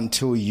do it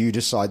until you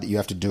decide that you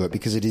have to do it,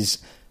 because it is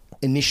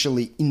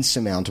initially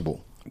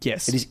insurmountable.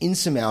 Yes. It is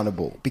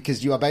insurmountable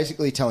because you are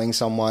basically telling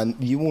someone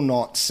you will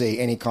not see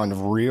any kind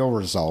of real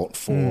result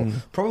for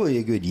probably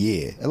a good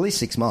year, at least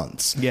 6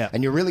 months. Yeah.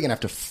 And you're really going to have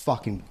to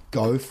fucking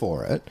go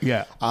for it.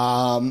 Yeah.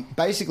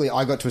 Basically,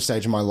 I got to a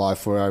stage in my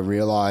life where I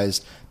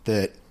realised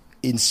that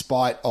in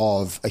spite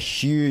of a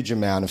huge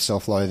amount of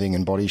self-loathing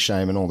and body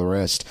shame and all the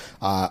rest,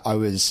 I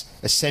was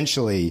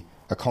essentially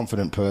a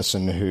confident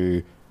person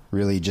who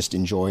really just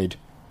enjoyed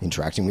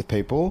interacting with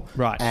people.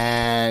 Right.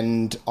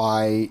 And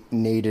I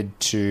needed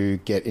to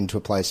get into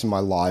a place in my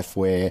life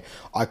where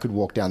I could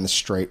walk down the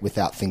street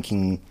without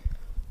thinking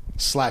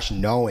 /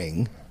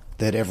 knowing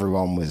that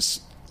everyone was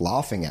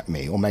laughing at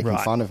me or making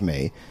fun of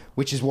me,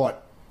 which is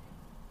what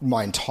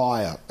my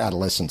entire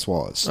adolescence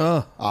was.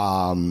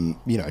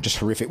 Just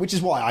horrific, which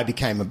is why I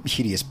became a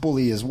hideous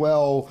bully as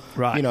well.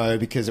 Right.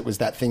 Because it was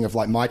that thing of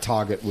my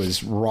target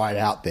was right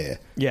out there.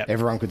 Yeah.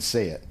 Everyone could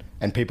see it.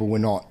 And people were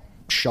not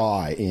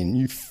shy in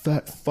you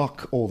fat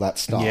fuck, all that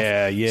stuff.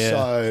 Yeah.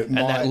 So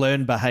that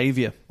learned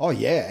behavior. Oh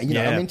yeah,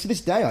 to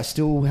this day I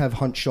still have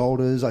hunched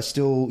shoulders. I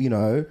still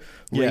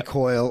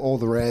recoil, all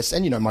the rest,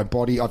 and my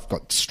body. I've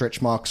got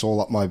stretch marks all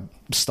up my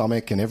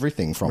stomach and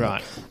everything from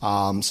it.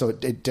 So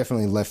it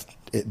definitely left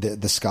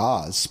the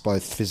scars,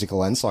 both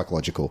physical and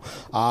psychological.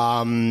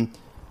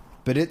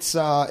 But it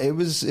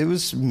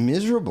was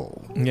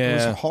miserable. Yeah. It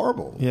was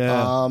horrible.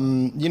 Yeah.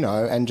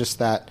 And just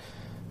that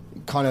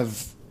kind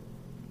of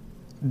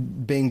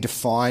being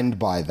defined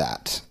by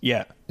that.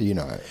 Yeah.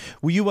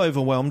 Were you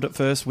overwhelmed at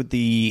first with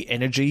the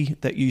energy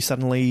that you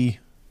suddenly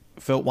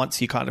felt once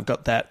you kind of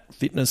got that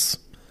fitness?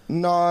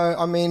 No,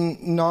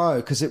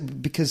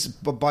 because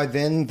by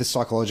then the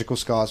psychological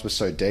scars were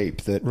so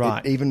deep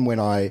that even when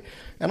I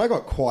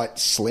got quite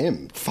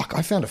slim. Fuck,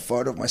 I found a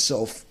photo of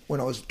myself when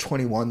I was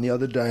 21 the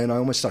other day and I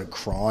almost started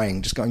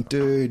crying, just going,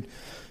 dude,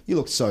 you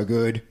looked so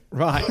good.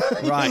 Right.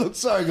 You looked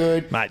so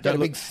good. Mate, you had a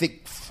big,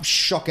 thick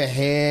shock of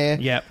hair.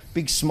 Yep.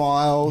 Big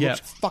smile. Yep.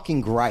 Looked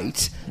fucking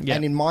great. Yep.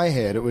 And in my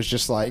head, it was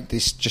just like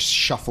this just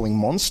shuffling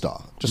monster.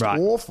 Just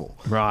awful.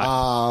 Right.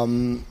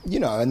 You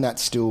know, and that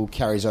still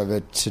carries over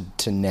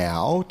to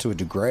now to a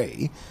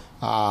degree.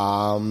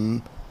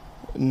 No,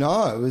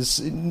 it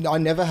was. I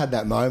never had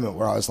that moment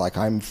where I was like,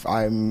 I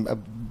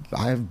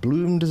have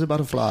bloomed as a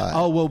butterfly.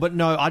 Oh, well, but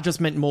no, I just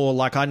meant more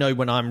like I know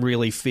when I'm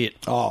really fit.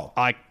 Oh.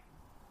 I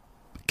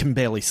can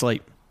barely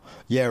sleep.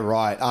 Yeah,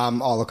 right.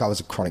 Look, I was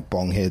a chronic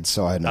bonghead,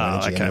 so I had no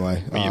energy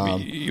anyway.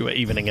 You were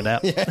evening it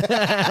out.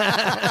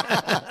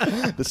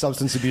 The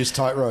substance abuse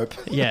tightrope.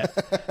 Yeah.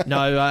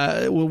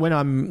 No, well, when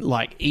I'm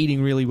like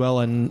eating really well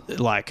and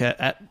like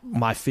at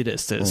my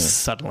fittest,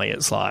 suddenly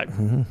it's like,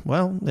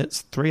 well,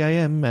 it's 3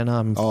 a.m. and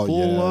I'm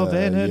full of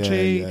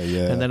energy.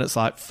 Yeah. And then it's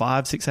like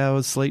 5-6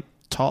 hours sleep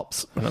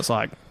tops. And it's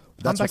like,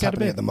 that's what's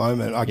happening at the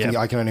moment. I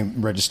can only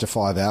register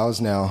 5 hours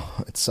now.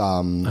 It's you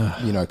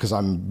know, because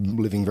I'm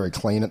living very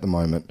clean at the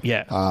moment.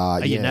 Yeah.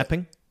 Are you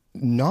napping?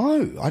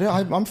 No,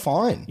 I'm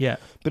fine. Yeah.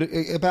 But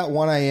about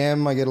 1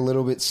 a.m. I get a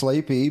little bit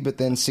sleepy, but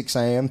then 6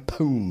 a.m.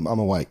 boom, I'm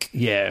awake.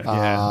 Yeah.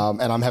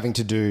 And I'm having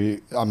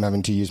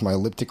to use my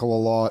elliptical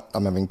a lot.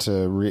 I'm having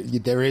to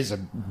there is a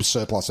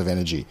surplus of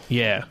energy.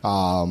 Yeah.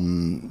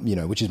 You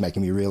know, which is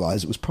making me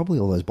realize it was probably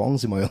all those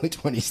bongs in my early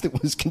 20s that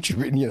was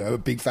contributing, you know, a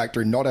big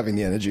factor in not having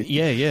the energy.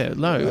 Yeah.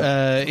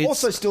 No.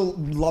 Also still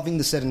loving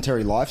the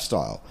sedentary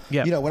lifestyle.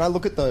 Yeah. You know, when I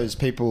look at those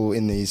people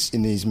in this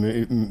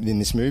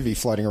movie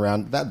floating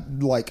around,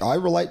 that like I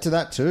relate to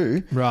that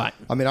too. Right.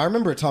 I mean, I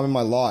remember a time in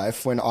my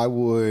life when I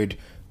would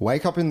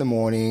wake up in the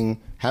morning,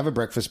 have a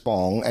breakfast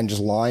bong, and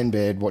just lie in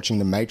bed watching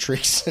The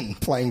Matrix and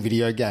playing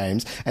video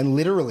games, and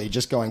literally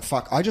just going,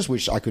 fuck, I just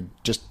wish I could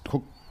just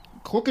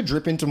hook a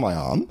drip into my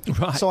arm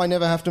so I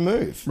never have to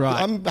move.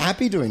 Right. I'm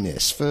happy doing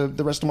this for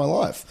the rest of my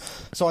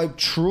life. So I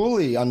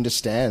truly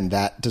understand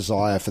that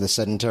desire for the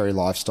sedentary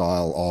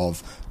lifestyle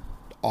of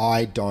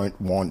I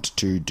don't want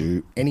to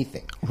do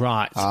anything.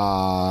 Right.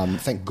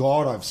 Thank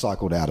God I've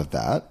cycled out of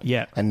that.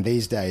 Yeah. And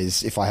these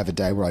days, if I have a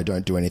day where I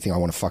don't do anything, I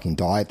want to fucking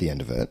die at the end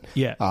of it.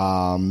 Yeah.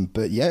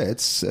 But yeah,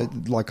 it's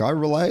like I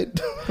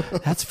relate.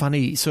 That's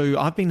funny. So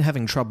I've been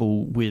having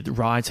trouble with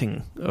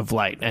writing of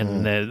late,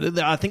 and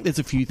I think there's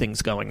a few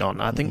things going on.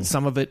 I think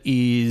some of it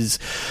is...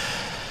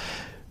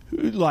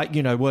 like,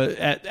 you know, we're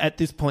at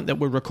this point that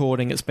we're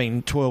recording, it's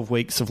been 12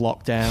 weeks of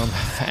lockdown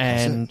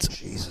and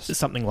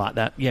something like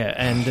that. Yeah.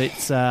 And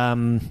it's,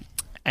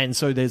 and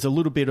so there's a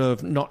little bit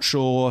of not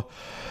sure,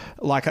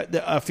 like,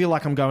 I feel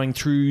like I'm going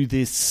through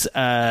this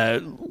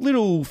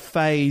little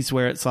phase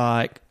where it's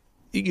like,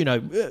 you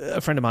know, a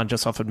friend of mine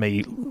just offered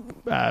me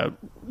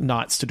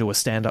nights to do a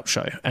stand-up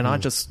show, and I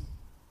just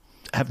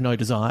have no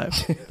desire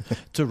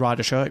to write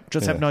a show.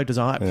 Just have no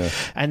desire. Yeah.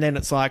 And then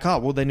it's like, oh,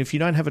 well, then if you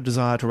don't have a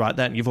desire to write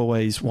that and you've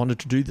always wanted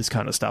to do this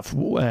kind of stuff,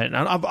 and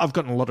I've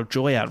gotten a lot of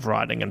joy out of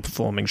writing and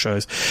performing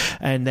shows,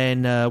 and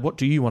then what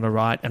do you want to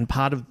write? And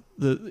part of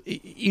the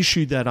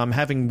issue that I'm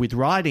having with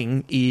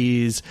writing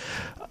is...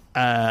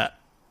 I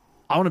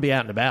want to be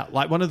out and about.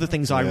 Like, one of the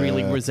things I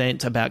really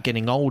resent about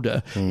getting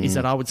older is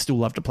that I would still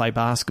love to play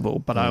basketball,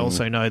 but I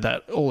also know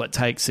that all it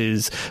takes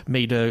is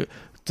me to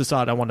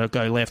decide I want to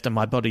go left and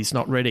my body's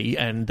not ready,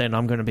 and then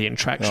I'm going to be in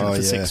traction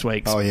for 6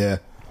 weeks. Oh, yeah.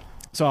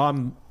 So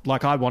I'm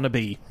like, I want to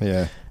be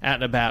out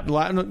and about.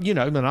 Like, you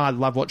know, and I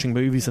love watching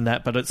movies and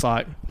that, but it's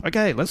like,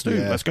 okay, let's go,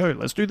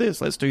 let's do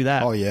this, let's do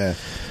that. Oh, yeah.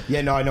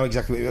 Yeah, no, I know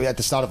exactly. At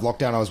the start of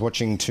lockdown, I was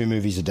watching 2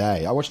 movies a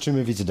day. I watched 2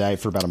 movies a day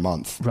for about a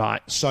month.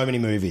 Right. So many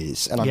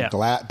movies, and I'm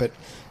glad, but...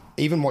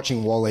 even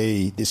watching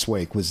WALL-E this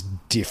week was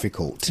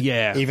difficult.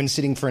 Yeah. Even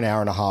sitting for an hour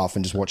and a half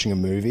and just watching a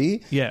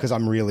movie. Yeah. Because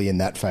I'm really in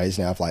that phase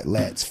now of like,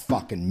 let's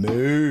fucking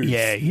move.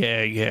 Yeah.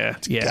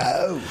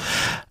 Go.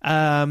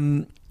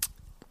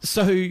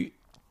 So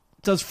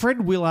does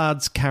Fred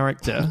Willard's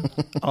character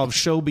of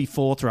Shelby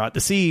Forthright,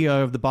 the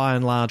CEO of the By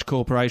and Large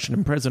Corporation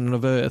and President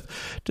of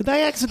Earth, did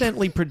they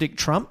accidentally predict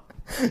Trump?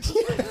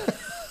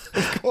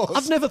 Of course.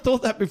 I've never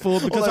thought that before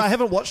because I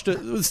haven't watched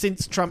it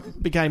since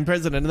Trump became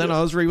president, and then I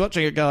was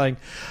rewatching it going,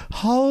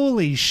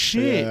 holy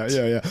shit.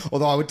 Yeah.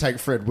 Although I would take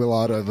Fred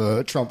Willard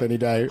over Trump any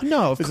day.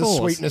 No, of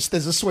course.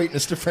 There's a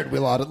sweetness to Fred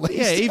Willard at least.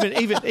 Yeah,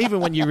 even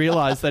when you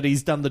realise that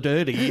he's done the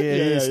dirty,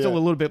 he's still a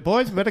little bit,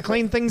 boys, better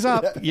clean things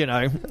up, you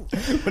know.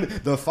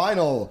 The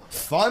final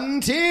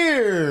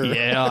frontier.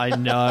 Yeah, I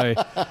know.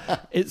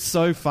 It's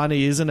so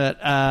funny, isn't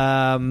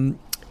it?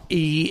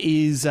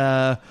 He is...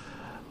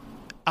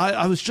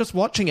 I was just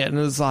watching it and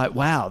it was like,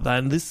 wow,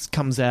 then this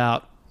comes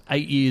out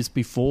 8 years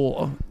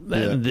before,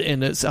 and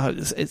it's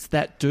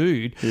that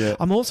dude. Yeah.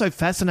 I'm also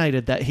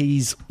fascinated that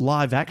he's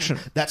live action.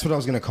 That's what I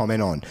was going to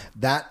comment on.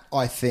 That,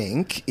 I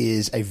think,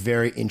 is a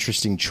very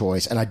interesting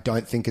choice, and I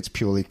don't think it's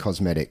purely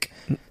cosmetic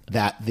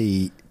that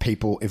the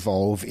people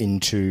evolve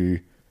into...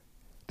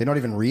 they're not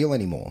even real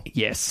anymore.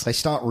 Yes. They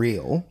start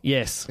real.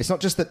 Yes. It's not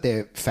just that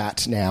they're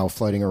fat now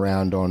floating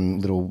around on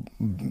little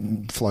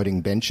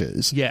floating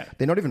benches. Yeah.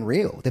 They're not even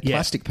real. They're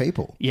plastic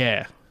people.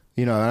 Yeah.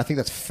 You know, and I think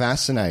that's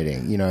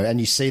fascinating, you know, and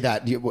you see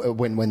that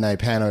when they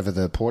pan over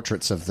the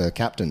portraits of the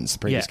captains, the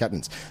previous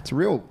captains. It's a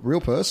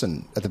real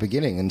person at the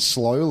beginning and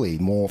slowly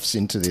morphs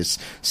into this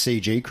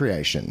CG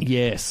creation.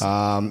 Yes.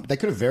 They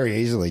could have very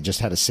easily just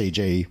had a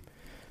CG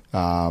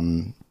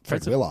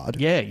Fred Willard.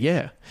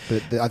 Yeah.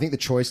 But I think the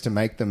choice to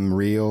make them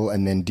real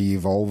and then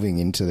de-evolving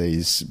into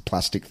these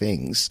plastic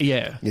things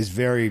is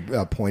very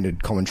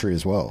pointed commentary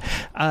as well.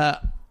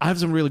 I have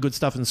some really good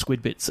stuff in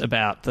Squid Bits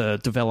about the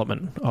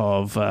development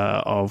of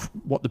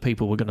what the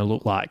people were going to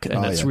look like,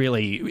 and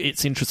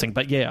it's interesting.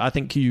 But yeah, I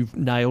think you've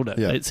nailed it.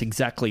 Yeah. It's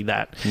exactly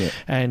that,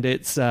 and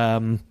it's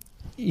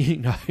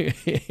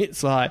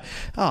it's like,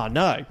 oh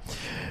no,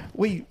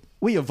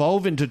 we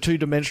evolve into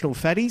two-dimensional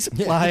fatties.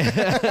 Yeah. Like,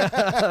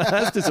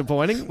 that's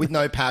disappointing. With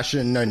no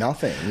passion, no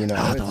nothing. You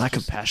know, the lack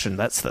of passion.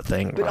 That's the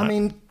thing. But right? I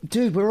mean,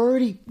 dude, we're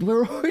already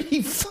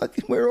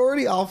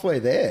halfway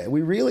there.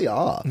 We really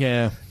are.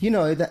 Yeah. You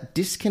know, that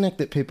disconnect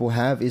that people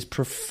have is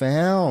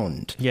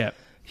profound. Yeah.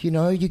 You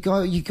know, you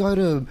go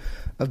to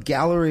a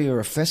gallery or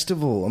a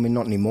festival. I mean,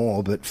 not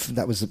anymore, but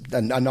that was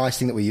a nice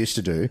thing that we used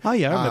to do. Oh,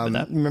 yeah, I remember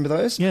that. Remember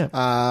those? Yeah.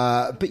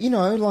 But, you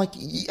know, like,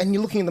 and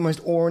you're looking at the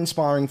most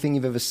awe-inspiring thing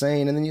you've ever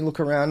seen, and then you look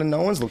around and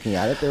no one's looking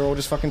at it. They're all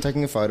just fucking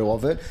taking a photo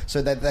of it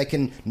so that they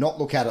can not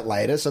look at it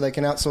later, so they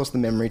can outsource the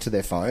memory to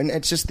their phone.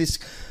 It's just this...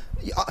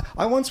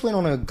 I once went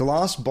on a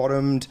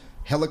glass-bottomed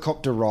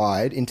helicopter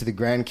ride into the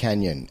Grand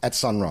Canyon at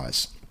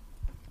sunrise.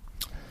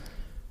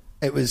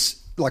 It was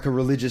like a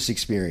religious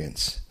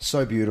experience.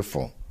 So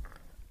beautiful.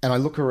 And I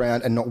look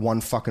around and not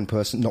one fucking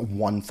person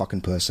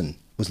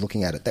was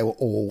looking at it. They were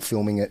all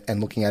filming it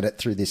and looking at it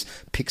through this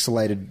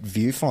pixelated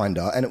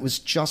viewfinder. And it was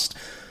just,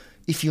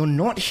 if you're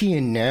not here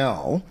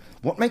now,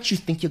 what makes you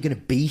think you're going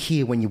to be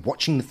here when you're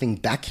watching the thing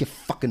back, you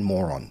fucking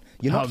moron?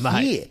 You're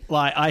not here.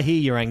 Like, I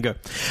hear your anger.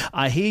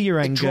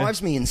 It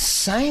drives me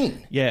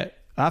insane. Yeah.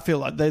 I feel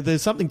like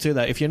there's something to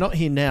that. If you're not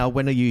here now,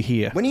 when are you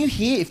here? When are you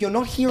here? If you're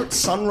not here at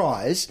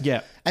sunrise,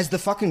 as the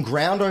fucking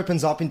ground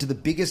opens up into the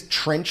biggest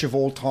trench of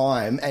all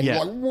time, and you're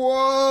like,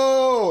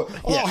 whoa,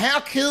 how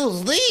cool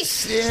is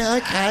this? Yeah,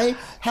 okay.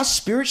 How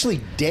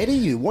spiritually dead are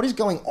you? What is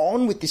going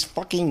on with this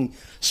fucking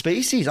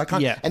species? I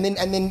can't. And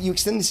then you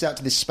extend this out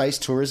to this space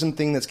tourism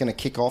thing that's going to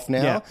kick off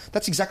now. Yeah.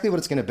 That's exactly what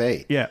it's going to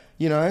be. Yeah.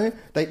 You know,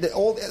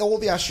 all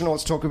the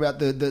astronauts talk about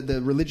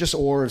the religious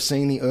awe of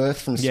seeing the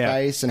Earth from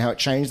space and how it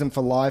changed them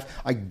for life.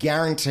 I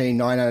guarantee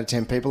 9 out of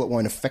 10 people it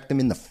won't affect them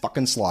in the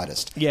fucking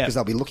slightest. Yeah. Because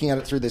they'll be looking at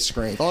it through their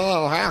screen.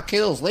 Oh, how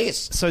cool is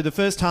this? So the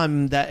first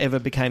time that ever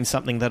became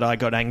something that I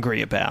got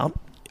angry about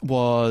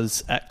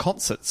was at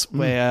concerts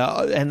where,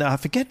 and I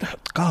forget,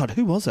 God,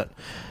 who was it?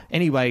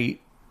 Anyway,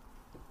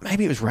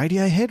 maybe it was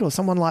Radiohead or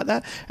someone like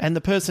that. And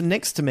the person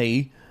next to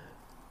me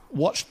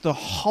watched the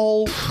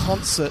whole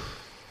concert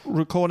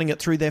recording it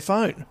through their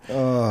phone.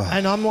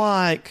 And I'm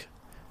like,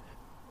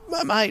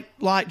 mate,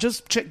 like,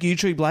 just check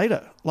YouTube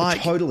later.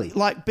 Like, totally.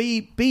 Like,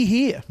 be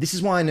here. This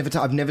is why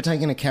I've never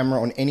taken a camera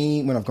on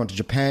when I've gone to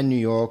Japan, New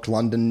York,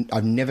 London.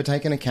 I've never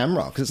taken a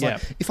camera because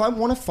it's like, if I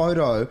want a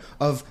photo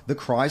of the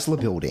Chrysler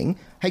Building,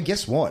 hey,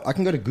 guess what? I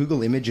can go to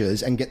Google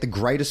Images and get the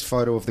greatest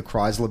photo of the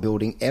Chrysler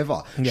Building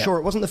ever. Yeah. Sure,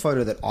 it wasn't the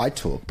photo that I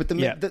took, but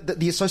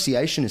the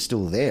association is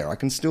still there. I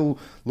can still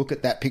look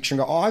at that picture and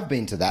go, oh, I've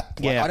been to that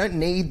place. I don't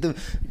need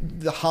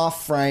the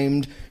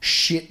half-framed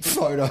shit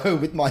photo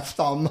with my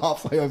thumb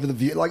halfway over the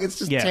view. Like, it's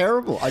just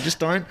terrible. I just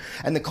don't.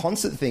 And the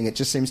concert thing, it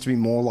just seems to be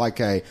more like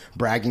a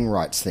bragging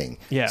rights thing.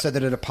 Yeah. So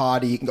that at a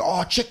party you can go,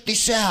 oh, check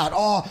this out.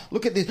 Oh,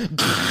 look at this.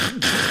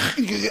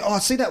 Oh,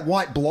 see that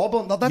white blob?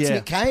 Oh, that's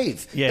Nick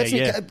Cave.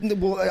 Yeah,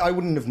 Well, I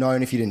wouldn't have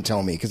known if you didn't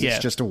tell me because it's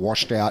just a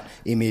washed out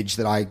image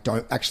that I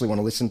don't actually want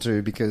to listen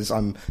to because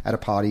I'm at a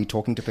party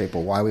talking to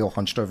people. Why are we all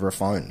hunched over a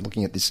phone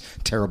looking at this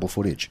terrible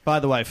footage? By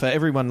the way, for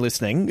everyone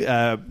listening,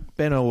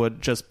 Ben Elwood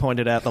just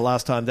pointed out the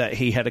last time that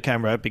he had a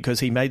camera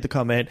because he made the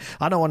comment,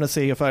 I don't want to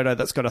see a photo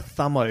that's got a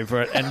thumb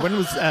over it. And when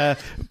was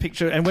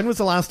when was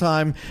the last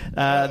time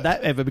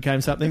that ever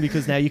became something?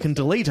 Because now you can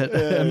delete it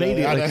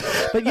immediately.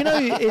 But you know,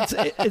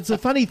 it's a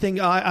funny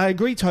thing. I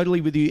agree totally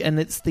with you, and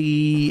it's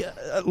the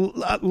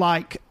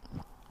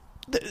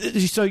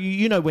so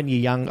you know when you're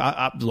young.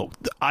 Look,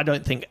 I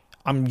don't think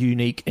I'm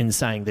unique in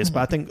saying this,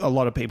 but I think a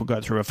lot of people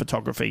go through a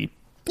photography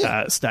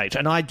stage,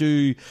 and I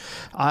do.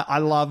 I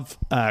love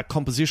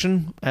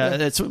composition.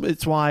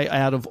 It's why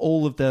out of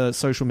all of the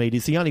social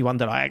medias, the only one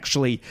that I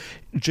actually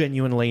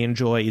genuinely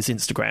enjoy is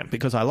Instagram,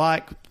 because I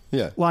like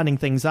lining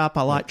things up.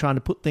 I like trying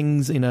to put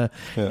things in a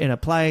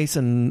place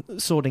and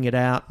sorting it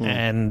out.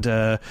 And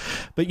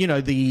but you know,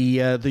 the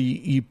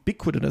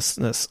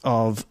ubiquitousness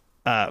of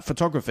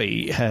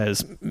photography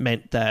has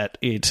meant that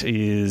it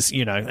is,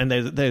 you know, and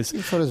there's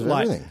photos of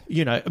everything.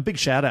 You know, a big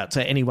shout out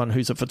to anyone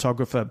who's a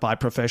photographer by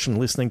profession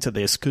listening to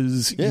this,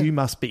 because you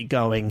must be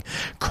going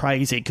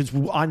crazy, because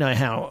I know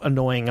how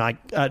annoyed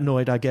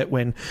I get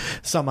when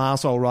some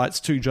arsehole writes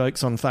 2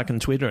 jokes on fucking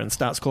Twitter and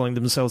starts calling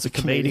themselves a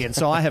comedian.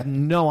 So I have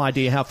no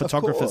idea how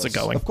photographers are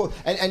going. Of course.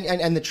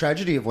 And the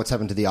tragedy of what's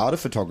happened to the art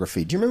of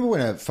photography. Do you remember when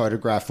a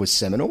photograph was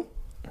seminal?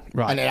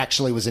 Right. And it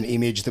actually was an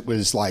image that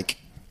was like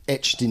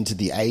etched into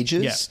the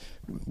ages.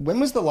 Yeah. When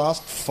was the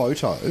last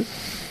photo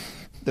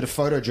that a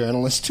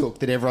photojournalist took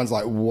that everyone's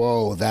like,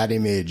 whoa, that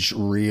image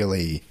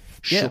really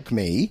shook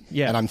me,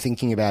 and I'm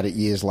thinking about it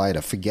years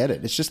later? Forget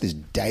it. It's just this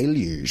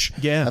deluge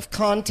of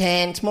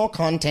content, more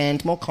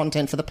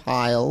content for the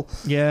pile.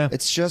 Yeah.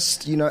 It's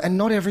just, and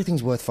not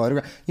everything's worth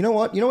photographing. You know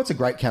what? You know what's a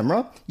great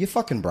camera? Your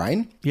fucking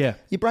brain. Yeah.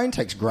 Your brain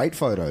takes great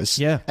photos.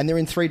 Yeah. And they're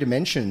in 3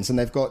 dimensions, and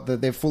they've got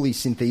they're fully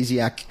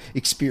synthesiac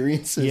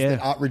experiences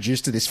that aren't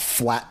reduced to this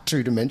flat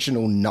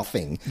 2-dimensional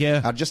nothing. Yeah.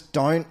 I just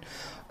don't...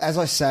 As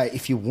I say,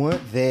 if you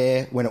weren't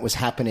there when it was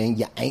happening,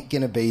 you ain't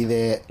going to be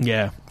there.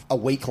 Yeah. A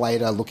week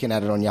later looking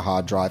at it on your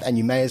hard drive, and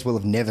you may as well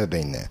have never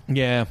been there.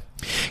 Yeah.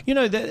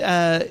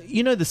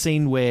 The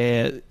scene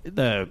where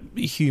the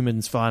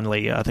humans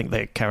finally, I think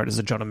their characters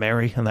are John and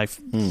Mary, and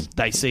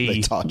they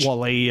see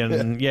Wally,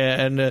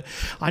 and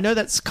I know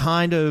that's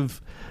kind of...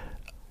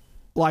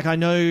 Like, I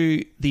know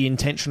the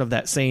intention of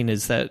that scene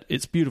is that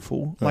it's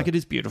beautiful. Like, it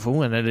is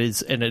beautiful, and it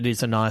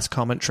is a nice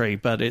commentary,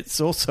 but it's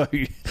also,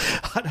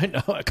 I don't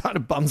know, it kind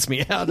of bums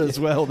me out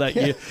as well that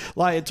you,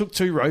 like, it took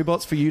 2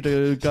 robots for you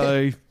to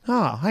go,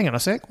 hang on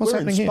a sec, what's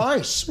happening here? We're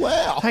in space,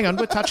 wow. Hang on,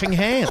 we're touching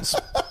hands.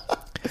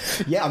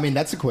 Yeah, I mean,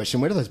 that's the question.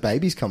 Where do those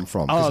babies come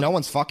from? Because no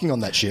one's fucking on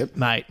that ship.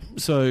 Mate,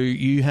 so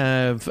you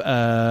have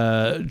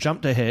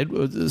jumped ahead.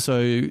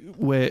 So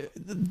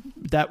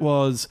that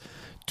was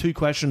 2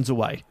 questions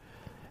away.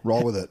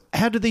 Roll with it.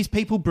 How do these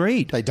people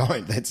breed? They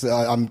don't. That's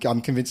I'm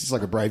convinced it's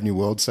like a Brave New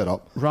World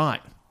setup.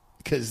 Right.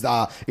 Because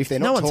if they're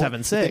not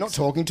having sex, they're not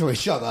talking to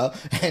each other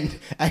and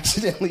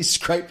accidentally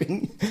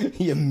scraping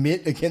your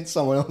mitt against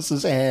someone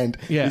else's hand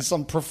is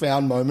some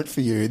profound moment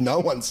for you. No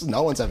one's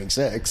having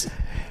sex.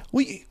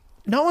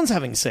 No one's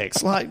having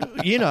sex. Like,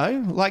 you know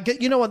what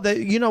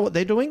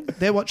they're doing?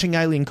 They're watching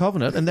Alien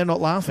Covenant and they're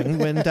not laughing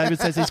when David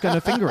says he's going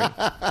to finger him.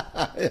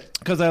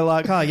 Because they're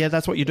like, oh, yeah,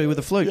 that's what you do with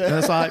a flute. And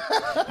it's like,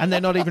 and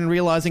they're not even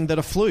realising that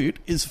a flute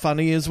is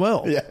funny as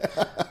well. Yeah.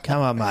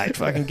 Come on, mate.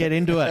 Fucking get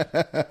into it.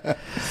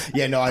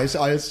 Yeah, no, I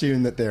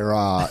assume that there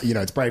are,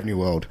 it's Brave New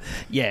World.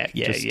 Yeah.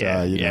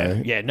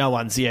 No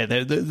one's,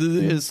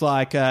 it's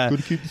like... got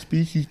to keep the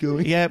species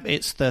going. Yeah,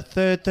 it's the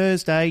 3rd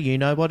Thursday. You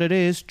know what it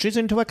is. Jizz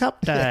into a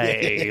cup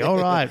day. All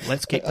right,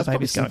 let's keep the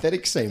babies going.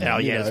 Synthetic semen. Oh,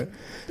 yeah.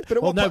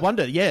 But no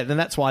wonder. Yeah, then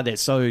that's why they're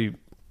so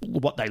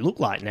what they look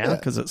like now,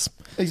 because it's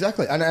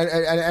exactly. And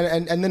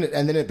then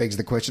it begs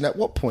the question: at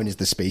what point is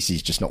the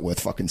species just not worth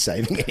fucking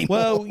saving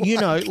anymore? Well,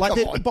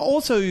 but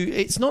also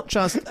it's not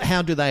just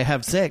how do they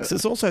have sex.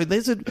 It's also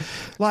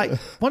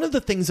one of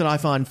the things that I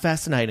find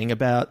fascinating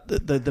about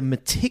the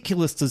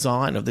meticulous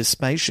design of this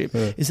spaceship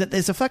is that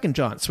there's a fucking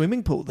giant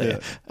swimming pool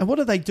there, and what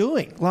are they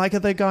doing? Like, are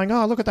they going?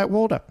 Oh, look at that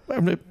water.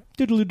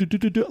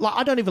 Like,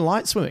 I don't even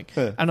like swimming,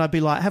 and I'd be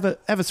like, have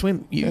a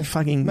swim, you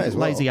fucking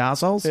lazy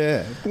assholes.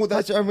 Yeah.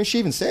 Well, she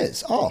even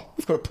says, "Oh,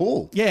 we've got a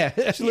pool."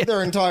 Yeah. She lived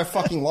her entire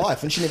fucking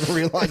life, and she never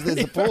realised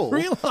there's a pool.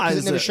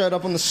 It never showed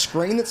up on the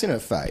screen that's in her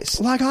face.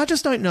 Like, I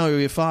just don't know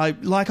if I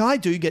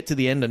do get to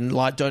the end and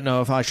don't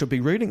know if I should be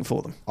rooting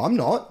for them. I'm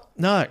not.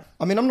 No.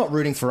 I mean, I'm not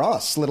rooting for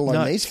us, let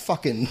alone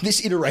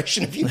this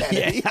iteration of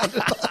humanity.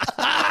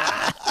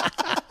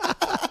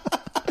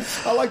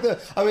 I like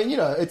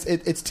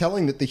it's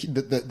telling that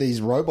that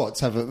these robots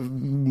have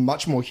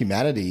much more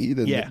humanity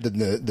than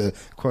the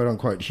quote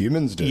unquote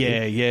humans do.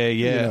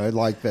 Yeah.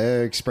 Like,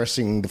 they're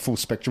expressing the full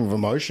spectrum of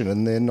emotion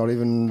and they're not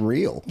even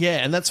real. Yeah,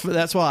 and that's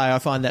why I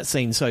find that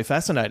scene so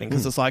fascinating,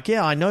 because it's like,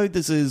 I know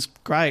this is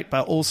great,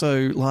 but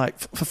also, like,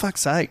 for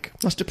fuck's sake,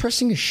 it's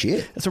depressing as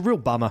shit. It's a real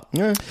bummer.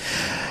 Yeah.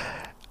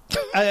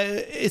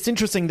 It's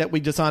interesting that we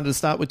decided to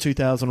start with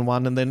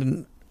 2001 and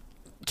then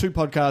 2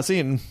 podcasts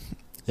in.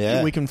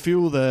 Yeah. We can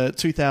feel the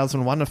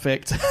 2001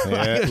 effect.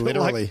 Yeah,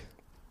 literally.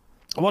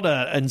 What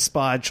an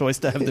inspired choice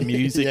to have the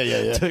music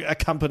to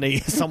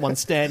accompany someone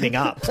standing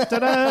up.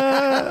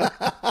 Ta-da!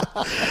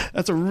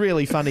 That's a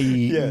really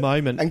funny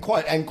moment. And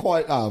quite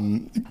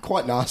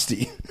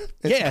nasty.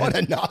 It's quite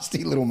a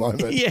nasty little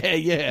moment.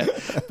 Yeah.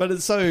 But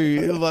it's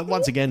so,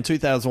 once again,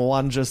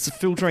 2001 just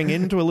filtering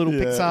into a little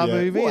Pixar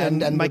movie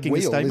and making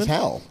a statement. Is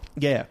Hal.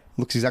 Yeah.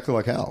 Looks exactly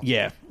like Hal.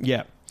 Yeah.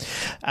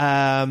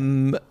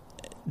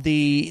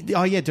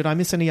 Did I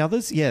miss any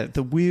others? Yeah,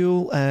 the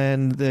wheel,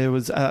 and there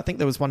was I think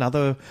there was one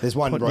other. There's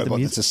one robot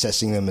that's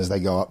assessing them as they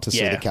go up to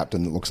see the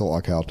captain that looks a lot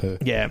like Hal too.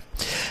 Yeah.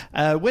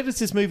 Where does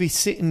this movie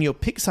sit in your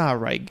Pixar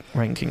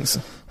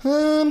rankings?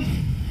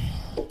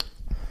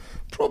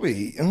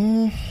 Probably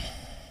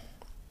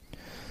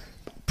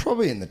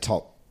in the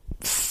top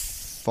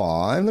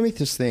 5. Let me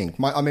just think.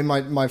 My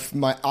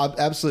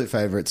absolute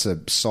favourites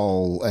are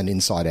Soul and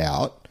Inside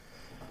Out.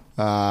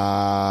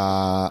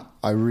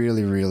 I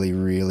really, really,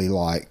 really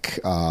like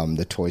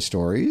the Toy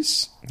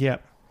Stories. Yeah.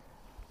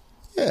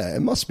 Yeah,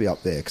 it must be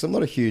up there, because I'm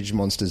not a huge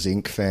Monsters,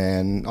 Inc.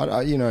 fan. I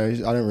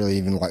don't really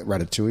even like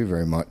Ratatouille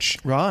very much.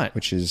 Right.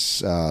 Which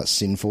is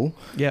sinful.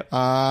 Yep.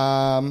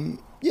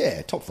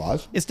 Yeah, top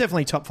 5. It's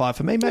definitely top 5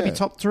 for me. Maybe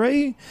top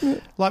 3. Yeah.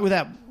 Like,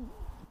 without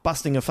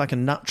busting a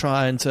fucking nut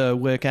trying to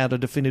work out a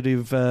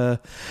definitive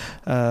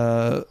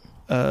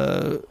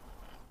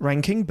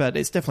ranking, but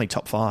it's definitely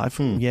top 5.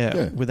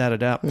 Without a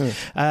doubt.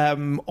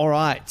 All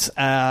right.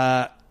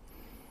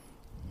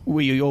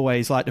 We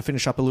always like to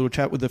finish up a little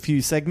chat with a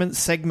few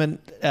segments.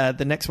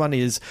 The next one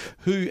is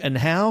Who and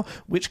How.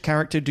 Which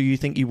character do you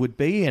think you would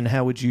be, and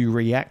how would you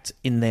react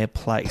in their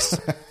place?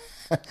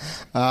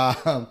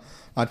 I'd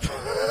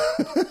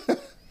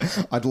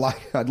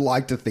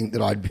like to think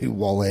that I'd be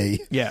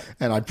Wall-E. Yeah.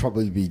 And I'd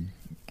probably be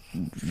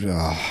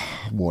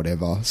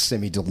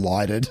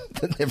semi-delighted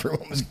that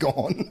everyone was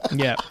gone.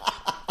 Yeah.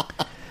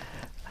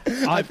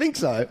 I think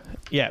so.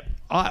 Yeah.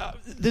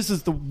 This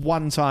is the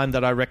one time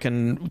that I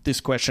reckon this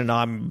question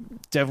I'm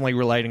definitely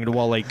relating to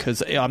Wall-E,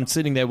 because I'm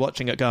sitting there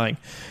watching it going,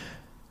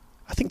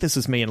 I think this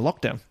is me in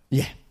lockdown.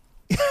 Yeah.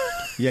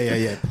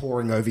 Yeah.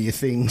 Pouring over your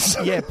things.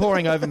 Yeah,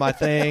 pouring over my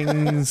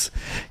things,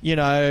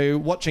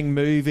 watching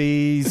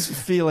movies,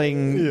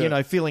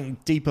 feeling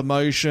deep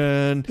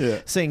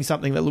emotion, seeing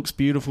something that looks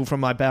beautiful from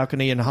my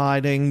balcony and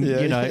hiding,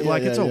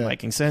 it's all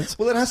making sense.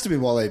 Well, it has to be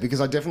Wall-E,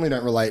 because I definitely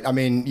don't relate. I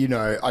mean,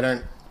 I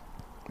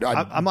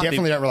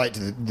definitely don't relate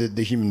to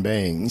the human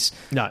beings.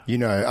 No.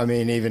 I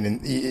mean,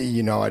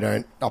 even I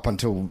don't, up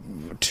until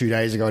 2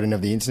 days ago, I didn't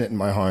have the internet in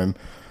my home.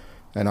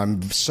 And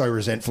I'm so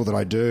resentful that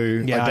I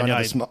do. Yeah,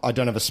 I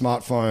don't have a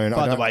smartphone.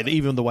 By the way,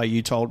 even the way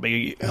you told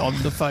me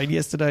on the phone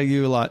yesterday,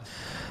 you were like,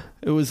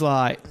 it was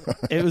like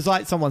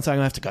someone saying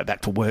I have to go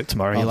back to work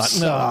tomorrow. You're like,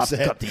 no, I've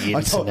got the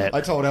internet.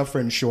 I told our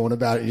friend Sean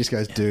about it. He just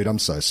goes, dude, I'm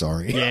so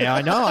sorry. Yeah,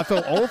 I know. I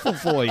felt awful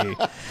for you.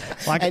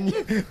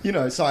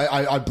 So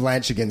I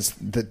blanch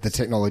against the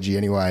technology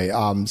anyway.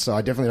 So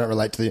I definitely don't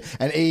relate to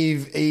And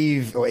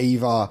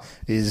Eva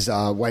is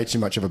way too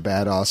much of a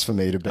badass for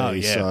me to be. Oh,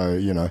 yeah. So,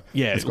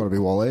 it's got to be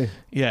Wall-E.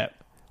 Yeah.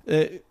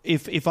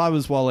 If I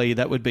was Wall-E,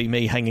 that would be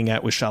me hanging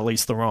out with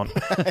Charlize Theron.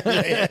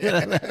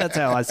 That's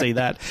how I see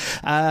that.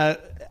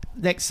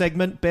 Next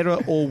segment, better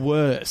or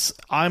worse.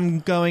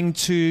 I'm going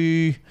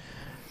to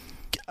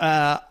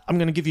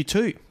give you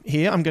 2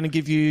 here. I'm going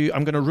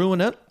to ruin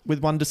it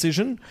with one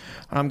decision.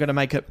 I'm going to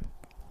make it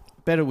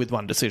better with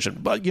one decision.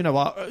 But you know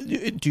what?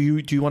 Do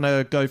you want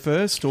to go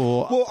first,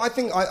 or? Well, I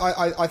think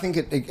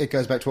it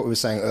goes back to what we were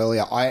saying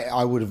earlier.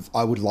 I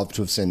would love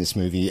to have seen this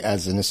movie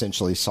as an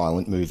essentially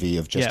silent movie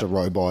of just a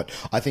robot.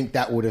 I think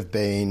that would have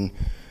been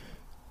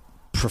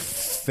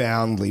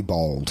profoundly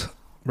bold.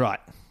 Right.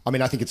 I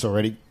mean, I think it's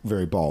already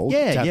very bold.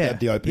 Yeah, to have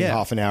the opening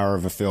half an hour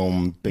of a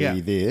film be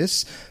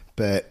this,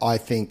 but I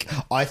think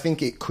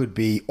it could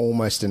be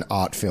almost an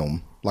art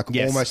film,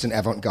 almost an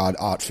avant-garde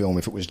art film,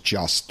 if it was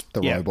just the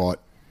robot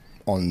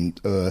on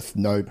Earth,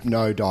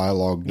 no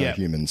dialogue, no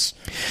humans.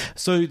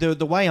 So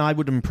the way I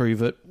would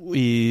improve it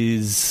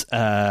is,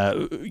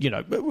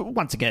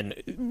 once again,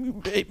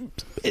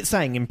 it's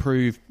saying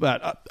improve,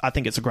 but I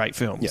think it's a great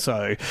film. Yeah.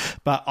 So,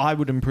 but I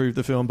would improve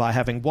the film by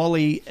having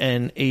Wall-E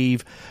and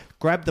Eve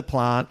grab the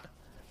plant,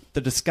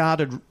 the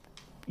discarded,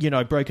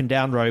 broken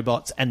down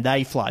robots, and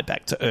they fly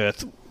back to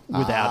Earth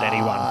without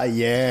anyone.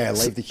 Yeah,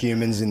 leave the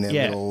humans in their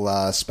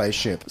little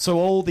spaceship. So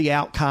all the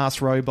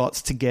outcast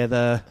robots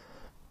together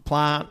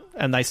plant,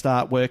 and they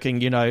start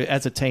working,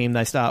 as a team,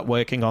 they start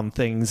working on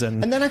things.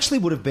 And that actually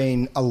would have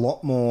been a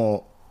lot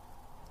more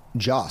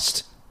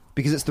just,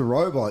 because it's the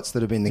robots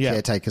that have been the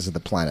caretakers of the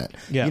planet.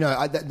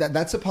 Yeah.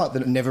 That's a part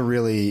that never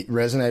really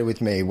resonated with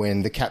me,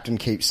 when the captain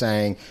keeps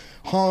saying,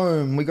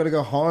 home, we got to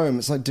go home.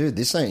 It's like, dude,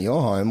 this ain't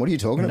your home. What are you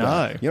talking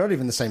about? You're not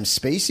even the same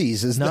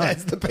species as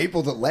the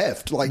people that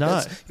left. You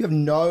have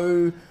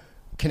no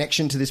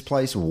connection to this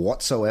place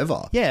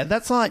whatsoever. Yeah,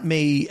 that's like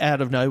me out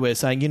of nowhere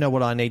saying, you know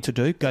what I need to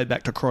do? Go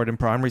back to Croydon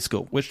Primary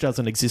School, which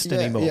doesn't exist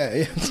anymore.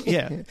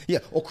 Yeah.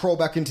 Or crawl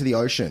back into the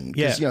ocean.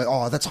 Because,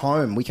 that's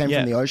home. We came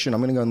from the ocean.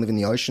 I'm going to go and live in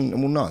the ocean.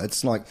 And, well, no,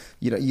 it's like,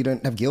 you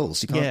don't have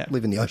gills. You can't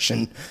live in the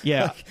ocean.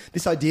 Yeah.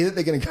 This idea that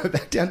they're going to go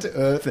back down to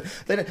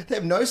Earth, they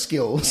have no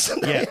skills.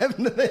 They have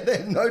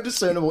no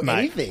discernible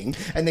anything.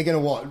 And they're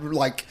going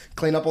to,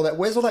 clean up all that?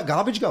 Where's all that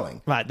garbage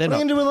going? Right. What are they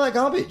going to do with all that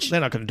garbage?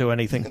 They're not going to do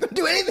anything. They're not going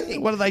to do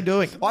anything. What are they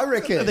doing? I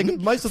reckon. I think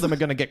most of them are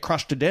going to get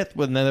crushed to death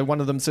when one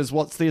of them says,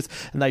 what's this?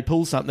 And they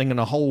pull something and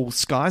a whole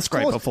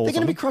skyscraper falls. They're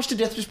going to be crushed to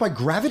death just by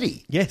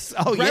gravity. Yes.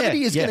 Oh,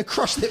 gravity is going to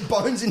crush their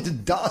bones into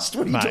dust.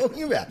 What are you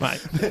talking about?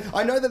 Right.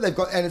 I know that they've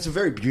got, and it's a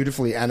very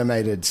beautifully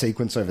animated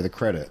sequence over the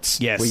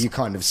credits. Yes. Where you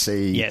kind of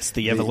see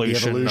the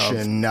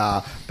evolution.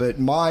 But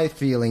my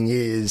feeling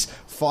is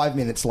 5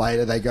 minutes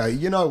later, they go,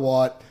 you know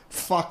what?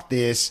 Fuck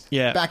this.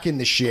 Yeah. Back in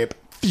the ship.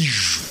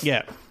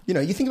 Yeah.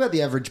 You think about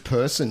the average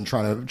person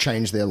trying to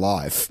change their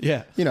life.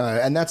 Yeah.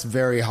 And that's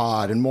very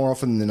hard. And more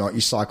often than not,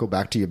 you cycle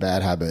back to your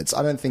bad habits.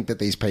 I don't think that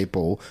these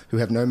people who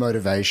have no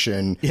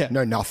motivation,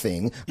 no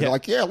nothing, they're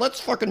like, let's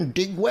fucking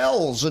dig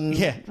wells and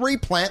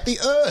replant the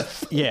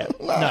earth. Yeah.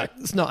 No,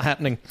 it's not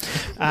happening.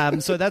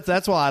 So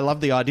that's why I love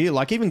the idea.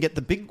 Even get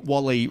the big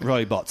Wall-E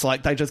robots.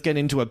 They just get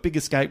into a big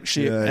escape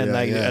ship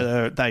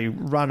they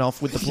run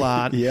off with the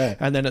plant.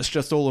 And then it's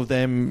just all of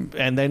them.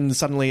 And then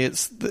suddenly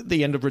it's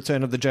the end of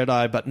Return of the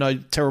Jedi, but no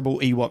terrible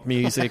Ewok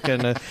music,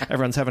 and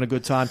everyone's having a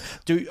good time.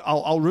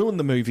 I'll ruin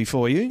the movie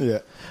for you. Yeah.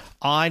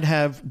 I'd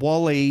have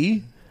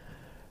Wall-E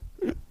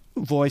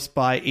voiced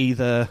by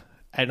either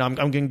and I'm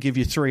going to give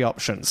you 3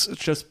 options,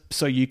 just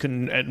so you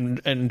can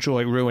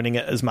enjoy ruining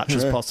it as much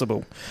as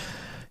possible.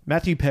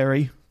 Matthew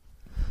Perry,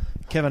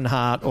 Kevin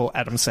Hart, or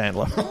Adam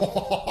Sandler?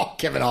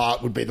 Kevin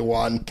Hart would be the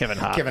one. Kevin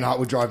Hart. Kevin Hart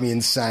would drive me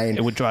insane.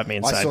 It would drive me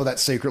insane. I saw that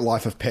Secret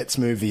Life of Pets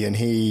movie, and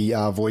he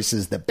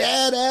voices the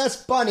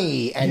badass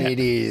bunny, and it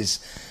is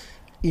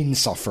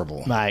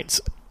insufferable. Mate,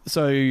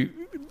 so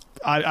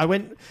I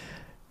went...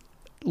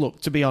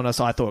 Look, to be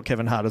honest, I thought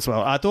Kevin Hart as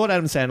well. I thought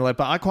Adam Sandler,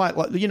 but I quite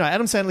like...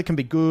 Adam Sandler can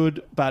be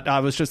good, but I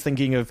was just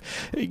thinking of,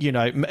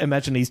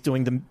 imagine he's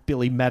doing the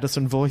Billy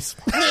Madison voice.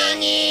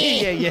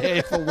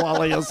 yeah, for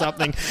Wally or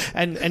something.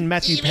 And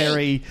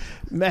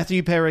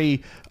Matthew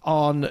Perry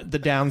on the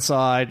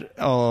downside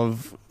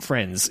of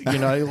Friends,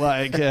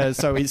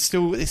 so it's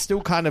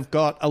still kind of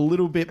got a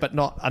little bit, but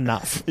not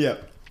enough. Yeah.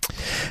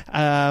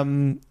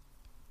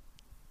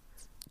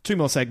 2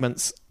 more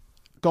segments.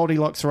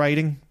 Goldilocks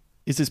rating.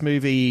 Is this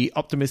movie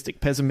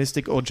optimistic,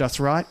 pessimistic, or just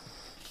right?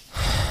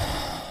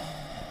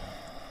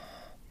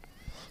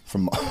 For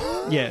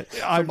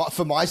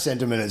my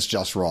sentiment, it's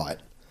just right.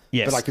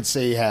 Yes. But I could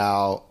see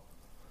how...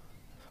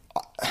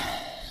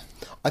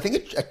 I think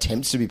it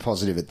attempts to be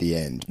positive at the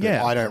end, but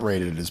I don't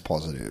read it as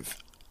positive.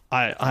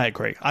 I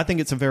agree. I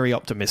think it's a very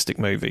optimistic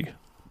movie,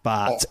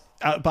 but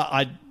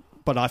I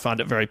find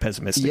it very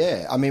pessimistic.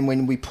 Yeah, I mean,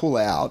 when we pull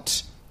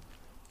out,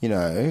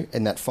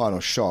 in that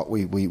final shot,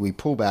 we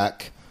pull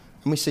back...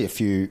 and we see a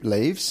few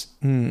leaves.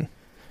 The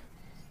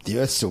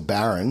Earth's still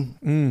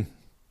barren.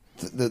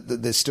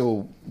 There's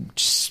still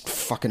just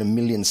fucking a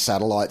million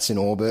satellites in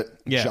orbit,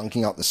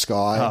 junking up the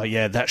sky. Oh,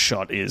 yeah, that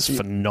shot is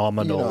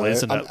phenomenal,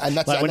 isn't it? And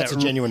that's a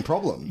genuine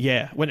problem.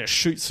 Yeah, when it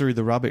shoots through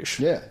the rubbish.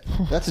 Yeah,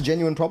 that's a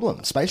genuine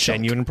problem. Space shock.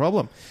 Genuine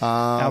problem.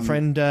 Our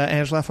friend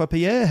Ange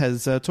Lafayette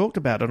has talked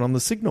about it on The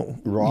Signal.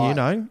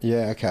 Right.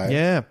 Yeah, okay.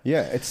 Yeah.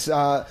 Yeah, it's...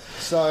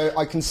 so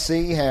I can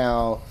see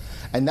how...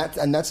 And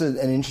that's an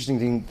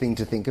interesting thing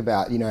to think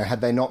about. Had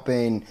they not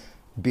been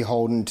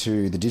beholden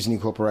to the Disney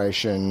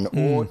Corporation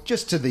or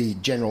just to the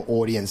general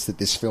audience that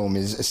this film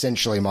is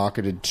essentially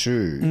marketed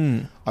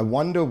to, I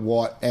wonder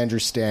what Andrew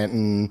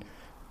Stanton...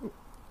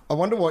 I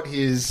wonder what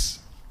his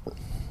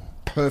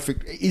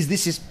perfect... Is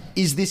this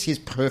his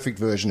perfect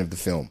version of the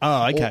film?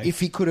 Oh, okay. Or if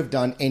he could have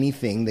done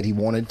anything that he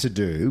wanted to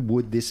do,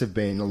 would this have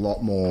been a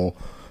lot more...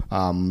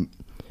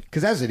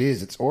 Because as it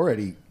is, it's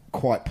already...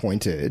 quite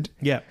pointed.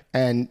 Yeah.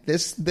 And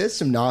there's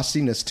some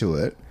nastiness to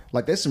it.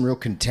 Like, there's some real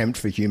contempt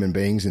for human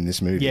beings in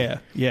this movie.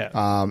 Yeah.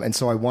 And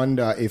so I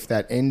wonder if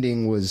that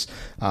ending was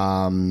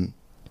by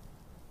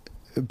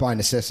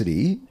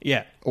necessity.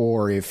 Yeah.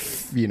 Or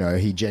if,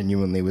 he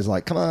genuinely was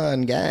like, come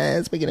on,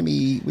 guys, we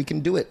can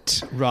do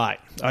it. Right.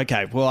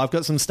 Okay. Well, I've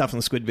got some stuff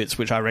on Squid Bits,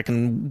 which I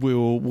reckon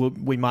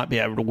we might be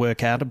able to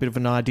work out a bit of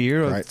an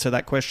idea to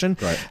that question.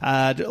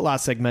 Right.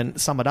 Last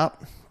segment, sum it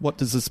up. What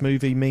does this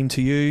movie mean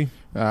to you?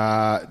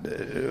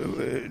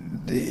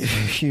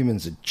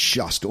 Humans are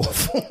just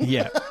awful.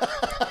 Yeah.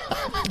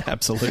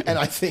 Absolutely. And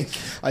I think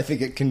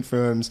it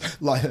confirms,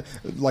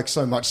 like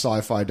so much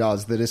sci-fi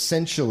does, that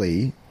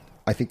essentially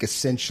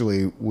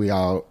we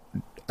are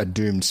a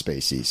doomed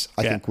species.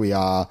 I think we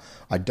are.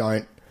 I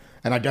don't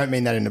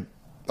mean that in a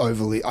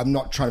overly... I'm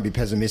not trying to be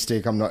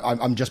pessimistic.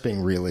 I'm just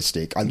being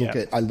realistic. I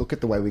look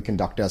at the way we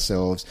conduct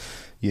ourselves.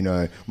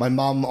 My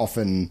mum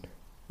often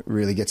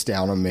really gets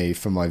down on me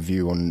for my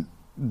view on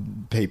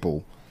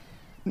people,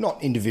 not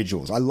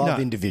individuals. I love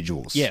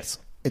individuals. Yes.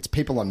 It's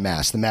people en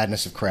masse, the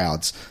madness of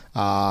crowds.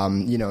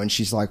 And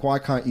she's like, why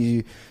can't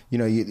you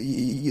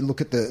look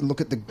at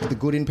the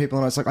good in people?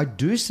 And I was like, I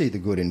do see the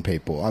good in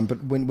people.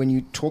 But when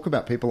you talk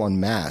about people en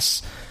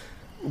masse,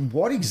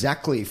 what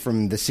exactly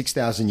from the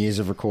 6,000 years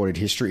of recorded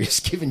history has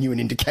given you an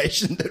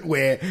indication that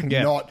we're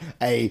not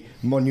a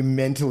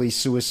monumentally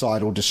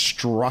suicidal,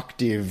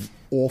 destructive,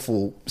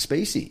 awful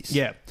species?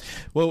 Yeah.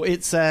 Well,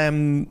 it's,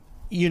 so,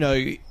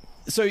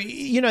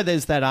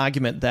 there's that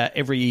argument that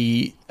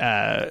every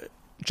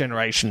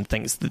generation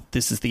thinks that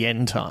this is the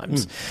end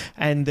times.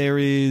 And there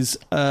is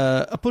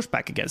a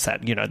pushback against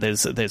that.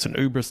 There's an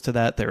hubris to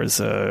that. There's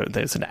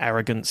an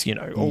arrogance,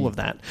 all of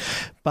that.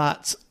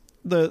 But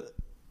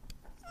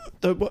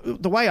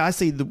the way I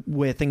see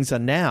where things are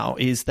now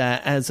is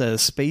that as a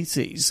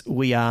species,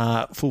 we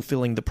are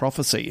fulfilling the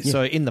prophecy. Yeah.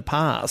 So in the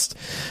past,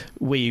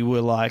 we were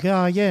like,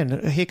 oh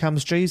yeah, here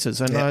comes Jesus,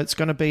 and it's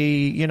going to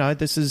be,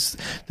 this is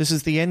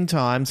the end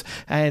times.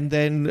 And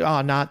then,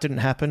 it didn't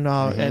happen.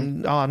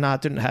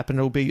 It didn't happen.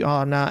 It'll be,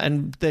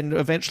 and then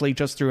eventually,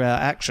 just through our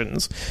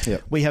actions,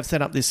 we have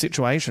set up this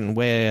situation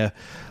where,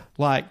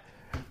 like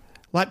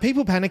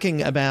people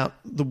panicking about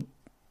the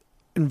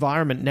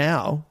environment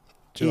now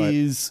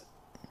is...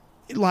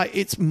 Like,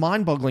 it's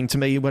mind-boggling to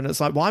me when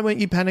it's like, why weren't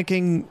you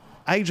panicking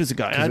ages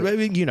ago? And,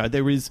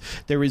 there is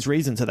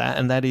reason to that,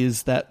 and that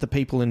is that the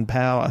people in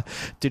power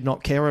did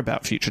not care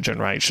about future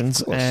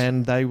generations,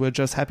 and they were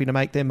just happy to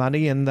make their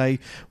money, and they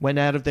went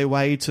out of their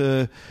way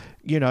to,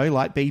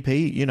 like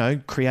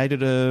BP,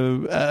 created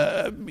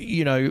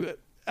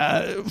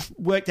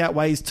worked out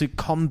ways to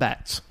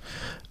combat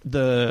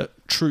the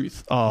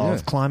truth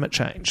of climate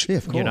change. Yeah,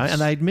 of course. And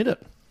they admit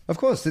it. Of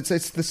course,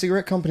 it's the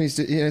cigarette companies.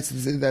 It's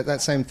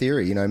that same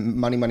theory. You know,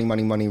 money, money,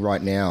 money, money.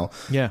 Right now,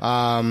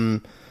 Yeah.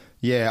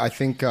 Yeah, I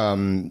think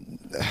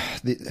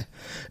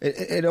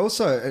it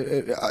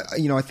also,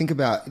 you know, I think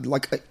about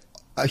like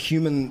a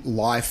human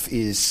life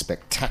is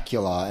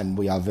spectacular and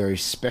we are very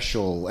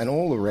special and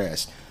all the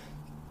rest.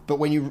 But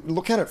when you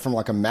look at it from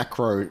like a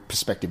macro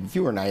perspective, if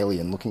you were an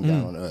alien looking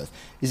down on Earth,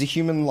 is a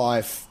human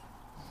life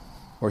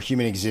or a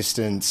human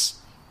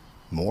existence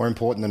more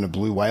important than a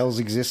blue whale's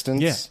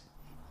existence?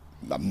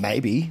 Yeah.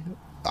 Maybe.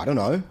 I don't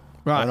know.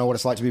 Right. I don't know what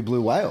it's like to be a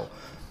blue whale.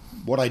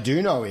 What I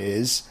do know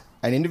is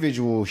an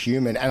individual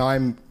human, and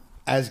I'm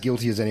as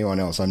guilty as anyone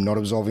else. I'm not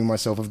absolving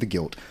myself of the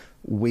guilt.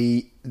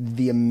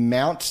 The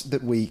amount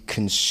that we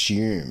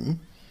consume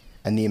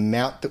and the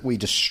amount that we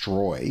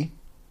destroy,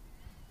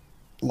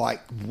 like,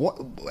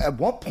 at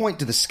what point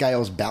do the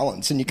scales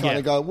balance? And you kind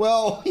of go,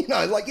 well, you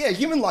know, like, yeah,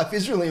 human life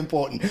is really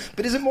important,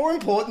 but is it more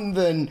important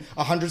than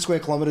 100 square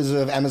kilometers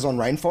of Amazon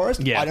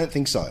rainforest? Yeah. I don't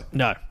think so.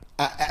 No.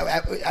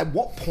 At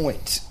what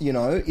point, you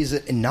know, is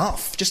it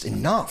enough? Just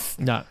enough?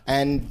 No.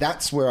 And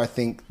that's where I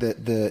think that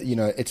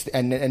it's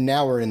and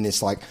now we're in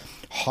this like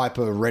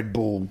hyper Red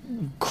Bull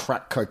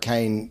crack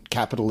cocaine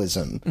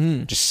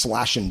capitalism, just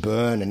slash and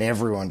burn, and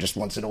everyone just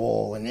wants it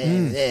all. And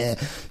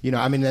you know,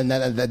 I mean, and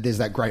there's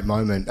that great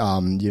moment,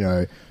 you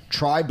know,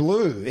 try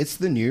blue, it's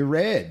the new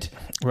red.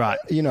 Right.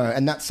 You know,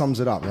 and that sums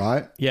it up,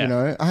 right? Yeah. You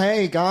know,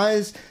 hey,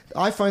 guys,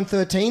 iPhone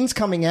 13's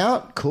coming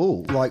out.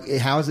 Cool. Like,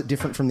 how is it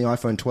different from the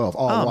iPhone 12?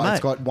 Oh, well, mate.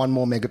 it's got one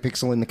more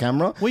megapixel in the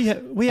camera. We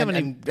haven't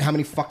And how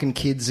many fucking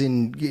kids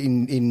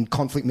in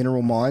conflict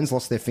mineral mines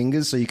lost their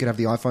fingers so you could have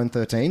the iPhone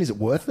 13? Is it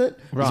worth it?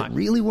 Right. Is it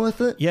really worth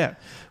it? Yeah,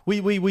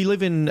 we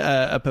live in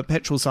a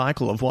perpetual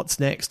cycle of what's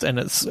next, and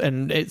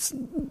it's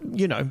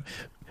you know,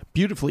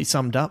 beautifully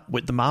summed up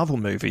with the Marvel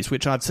movies,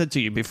 which I've said to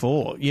you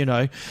before. You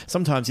know,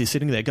 sometimes you're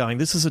sitting there going,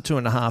 this is a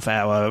 2.5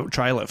 hour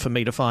trailer for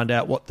me to find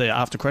out what the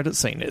after credits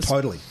scene is.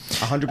 Totally.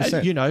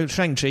 100%. You know,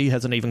 Shang-Chi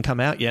hasn't even come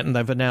out yet, and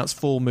they've announced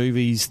 4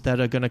 movies that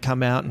are going to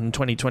come out in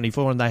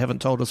 2024, and they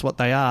haven't told us what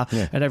they are,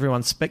 and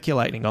everyone's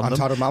speculating on them.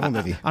 Untitled Marvel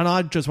movie. And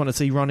I just want to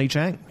see Ronnie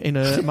Chang in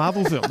a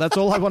Marvel film. That's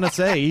all I want to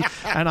see.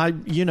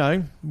 And you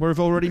know, we've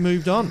already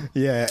moved on.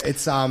 Yeah,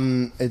 just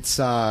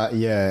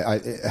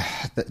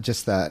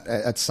that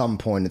at some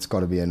point it's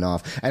got to be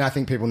enough. And I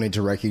think people need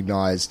to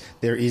recognize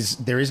there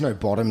is no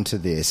bottom to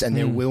this, and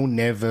there will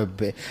never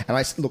be. And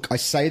I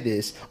say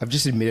this, I've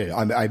just admitted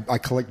I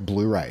collect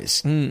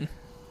Blu-rays.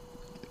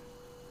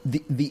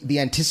 The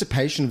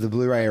anticipation of the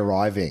Blu-ray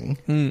arriving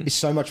is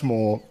so much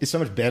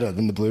better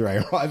than the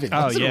Blu-ray arriving.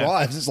 Once it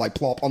arrives, it's like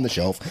plop on the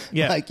shelf.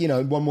 Yeah. Like, you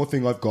know, one more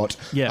thing I've got.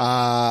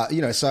 Yeah.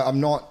 You know, so I'm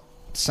not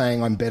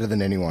saying I'm better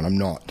than anyone. I'm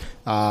not.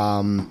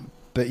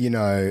 But, you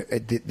know,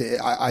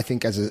 I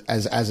think as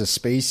a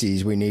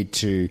species, we need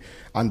to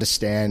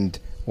understand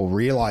or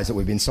realize that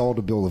we've been sold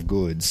a bill of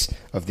goods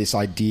of this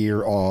idea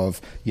of,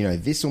 you know,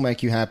 this will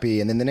make you happy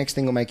and then the next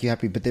thing will make you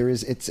happy. But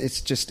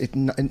it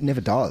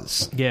never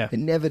does. Yeah. It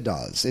never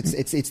does.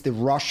 It's the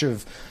rush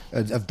of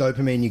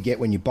dopamine you get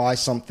when you buy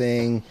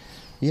something.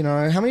 You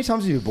know, how many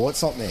times have you bought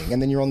something and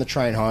then you're on the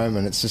train home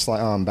and it's just like,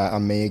 oh,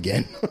 I'm me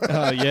again.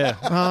 Oh, yeah.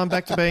 Oh, I'm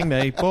back to being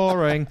me.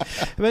 Boring.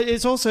 But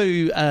it's also,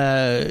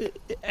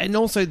 and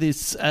also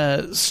this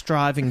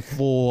striving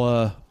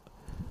for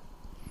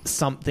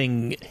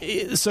something.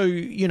 So,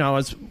 you know,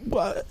 as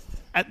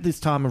at this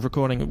time of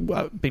recording,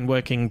 I've been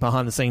working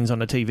behind the scenes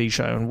on a TV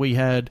show, and we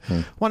had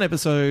one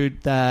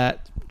episode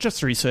that just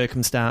through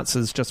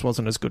circumstances just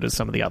wasn't as good as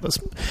some of the others.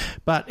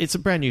 But it's a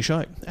brand new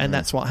show, and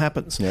that's what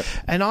happens. Yep.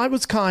 And I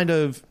was kind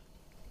of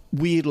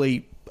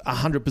weirdly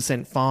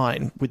 100%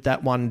 fine with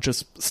that one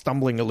just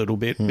stumbling a little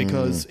bit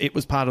because it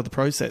was part of the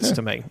process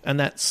to me. And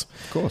that's,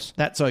 of course,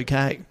 that's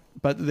okay.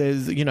 But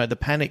there's, you know, the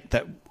panic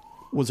that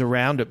was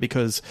around it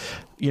because,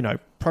 you know,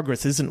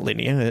 progress isn't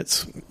linear.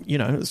 It's, you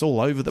know, it's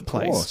all over the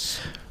place. Of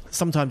course.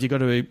 Sometimes you got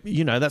to,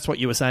 you know, that's what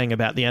you were saying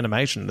about the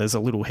animation. There's a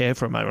little hair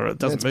for a moment, or it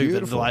doesn't move.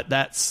 Beautiful. Like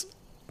that's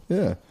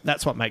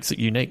that's what makes it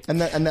unique. And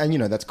you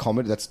know, that's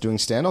comedy. That's doing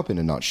stand up in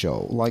a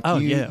nutshell. Like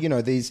you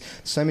know, these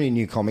so many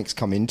new comics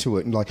come into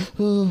it and like,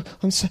 oh,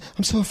 I'm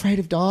so afraid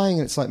of dying,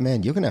 and it's like,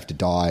 man, you're gonna have to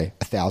die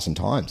 1,000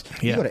 times.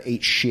 You got to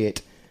eat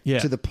shit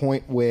to the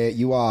point where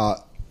you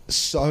are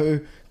so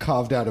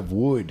carved out of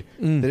wood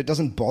that it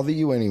doesn't bother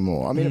you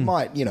anymore. I mean, it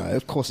might, you know,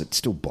 of course it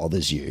still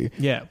bothers you.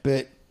 Yeah.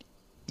 But,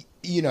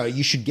 you know,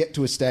 you should get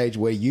to a stage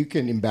where you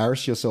can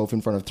embarrass yourself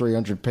in front of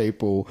 300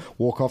 people,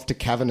 walk off to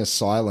cavernous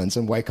silence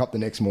and wake up the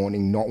next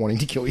morning not wanting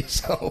to kill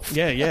yourself.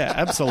 Yeah,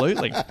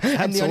 absolutely.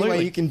 And the only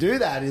way you can do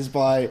that is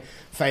by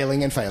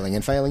failing and failing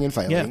and failing and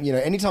failing. Yeah. You know,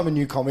 anytime a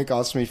new comic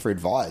asks me for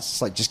advice,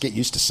 it's like, just get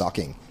used to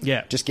sucking.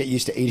 Yeah. Just get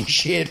used to eating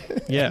shit.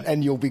 Yeah.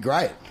 and you'll be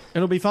great.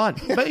 It'll be fine.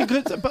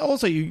 But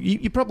also,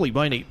 you probably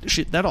won't eat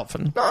shit that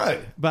often. No.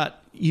 But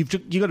you've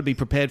got to be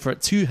prepared for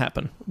it to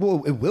happen.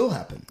 Well, it will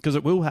happen. Because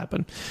it will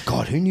happen.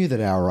 God, who knew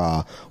that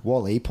our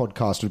Wall-E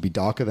podcast would be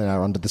darker than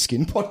our Under the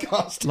Skin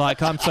podcast?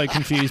 Like, I'm so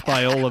confused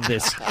by all of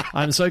this.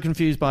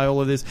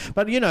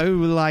 But, you know,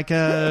 like...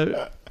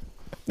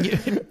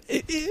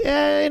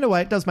 Yeah, in a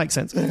way, it does make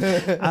sense.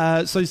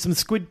 So some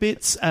squid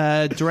bits.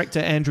 Director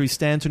Andrew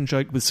Stanton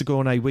joked with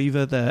Sigourney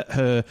Weaver that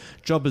her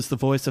job as the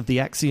voice of the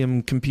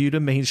Axiom computer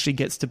means she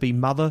gets to be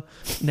mother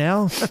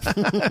now,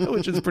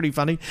 which is pretty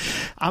funny.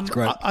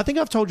 I think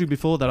I've told you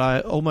before that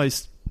I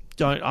almost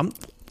don't... I'm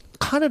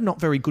kind of not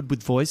very good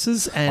with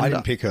voices. And I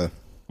didn't pick her.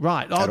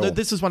 Right.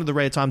 This is one of the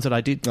rare times that I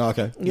did. Oh,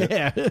 okay.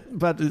 Yeah,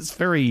 but it's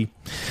very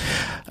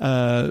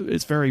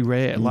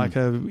rare. Like,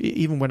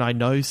 even when I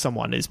know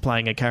someone is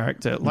playing a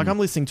character, like I'm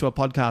listening to a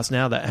podcast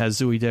now that has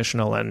Zooey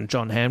Deschanel and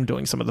John Hamm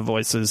doing some of the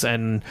voices,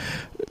 and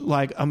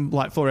like I'm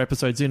like 4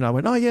 episodes in, I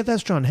went, "Oh yeah,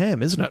 that's John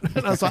Hamm, isn't it?"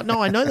 And I was like,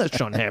 "No, I know that's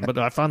John Hamm," but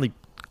I finally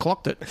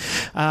clocked it.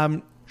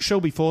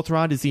 Shelby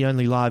Forthright is the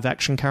only live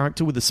action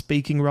character with a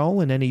speaking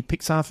role in any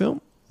Pixar film.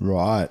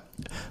 Right.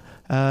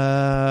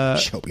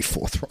 Shelby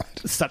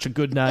Forthright. Such a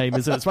good name,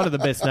 isn't it? It's one of the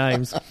best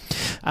names.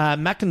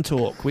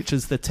 Macintalk, which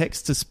is the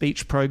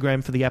text-to-speech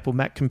program for the Apple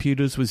Mac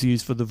computers, was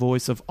used for the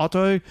voice of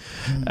Otto,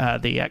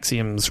 the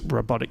Axiom's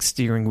robotic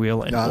steering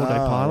wheel and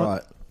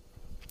autopilot.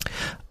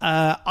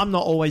 Right. I'm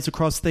not always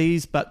across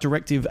these, but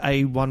Directive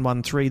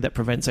A113 that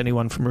prevents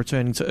anyone from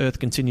returning to Earth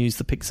continues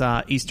the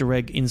Pixar Easter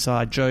egg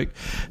inside joke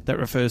that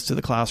refers to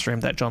the classroom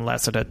that John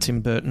Lasseter,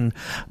 Tim Burton,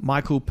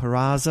 Michael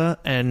Peraza,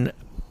 and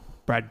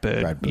Brad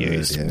Bird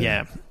used.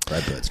 Yeah.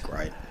 Brad Bird's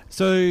great.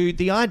 So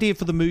the idea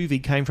for the movie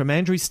came from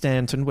Andrew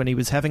Stanton when he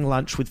was having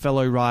lunch with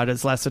fellow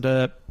writers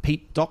Lasseter,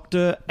 Pete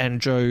Docter, and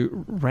Joe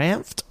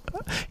Ranft.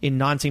 In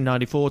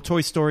 1994,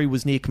 Toy Story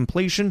was near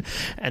completion,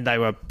 and they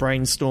were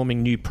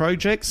brainstorming new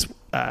projects,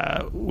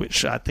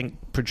 which I think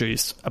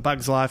produced A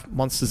Bug's Life,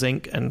 Monsters,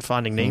 Inc., and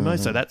Finding Nemo.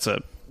 So that's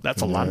a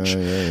lunch.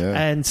 Yeah.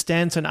 And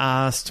Stanton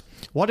asked,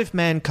 what if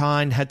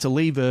mankind had to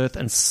leave Earth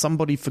and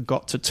somebody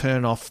forgot to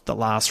turn off the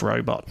last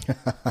robot?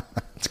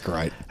 That's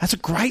great. That's a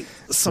great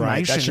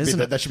summation,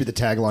 isn't it? That should be the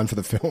tagline for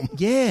the film.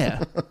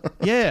 Yeah.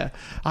 Yeah.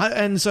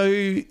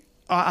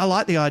 I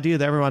like the idea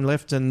that everyone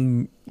left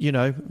and,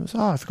 I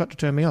forgot to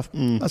turn me off.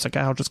 That's okay,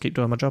 I'll just keep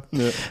doing my job.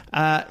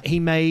 Yeah. He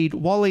made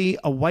Wall-E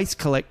a waste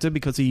collector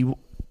because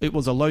it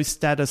was a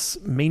low-status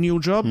menial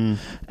job,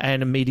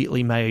 and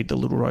immediately made the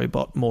little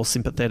robot more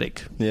sympathetic,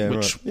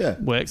 which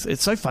works.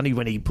 It's so funny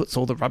when he puts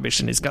all the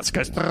rubbish in his guts.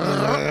 Goes,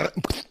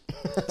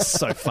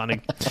 so funny.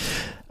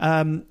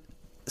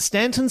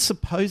 Stanton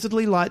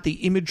supposedly liked the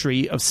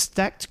imagery of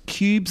stacked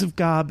cubes of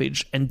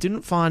garbage and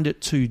didn't find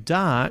it too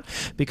dark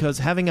because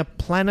having a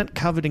planet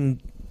covered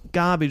in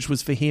garbage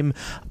was for him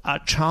a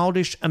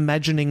childish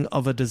imagining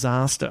of a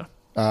disaster.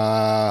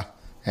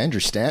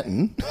 Andrew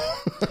Stanton.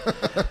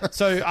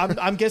 So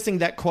I'm guessing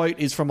that quote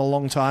is from a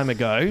long time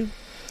ago,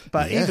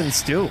 but even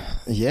still.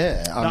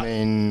 Yeah, I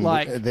mean,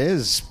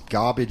 there's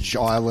garbage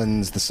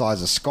islands the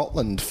size of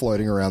Scotland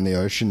floating around the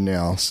ocean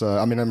now. So,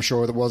 I mean, I'm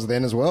sure there was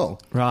then as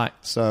well. Right.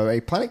 So a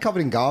planet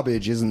covered in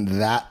garbage isn't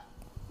that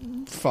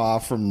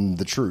far from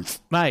the truth.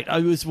 Mate,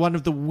 it was one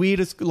of the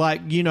weirdest,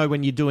 when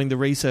you're doing the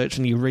research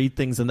and you read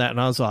things and that, and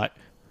I was like,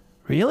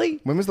 really?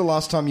 When was the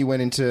last time you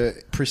went into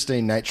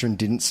pristine nature and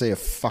didn't see a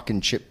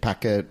fucking chip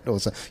packet or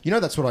something?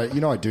 That's what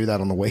I do that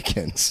on the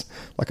weekends,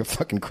 like a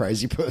fucking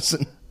crazy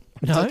person.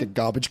 No? Take a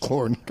garbage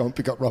claw and go and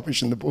pick up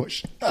rubbish in the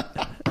bush.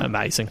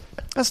 Amazing.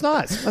 That's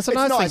nice. That's a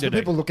nice thing to do.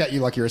 People look at you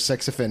like you're a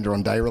sex offender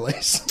on day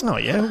release. Oh,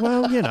 yeah.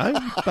 Well,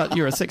 but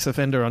you're a sex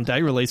offender on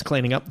day release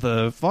cleaning up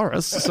the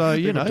forest, so,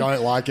 People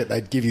don't like it.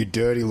 They give you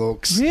dirty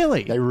looks.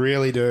 Really? They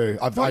really do.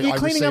 You're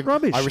cleaning up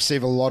rubbish? I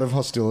receive a lot of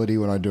hostility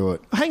when I do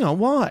it. Hang on,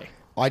 why?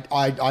 I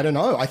don't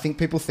know. I think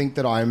people think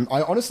that I'm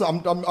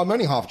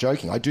only half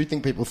joking. I do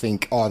think people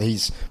think,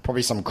 he's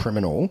probably some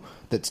criminal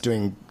that's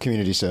doing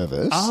community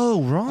service.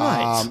 Oh,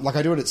 right.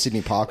 I do it at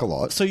Sydney Park a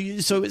lot. So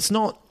it's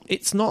not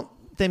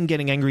them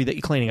getting angry that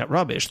you're cleaning up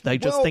rubbish. They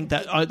just think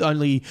that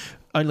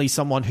only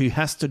someone who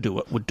has to do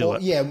it would do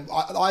it. Yeah,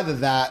 either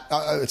that.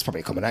 It's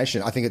probably a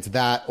combination. I think it's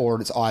that, or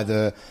it's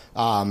either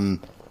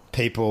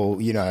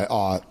people,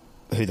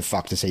 who the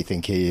fuck does he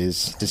think he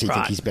is? Does he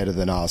think he's better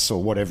than us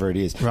or whatever it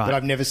is? Right. But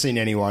I've never seen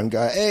anyone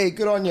go, hey,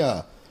 good on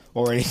ya,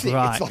 or anything.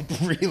 Right.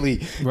 It's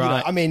really...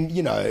 Right.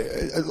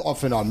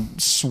 Often I'm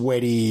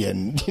sweaty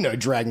and,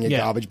 dragging a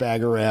garbage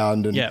bag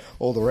around and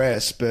all the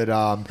rest. But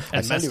and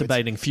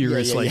masturbating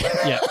furiously.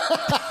 Yeah.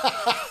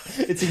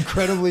 It's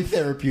incredibly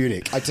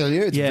therapeutic. I tell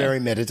you, it's very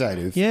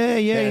meditative. Yeah.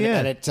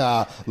 And it,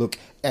 look...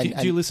 Do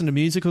you listen to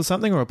music or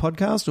something, or a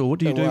podcast, or what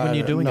do you do when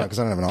you're doing it? No, because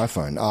I don't have an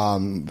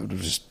iPhone.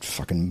 Just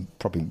fucking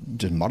probably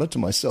just mutter to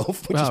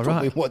myself, which is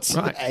probably what's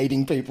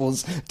aiding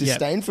people's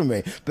disdain for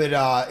me. But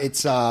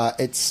it's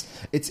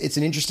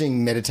an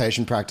interesting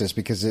meditation practice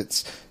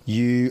because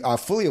you are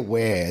fully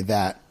aware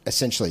that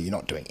essentially you're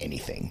not doing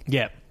anything.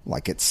 Yeah.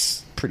 Like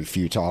it's pretty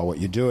futile what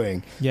you're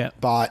doing. Yeah.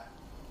 But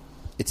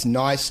it's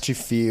nice to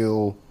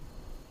feel...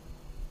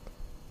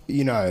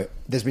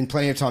 there's been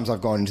plenty of times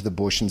I've gone into the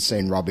bush and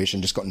seen rubbish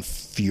and just gotten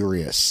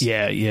furious.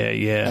 Yeah.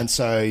 And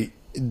so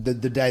the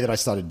day that I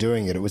started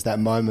doing it, it was that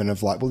moment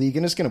of like, well,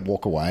 you're just going to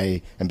walk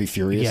away and be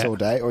furious all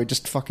day, or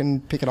just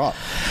fucking pick it up.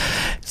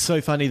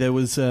 So funny. There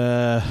was,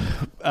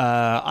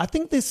 I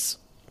think this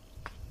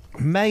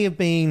may have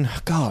been,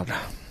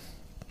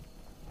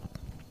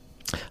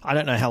 I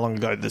don't know how long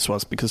ago this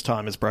was because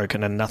time is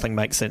broken and nothing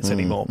makes sense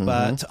anymore.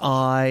 But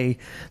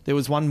there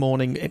was one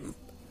morning,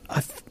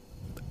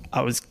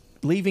 I was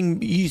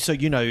leaving you, so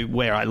you know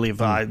where I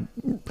live.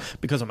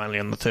 Because I'm only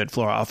on the third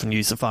floor, I often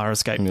use the fire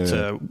escape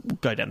to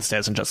go down the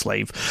stairs and just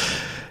leave.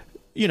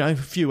 You know, a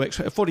few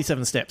extra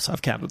 47 steps.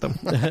 I've counted them.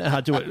 I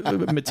do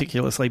it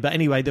meticulously. But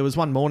anyway, there was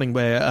one morning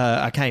where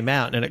I came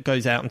out and it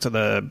goes out into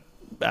the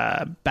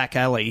back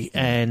alley,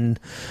 and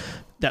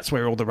that's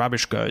where all the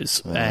rubbish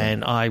goes.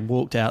 And I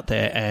walked out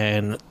there,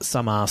 and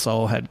some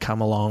arsehole had come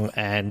along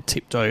and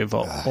tipped over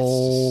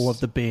all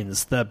of the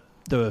bins, the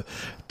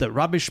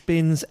rubbish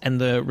bins and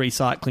the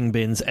recycling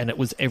bins, and it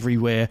was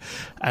everywhere.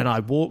 And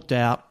I walked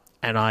out,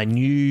 and I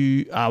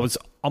knew I was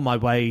on my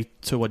way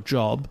to a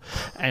job,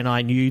 and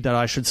I knew that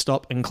I should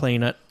stop and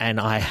clean it.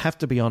 And I have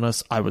to be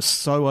honest, I was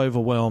so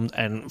overwhelmed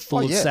and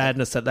full of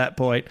sadness at that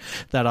point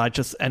that I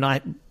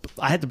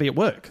had to be at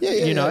work,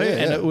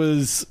 and it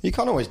was... You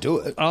can't always do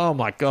it. Oh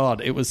my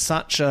God, it was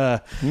such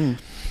a...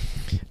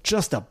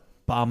 Just a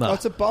bummer. Oh,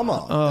 it's a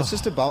bummer. It's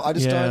just a bummer. I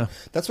just don't...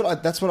 That's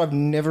what I've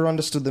never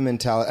understood the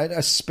mentality,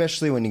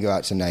 especially when you go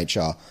out to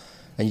nature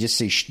and you just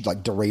see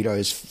like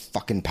Doritos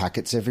fucking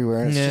packets everywhere.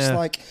 And it's just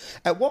like,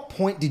 at what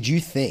point did you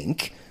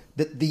think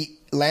that the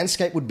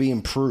landscape would be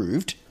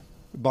improved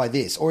by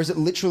this? Or is it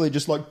literally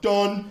just like,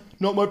 done,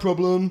 not my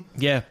problem?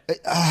 Yeah.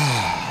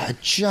 I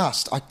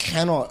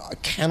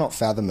cannot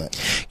fathom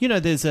it. You know,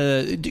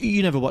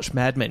 you never watched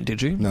Mad Men,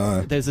 did you?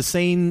 No. There's a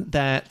scene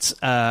that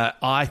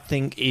I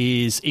think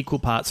is equal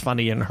parts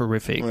funny and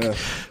horrific,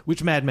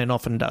 which Mad Men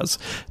often does.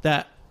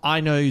 That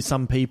I know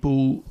some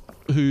people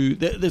who...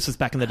 This was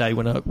back in the day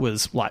when it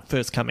was like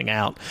first coming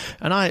out,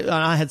 and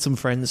I had some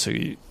friends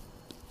who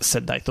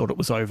said they thought it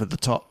was over the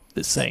top,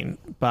 this scene,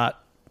 but,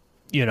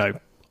 you know...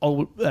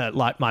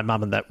 like my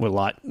mum and that were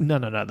like, no,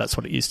 that's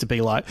what it used to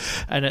be like.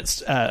 And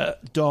it's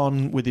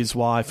Don with his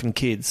wife and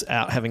kids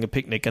out having a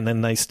picnic, and then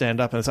they stand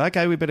up and say,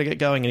 okay, we better get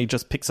going, and he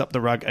just picks up the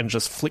rug and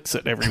just flicks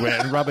it everywhere,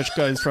 and rubbish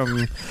goes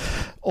from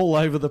all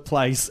over the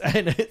place,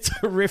 and it's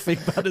horrific,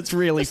 but it's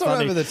really funny.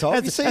 Not over the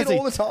top. You see it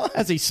all the time.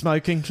 As he's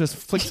smoking, just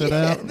flicks it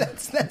out.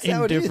 That's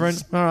how it is.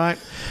 All right.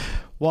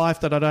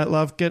 Wife that I don't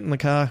love, get in the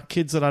car.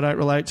 Kids that I don't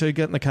relate to,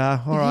 get in the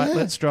car. All right,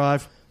 let's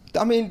drive.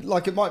 I mean,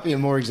 like, it might be a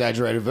more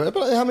exaggerated version,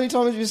 but how many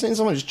times have you seen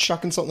someone just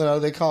chucking something out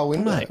of their car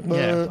window? Mate,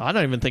 yeah, I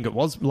don't even think it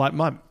was. Like,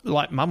 mum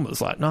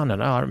was like, no,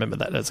 I remember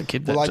that as a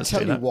kid. Well, I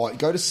tell you what,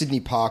 go to Sydney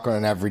Park on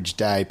an average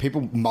day,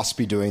 people must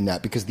be doing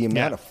that because the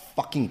amount of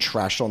fucking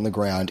trash on the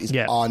ground is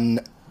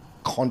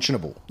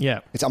unconscionable. Yeah.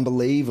 It's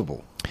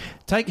unbelievable.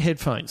 Take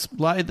headphones.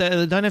 Like,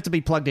 they don't have to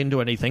be plugged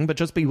into anything, but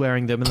just be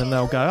wearing them, and then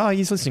they'll go, oh,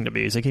 he's listening to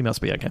music, he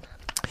must be okay.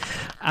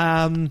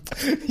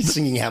 He's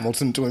singing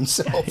Hamilton to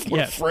himself. What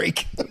a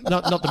freak.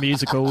 Not the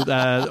musical,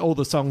 all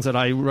the songs that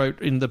I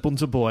wrote in the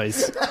Bunta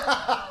Boys.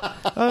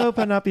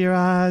 Open up your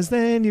eyes,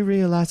 then you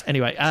realise.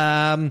 Anyway,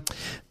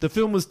 the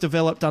film was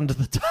developed under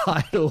the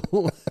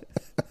title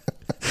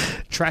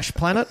Trash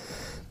Planet.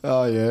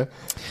 Oh, yeah.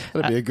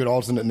 That'd be a good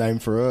alternate name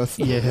for Earth.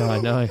 Yeah,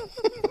 I know.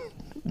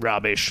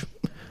 Rubbish.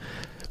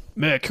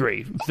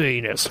 Mercury,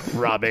 Venus,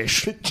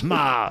 rubbish,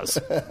 Mars,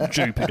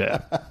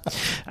 Jupiter.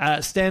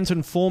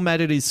 Stanton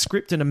formatted his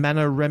script in a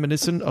manner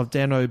reminiscent of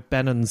Dan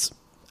O'Bannon's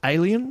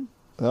Alien.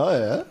 Oh,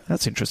 yeah.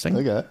 That's interesting.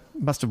 Okay.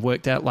 Must have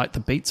worked out like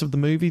the beats of the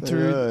movie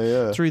through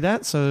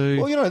that. So,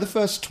 well, you know, the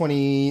first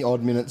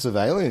 20-odd minutes of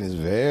Alien is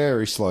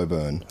very slow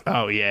burn.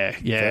 Oh, yeah.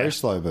 Very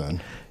slow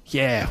burn.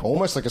 Yeah.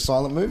 Almost like a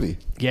silent movie.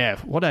 Yeah.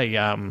 What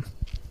a...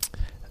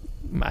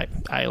 Mate,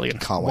 Alien.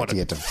 Can't wait to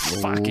get to...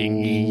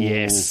 Fucking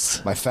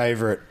yes. My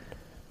favourite...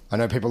 I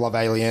know people love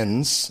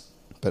Aliens,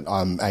 but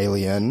I'm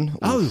Alien.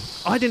 Oh,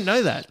 I didn't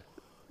know that.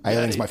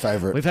 Alien's my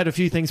favourite. We've had a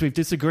few things we've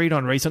disagreed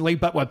on recently,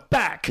 but we're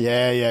back.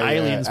 Yeah.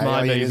 Alien's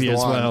my movie as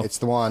well. It's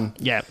the one.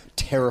 Yeah.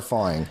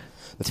 Terrifying.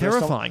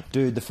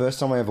 The first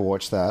time I ever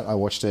watched that, I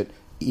watched it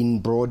in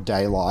broad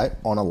daylight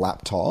on a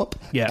laptop,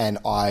 and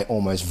I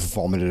almost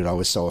vomited. I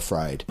was so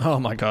afraid.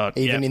 Oh, my God.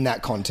 Even in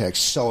that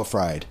context, so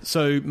afraid.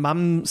 So,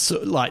 Mum,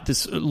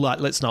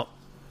 let's not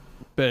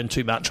burn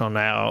too much on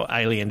our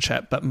Alien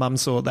chat, but Mum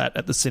saw that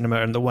at the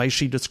cinema, and the way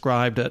she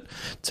described it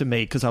to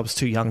me, because I was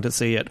too young to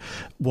see it,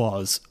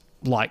 was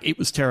like, it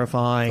was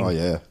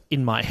terrifying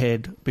in my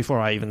head before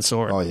I even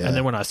saw it. And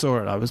then when I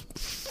saw it, I was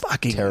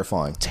fucking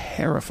terrified.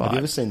 Have you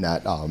ever seen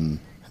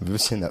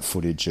that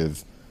footage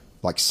of,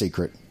 like,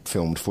 secret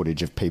filmed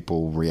footage of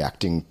people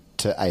reacting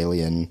to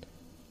Alien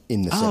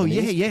in the 70s? Oh,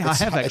 yeah, I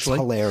have actually.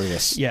 It's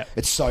hilarious. Yeah.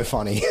 It's so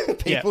funny.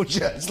 People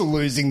just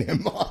losing their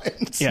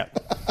minds. Yeah.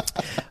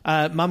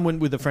 Mum went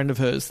with a friend of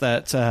hers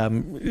that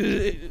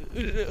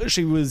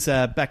she was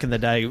back in the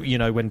day, you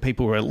know, when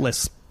people were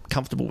less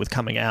comfortable with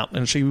coming out,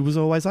 and she was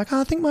always like,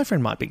 I think my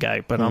friend might be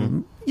gay, but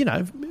you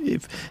know,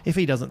 if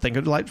he doesn't think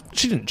it, like,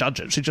 she didn't judge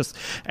it. She just,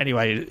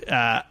 anyway,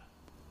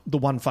 the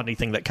one funny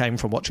thing that came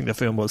from watching the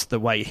film was the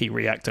way he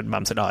reacted.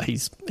 Mum said, oh,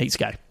 he's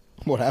gay.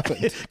 What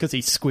happened? Because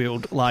he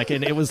squealed,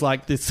 and it was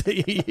like this.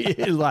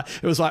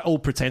 It was like all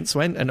pretense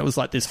went, and it was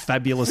like this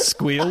fabulous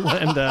squeal,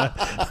 and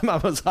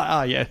Mum was like,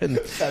 "Oh yeah, and,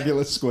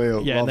 fabulous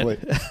squeal, yeah, lovely."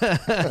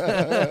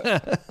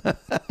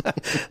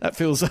 That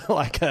feels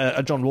like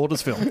a John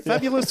Waters film.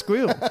 Fabulous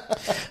squeal.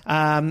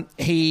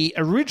 He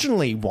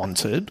originally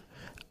wanted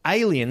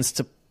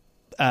aliens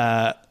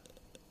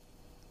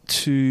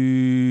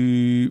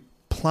to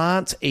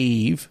plant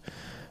Eve.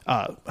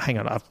 Hang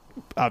on,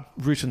 I've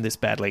written this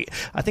badly.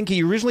 I think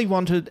he originally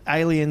wanted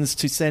aliens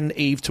to send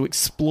Eve to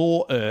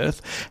explore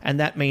Earth, and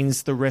that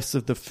means the rest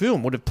of the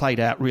film would have played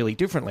out really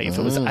differently if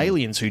it was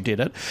aliens who did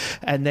it.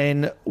 And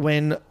then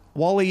when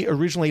Wally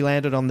originally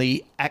landed on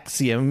the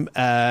Axiom,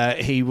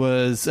 he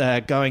was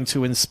going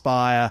to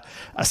inspire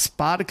a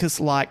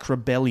Spartacus-like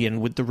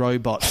rebellion with the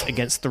robots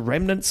against the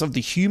remnants of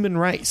the human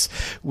race,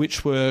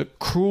 which were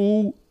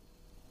cruel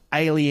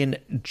alien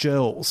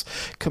girls,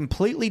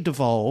 completely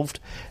devolved,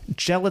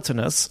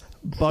 gelatinous,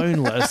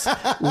 boneless,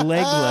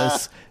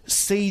 legless,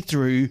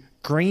 see-through,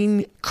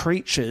 green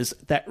creatures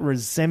that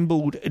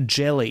resembled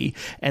jelly,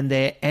 and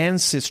their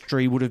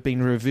ancestry would have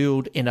been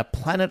revealed in a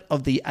Planet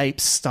of the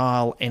Apes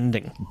style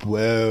ending.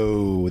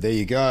 Whoa, there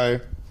you go.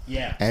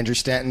 Yeah. Andrew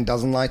Stanton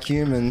doesn't like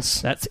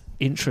humans. That's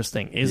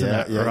interesting, isn't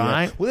it?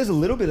 Right? Yeah. Well, there's a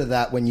little bit of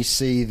that when you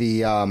see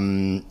the,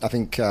 I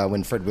think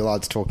when Fred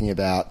Willard's talking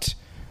about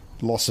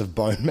loss of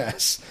bone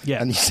mass,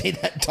 and you see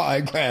that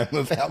diagram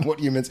of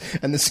what humans,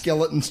 and the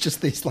skeleton's just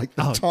these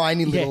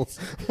tiny little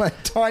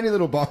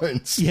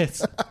bones.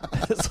 Yes.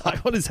 It's like,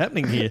 what is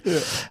happening here?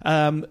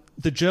 Yeah.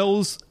 The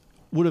Gels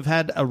would have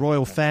had a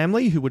royal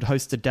family who would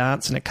host a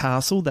dance in a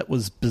castle that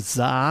was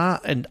bizarre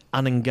and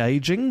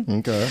unengaging.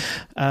 Okay.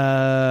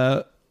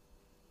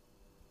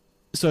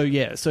 So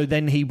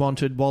then he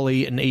wanted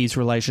Wally and Eve's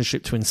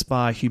relationship to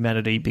inspire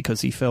humanity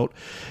because he felt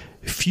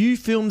few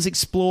films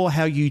explore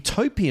how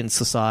utopian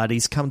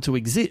societies come to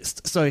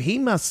exist. So he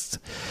must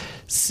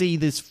see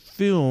this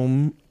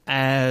film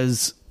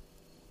as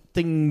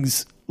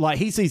things like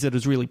he sees it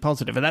as really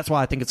positive, and that's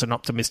why I think it's an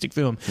optimistic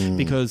film,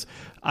 because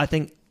I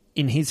think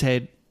in his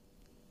head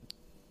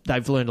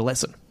they've learned a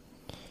lesson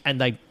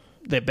and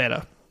they're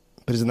better.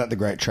 But isn't that the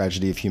great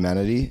tragedy of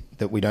humanity,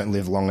 that we don't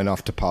live long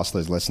enough to pass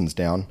those lessons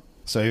down?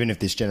 So even if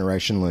this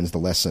generation learns the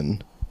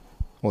lesson,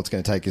 all it's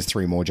going to take is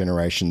 3 more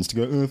generations to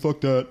go,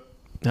 fuck that.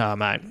 Oh,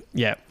 mate,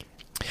 yeah.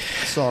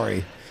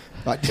 Sorry.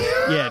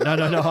 Yeah,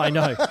 no, I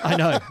know.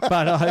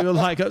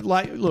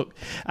 But look,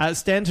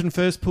 Stanton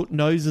first put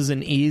noses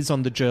and ears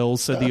on the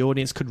Gels so the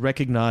audience could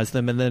recognise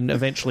them, and then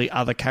eventually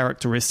other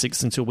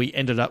characteristics until we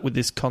ended up with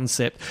this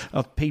concept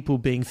of people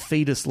being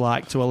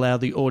fetus-like to allow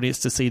the audience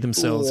to see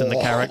themselves in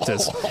the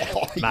characters.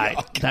 Mate,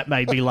 that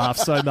made me laugh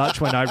so much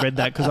when I read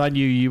that because I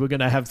knew you were going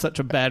to have such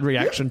a bad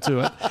reaction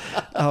to it.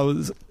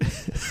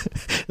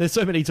 There's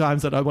so many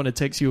times that I want to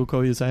text you or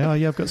call you and say, oh,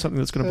 yeah, I've got something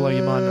that's going to blow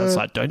your mind. And it's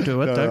like, don't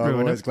do it, don't ruin it. I'm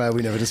always glad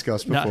we never discussed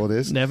before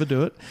this. Never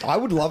do it. I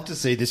would love to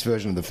see this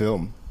version of the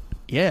film.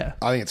 Yeah.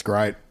 I think it's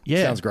great.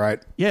 Yeah. Sounds great.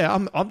 Yeah,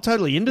 I'm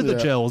totally into the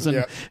Gels,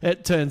 and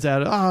it turns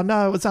out, oh,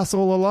 no, it was us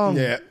all along.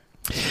 Yeah.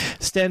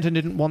 Stanton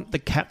didn't want the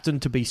captain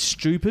to be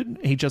stupid.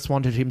 He just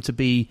wanted him to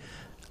be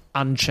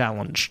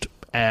unchallenged.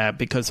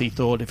 Because he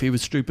thought if he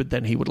was stupid,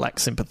 then he would lack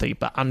sympathy.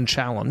 But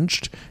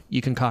unchallenged,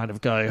 you can kind of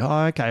go,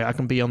 oh, okay, I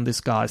can be on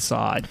this guy's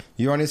side.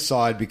 You're on his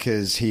side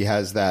because he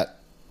has that.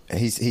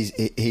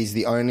 He's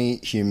the only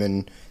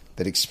human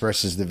that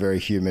expresses the very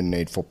human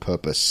need for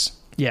purpose.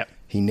 Yeah.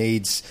 He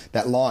needs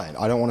that line.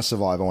 I don't want to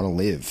survive. I want to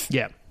live.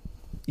 Yeah.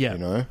 Yeah. You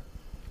know?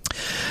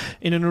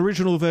 In an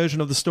original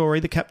version of the story,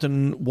 the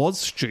captain was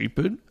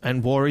stupid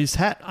and wore his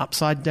hat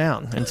upside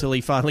down until he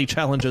finally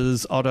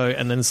challenges Otto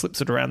and then slips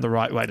it around the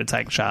right way to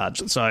take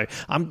charge. So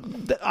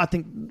I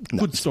think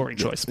good story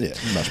choice. Yeah,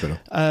 much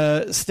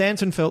better.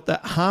 Stanton felt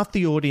that half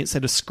the audience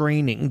at a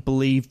screening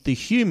believed the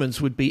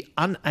humans would be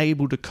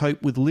unable to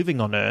cope with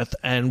living on Earth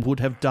and would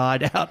have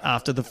died out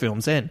after the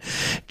film's end.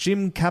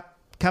 Jim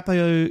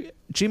Capobianco,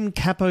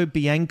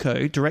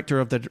 director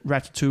of the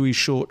Ratatouille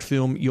short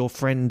film Your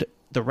Friend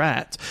the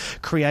Rat,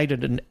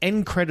 created an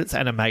end credits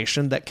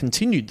animation that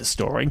continued the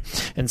story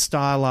and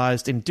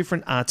stylized in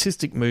different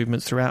artistic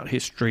movements throughout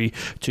history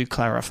to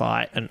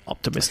clarify an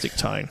optimistic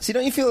tone. See,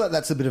 don't you feel that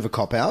that's a bit of a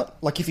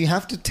cop-out? Like, if you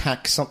have to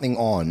tack something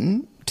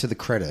on to the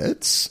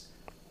credits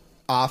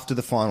after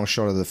the final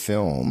shot of the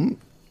film,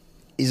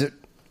 is it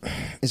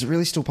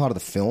really still part of the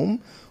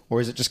film?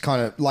 Or is it just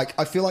kind of like,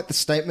 I feel like the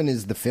statement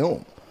is the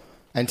film.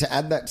 And to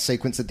add that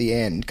sequence at the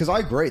end, because I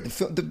agree,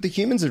 the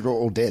humans are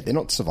all dead. They're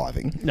not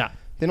surviving. No.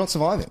 They're not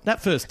surviving.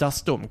 That first dust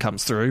storm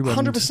comes through.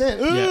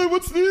 100%.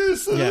 What's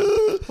this?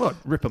 Yeah. Well,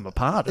 rip them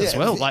apart as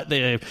well. Like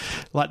they're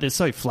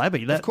so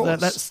flabby. That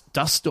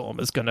dust storm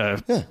is going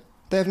to... Yeah.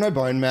 They have no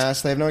bone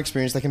mass. They have no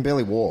experience. They can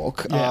barely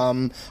walk.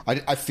 Yeah.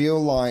 I feel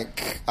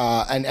like...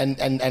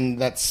 and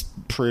that's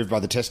proved by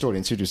the test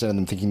audience who just said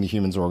them thinking the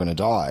humans are all going to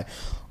die.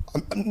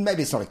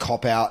 Maybe it's not a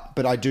cop-out,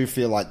 but I do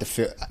feel like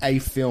a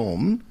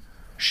film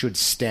should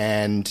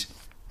stand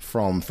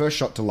from first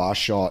shot to last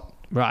shot.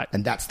 Right.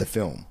 And that's the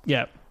film.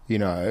 Yeah. You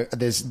know,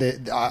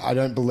 I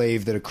don't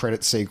believe that a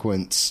credit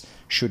sequence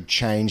should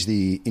change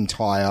the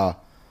entire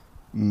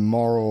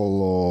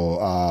moral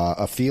or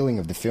a feeling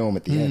of the film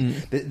at the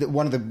end.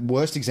 One of the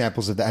worst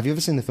examples of that. Have you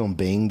ever seen the film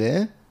Being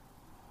There?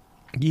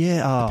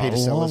 Yeah, Peter a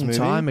Sellers long movie?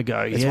 time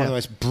ago. It's one of the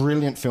most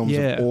brilliant films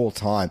of all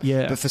time.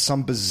 Yeah. But for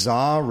some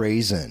bizarre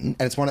reason,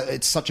 and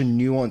it's such a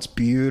nuanced,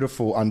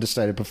 beautiful,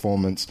 understated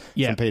performance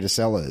from Peter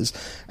Sellers.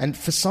 And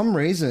for some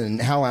reason,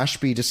 Hal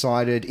Ashby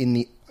decided in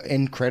the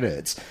end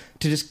credits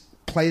to just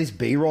play this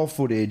B-roll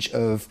footage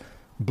of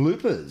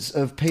bloopers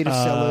of Peter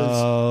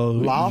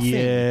Sellers laughing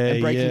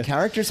and breaking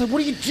character. It's like,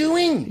 what are you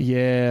doing?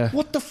 Yeah.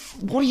 What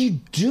are you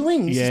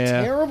doing? This is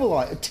terrible.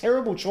 A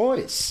terrible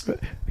choice.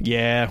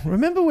 Yeah.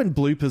 Remember when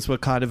bloopers were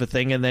kind of a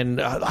thing, and then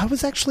I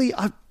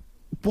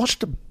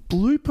watched a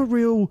blooper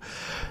reel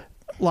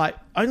like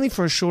only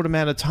for a short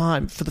amount of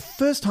time for the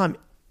first time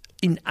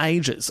in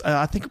ages.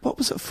 I think, what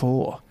was it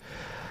for?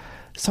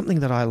 Something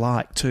that I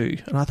like too,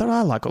 and I thought,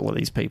 I like all of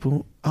these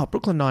people. Oh,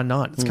 Brooklyn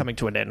Nine-Nine, it's coming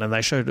to an end, and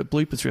they showed a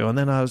bloopers reel, and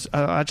then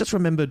I just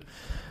remembered,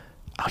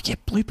 oh yeah,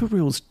 blooper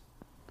reels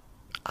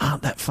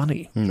aren't that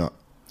funny. No,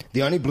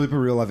 the only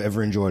blooper reel I've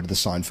ever enjoyed are the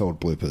Seinfeld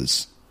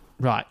bloopers.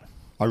 Right,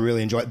 I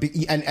really enjoy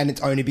it, and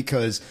it's only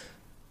because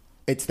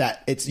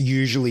it's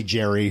usually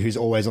Jerry, who's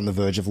always on the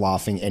verge of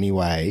laughing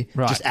anyway,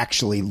 just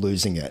actually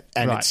losing it,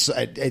 and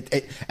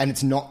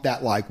it's not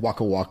that like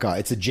waka waka.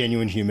 It's a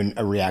genuine human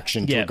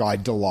reaction to a guy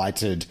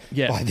delighted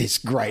by this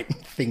great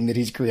thing that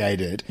he's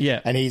created,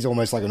 and he's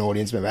almost like an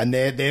audience member, and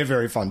they're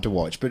very fun to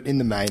watch, but in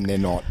the main they're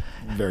not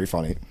very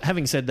funny.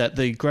 Having said that,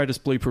 the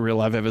greatest blooper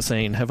reel I've ever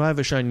seen. Have I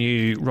ever shown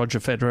you Roger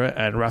Federer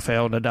and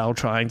Rafael Nadal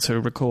trying to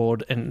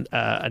record an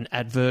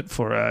advert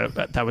for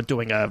they were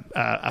doing a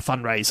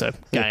fundraiser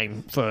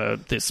game for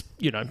this,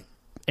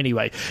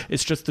 anyway,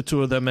 it's just the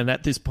two of them, and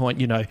at this point,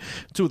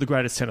 two of the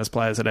greatest tennis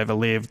players that ever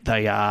lived.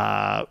 They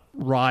are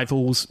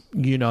rivals,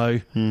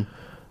 and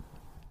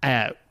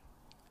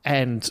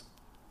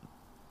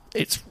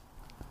it's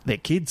their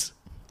kids.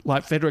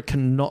 Like, Federer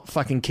cannot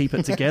fucking keep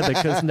it together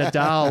because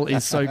Nadal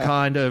is so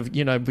kind of,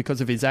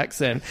 because of his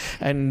accent,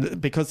 and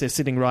because they're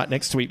sitting right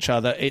next to each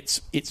other, it's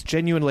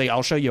genuinely,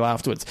 I'll show you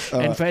afterwards.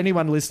 And for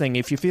anyone listening,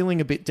 if you're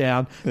feeling a bit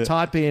down,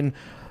 type in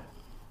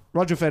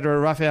Roger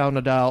Federer, Rafael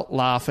Nadal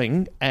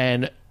laughing,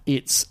 and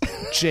it's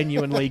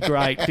genuinely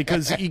great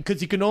because you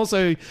can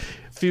also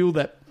feel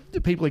that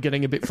people are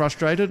getting a bit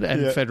frustrated,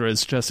 and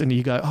Federer's just, and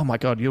you go, oh my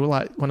God, you're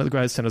like one of the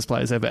greatest tennis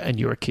players ever, and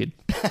you're a kid.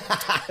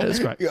 It's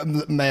great.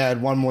 May I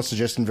add one more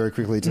suggestion very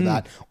quickly to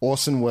that?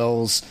 Orson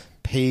Welles'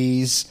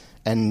 peas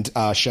and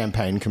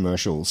champagne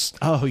commercials.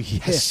 Oh,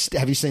 yes.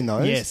 Have you seen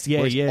those? Yes,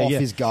 Where he's off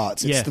his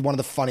guts. It's one of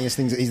the funniest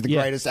things. He's the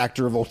greatest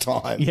actor of all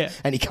time. Yeah.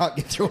 And he can't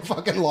get through a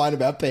fucking line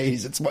about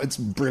peas. It's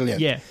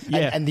brilliant. Yeah.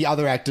 And the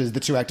other actors, the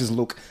two actors,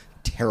 look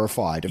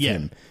terrified of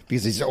him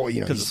because he's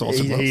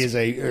he is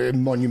a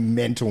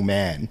monumental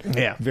man,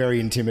 very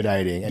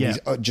intimidating, and he's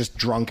just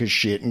drunk as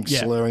shit and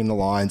slurring the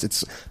lines.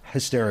 It's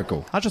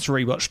hysterical. I just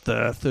rewatched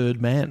The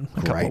Third Man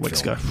a couple of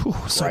weeks ago.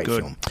 So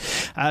good.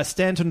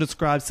 Stanton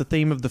describes the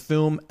theme of the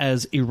film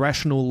as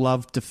irrational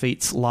love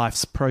defeats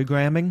life's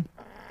programming.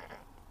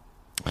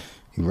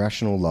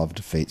 Irrational love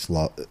defeats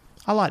love.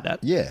 I like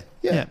that. Yeah.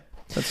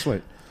 That's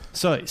sweet.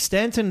 So,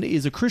 Stanton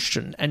is a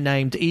Christian and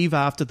named Eve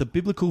after the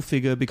biblical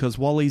figure because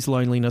Wally's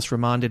loneliness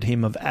reminded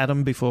him of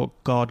Adam before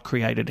God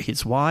created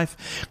his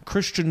wife.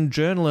 Christian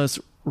journalist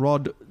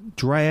Rod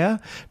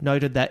Dreher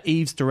noted that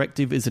Eve's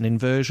directive is an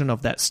inversion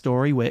of that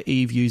story where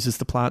Eve uses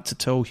the plant to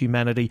tell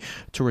humanity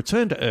to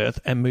return to Earth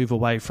and move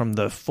away from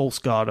the false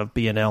god of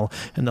BNL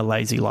and the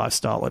lazy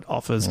lifestyle it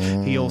offers.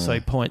 He also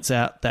points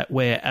out that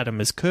where Adam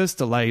is cursed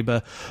to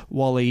labour,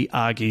 Wally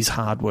argues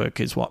hard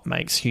work is what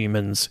makes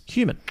humans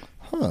human.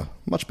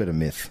 Much better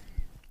myth.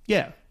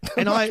 Yeah,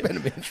 and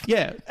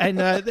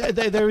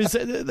there is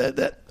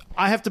that.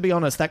 I have to be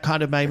honest. That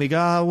kind of made me go,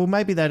 oh, well,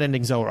 maybe that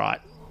ending's all right.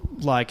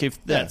 Like,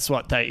 if that's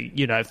what they,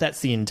 if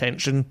that's the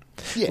intention,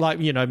 like,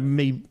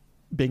 me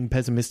being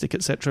pessimistic,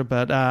 etc.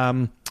 But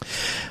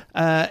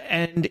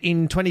and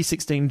in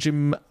 2016,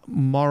 Jim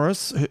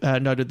Morris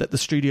noted that the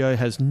studio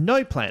has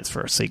no plans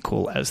for a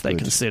sequel as they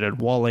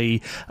considered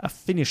Wally a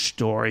finished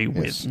story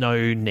with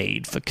no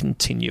need for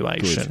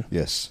continuation. Good.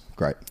 Yes.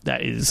 Great.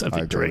 That is a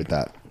victory. I agree with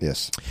that,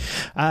 yes.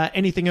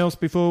 Anything else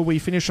before we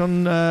finish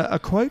on a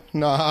quote?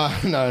 No,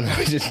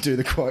 just do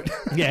the quote.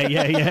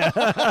 Yeah.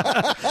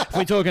 If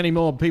we talk any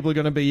more, people are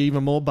going to be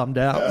even more bummed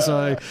out.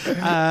 So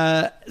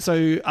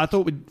I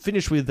thought we'd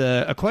finish with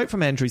a quote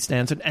from Andrew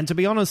Stanton. And to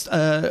be honest,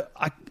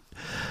 I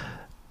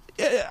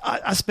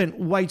spent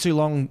way too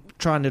long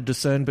trying to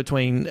discern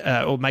between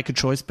or make a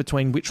choice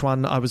between which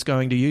one I was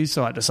going to use.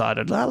 So I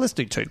decided, let's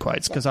do two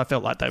quotes because I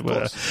felt like they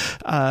were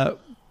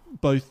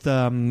both...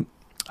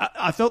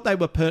 I felt they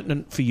were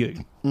pertinent for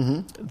you,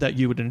 that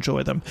you would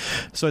enjoy them.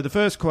 So the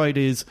first quote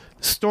is,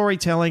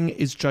 storytelling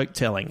is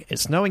joke-telling.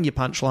 It's knowing your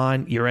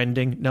punchline, your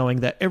ending, knowing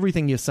that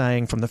everything you're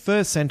saying from the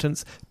first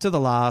sentence to the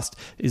last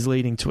is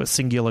leading to a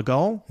singular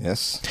goal.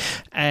 Yes.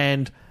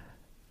 And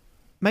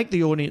make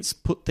the audience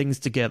put things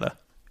together.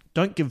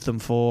 Don't give them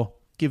 4,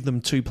 give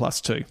them 2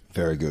 + 2.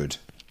 Very good.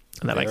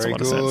 And that makes a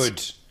lot of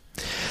sense.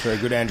 Very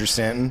good, Andrew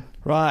Stanton.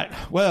 Right.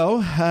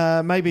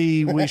 Well,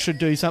 maybe we should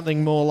do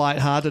something more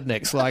lighthearted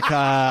next, like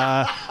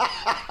I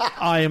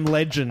Am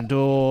Legend,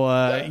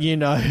 or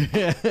Deep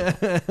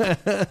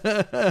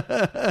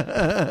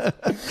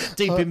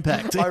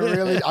Impact. I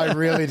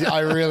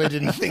really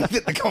didn't think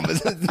that the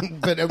conversation,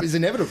 but it was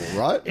inevitable,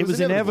 right? It was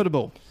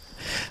inevitable.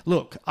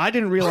 Look, I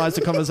didn't realise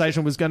the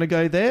conversation was going to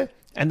go there,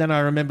 and then I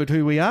remembered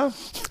who we are,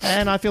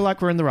 and I feel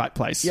like we're in the right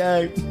place.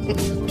 Yay.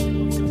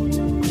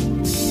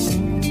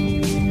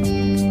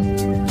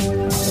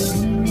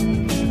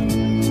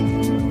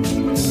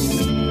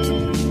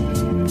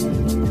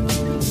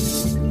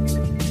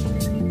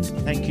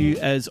 Thank you,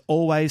 as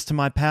always, to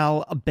my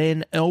pal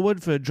Ben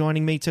Elwood for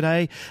joining me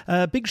today.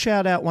 Big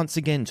shout out once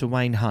again to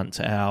Wayne Hunt,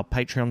 our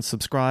Patreon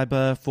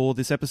subscriber for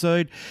this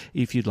episode.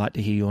 If you'd like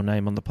to hear your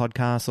name on the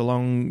podcast,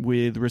 along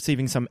with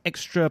receiving some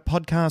extra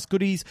podcast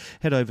goodies,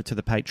 head over to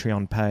the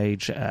Patreon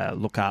page,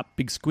 look up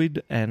Big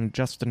Squid and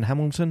Justin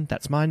Hamilton,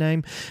 that's my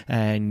name,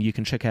 and you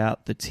can check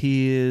out the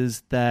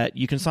tiers that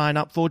you can sign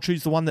up for.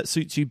 Choose the one that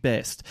suits you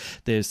best.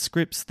 There's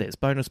scripts, there's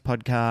bonus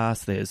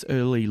podcasts, there's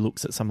early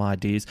looks at some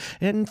ideas.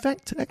 And in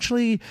fact,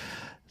 actually,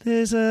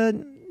 there's a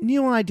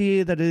new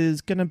idea that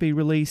is going to be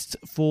released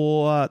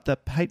for the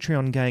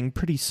Patreon gang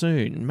pretty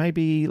soon.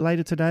 Maybe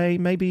later today,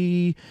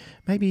 maybe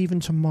even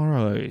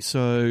tomorrow.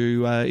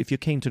 So if you're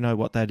keen to know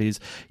what that is,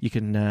 you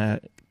can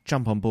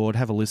jump on board,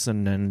 have a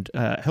listen, and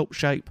help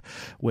shape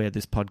where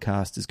this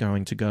podcast is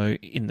going to go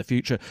in the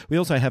future. We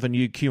also have a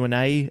new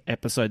Q&A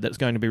episode that's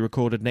going to be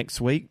recorded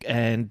next week,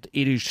 and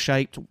it is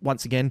shaped,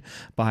 once again,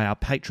 by our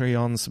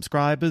Patreon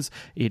subscribers.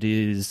 It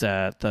is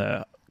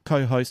the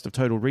co-host of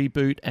Total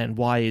Reboot and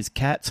Why Is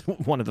Cat,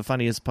 one of the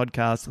funniest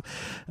podcasts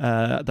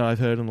that I've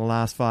heard in the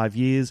last 5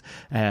 years,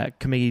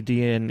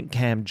 comedian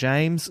Cam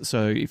James.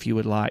 So if you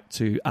would like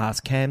to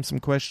ask Cam some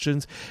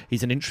questions,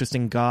 he's an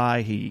interesting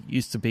guy. He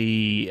used to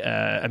be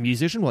a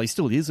musician. Well, he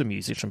still is a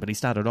musician, but he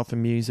started off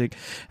in music.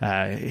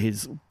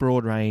 His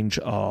broad range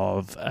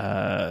of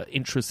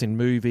interests in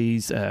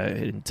movies,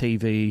 in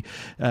TV.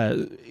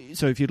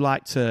 So if you'd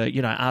like to,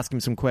 ask him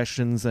some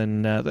questions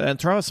and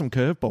throw us some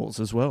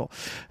curveballs as well,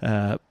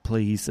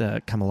 please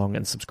come along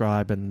and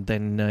subscribe, and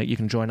then you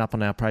can join up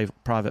on our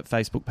private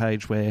Facebook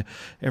page where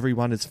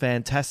everyone is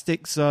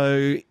fantastic.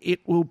 So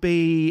it will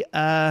be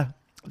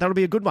that'll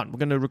be a good one. We're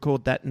going to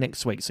record that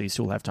next week, so you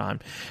still have time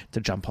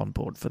to jump on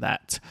board for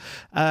that.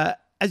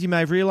 As you may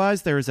have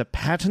realised, there is a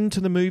pattern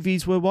to the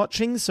movies we're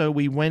watching, so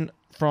we went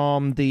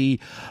from the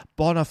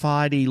bona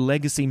fide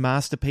legacy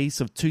masterpiece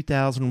of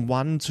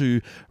 2001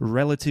 to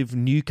relative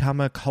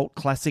newcomer cult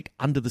classic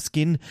Under the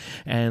Skin,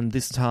 and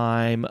this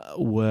time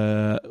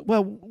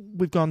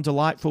we've gone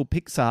delightful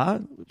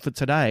Pixar for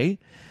today.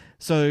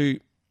 So do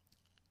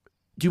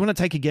you want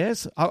to take a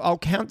guess? I'll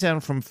count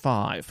down from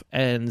 5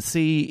 and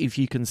see if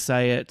you can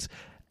say it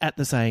at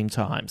the same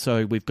time.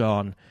 So we've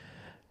gone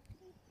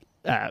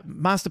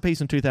masterpiece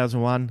in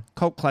 2001,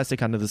 cult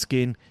classic Under the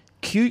Skin,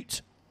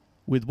 cute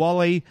with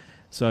WALL-E.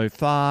 So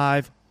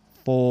 5,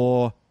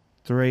 4,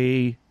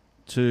 3,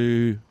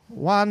 2,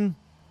 1.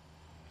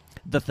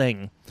 The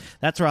Thing.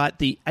 That's right,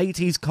 the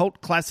 80s cult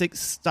classic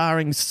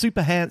starring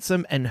super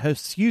handsome and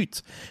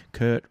hirsute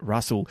Kurt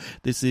Russell.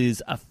 This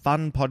is a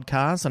fun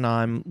podcast, and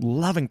I'm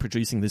loving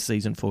producing this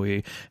season for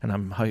you, and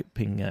I'm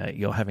hoping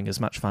you're having as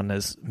much fun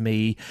as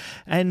me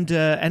and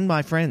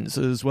my friends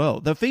as well.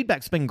 The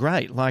feedback's been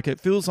great. Like,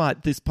 it feels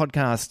like this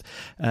podcast,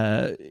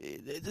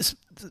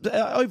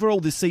 overall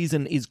this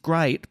season is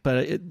great,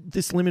 but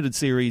this limited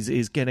series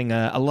is getting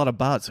a lot of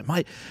buzz.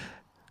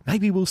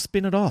 Maybe we'll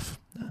spin it off.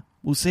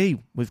 We'll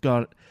see. We've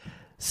got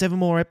 7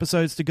 more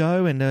episodes to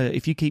go, and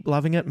if you keep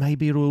loving it,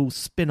 maybe it'll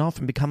spin off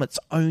and become its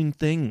own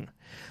thing.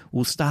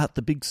 We'll start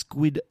the Big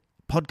Squid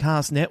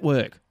Podcast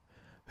Network.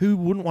 Who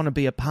wouldn't want to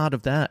be a part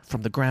of that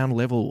from the ground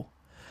level?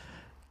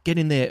 Get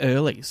in there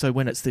early, so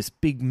when it's this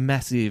big,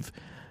 massive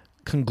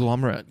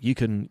conglomerate, you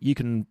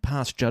can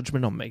pass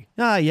judgment on me.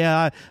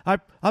 I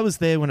was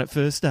there when it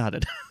first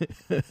started.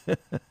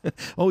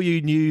 All you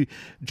new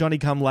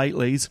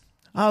Johnny-come-latelys,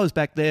 I was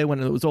back there when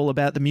it was all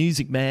about the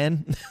music,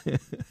 man.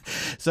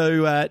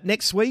 So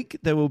next week,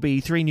 there will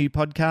be 3 new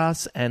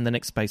podcasts, and the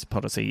next Space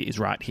Odyssey is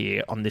right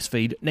here on this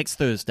feed next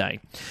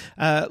Thursday.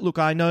 Look,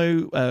 I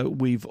know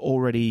we've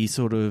already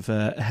sort of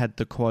had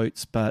the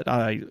quotes, but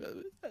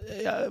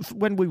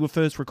when we were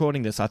first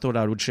recording this, I thought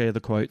I would share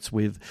the quotes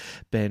with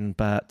Ben,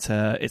 but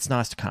it's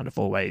nice to kind of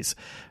always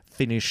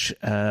finish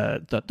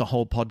the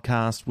whole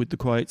podcast with the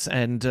quotes,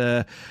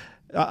 and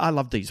I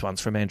love these ones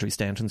from Andrew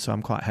Stanton, so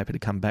I'm quite happy to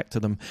come back to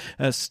them.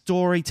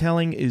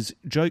 Storytelling is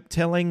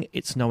joke-telling.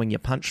 It's knowing your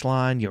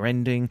punchline, your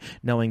ending,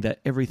 knowing that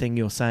everything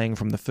you're saying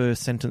from the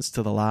first sentence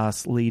to the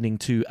last leading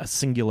to a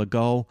singular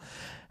goal,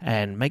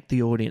 and make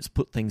the audience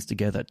put things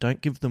together. Don't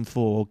give them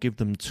 4, give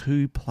them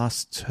 2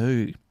 +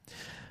 2.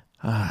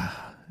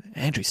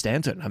 Andrew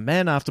Stanton, a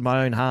man after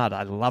my own heart.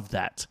 I love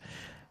that.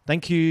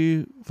 Thank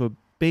you for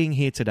being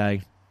here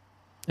today.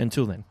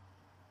 Until then.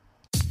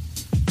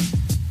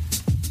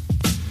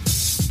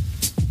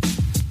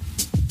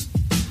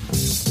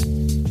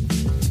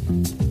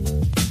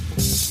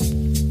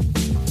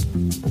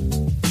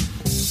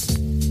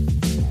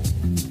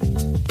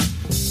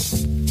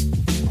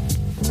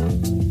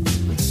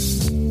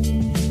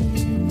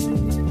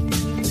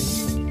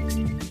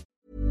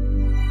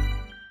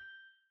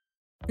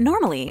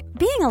 Normally,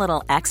 being a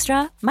little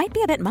extra might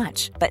be a bit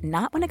much, but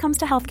not when it comes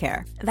to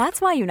healthcare.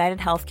 That's why United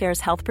Healthcare's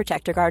Health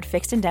Protector Guard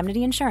fixed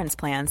indemnity insurance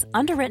plans,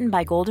 underwritten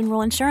by Golden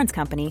Rule Insurance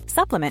Company,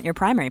 supplement your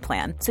primary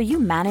plan so you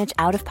manage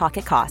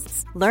out-of-pocket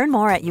costs. Learn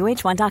more at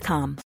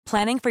uh1.com.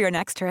 Planning for your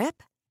next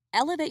trip?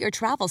 Elevate your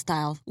travel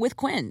style with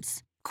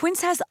Quince.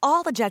 Quince has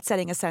all the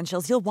jet-setting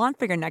essentials you'll want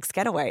for your next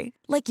getaway,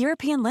 like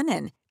European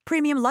linen,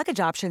 premium luggage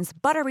options,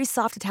 buttery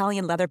soft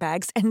Italian leather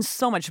bags, and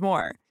so much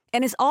more.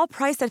 And is all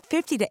priced at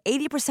 50 to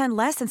 80%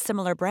 less than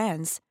similar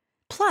brands.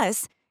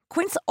 Plus,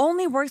 Quince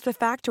only works with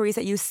factories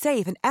that use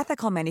safe and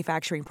ethical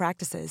manufacturing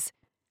practices.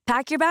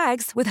 Pack your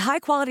bags with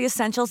high-quality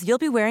essentials you'll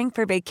be wearing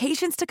for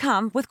vacations to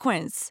come with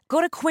Quince.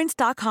 Go to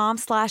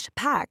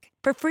quince.com/pack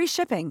for free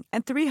shipping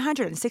and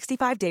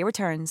 365-day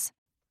returns.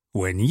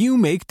 When you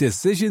make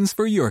decisions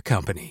for your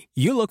company,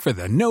 you look for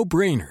the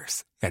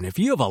no-brainers. And if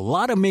you have a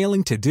lot of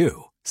mailing to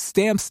do,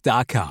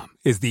 Stamps.com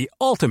is the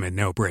ultimate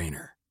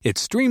no-brainer. It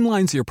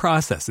streamlines your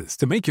processes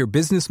to make your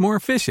business more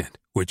efficient,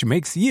 which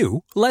makes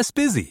you less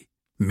busy.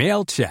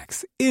 Mail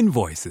checks,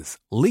 invoices,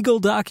 legal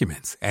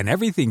documents, and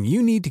everything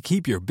you need to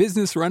keep your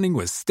business running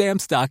with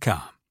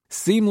Stamps.com.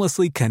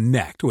 Seamlessly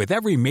connect with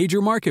every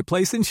major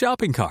marketplace and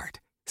shopping cart.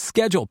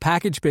 Schedule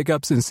package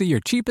pickups and see your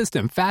cheapest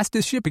and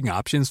fastest shipping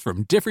options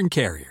from different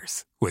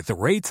carriers, with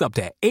rates up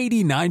to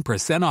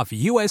 89% off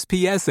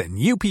USPS and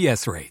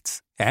UPS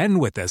rates. And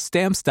with the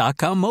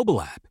Stamps.com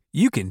mobile app,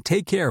 you can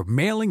take care of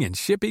mailing and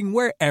shipping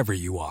wherever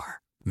you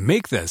are.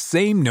 Make the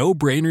same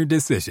no-brainer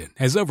decision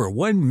as over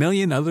 1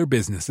 million other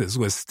businesses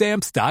with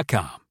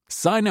Stamps.com.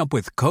 Sign up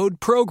with code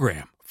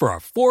PROGRAM for a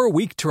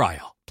 4-week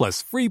trial,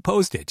 plus free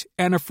postage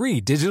and a free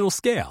digital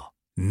scale.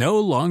 No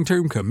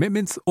long-term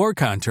commitments or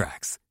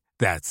contracts.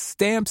 That's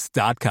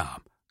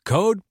Stamps.com.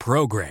 Code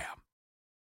PROGRAM.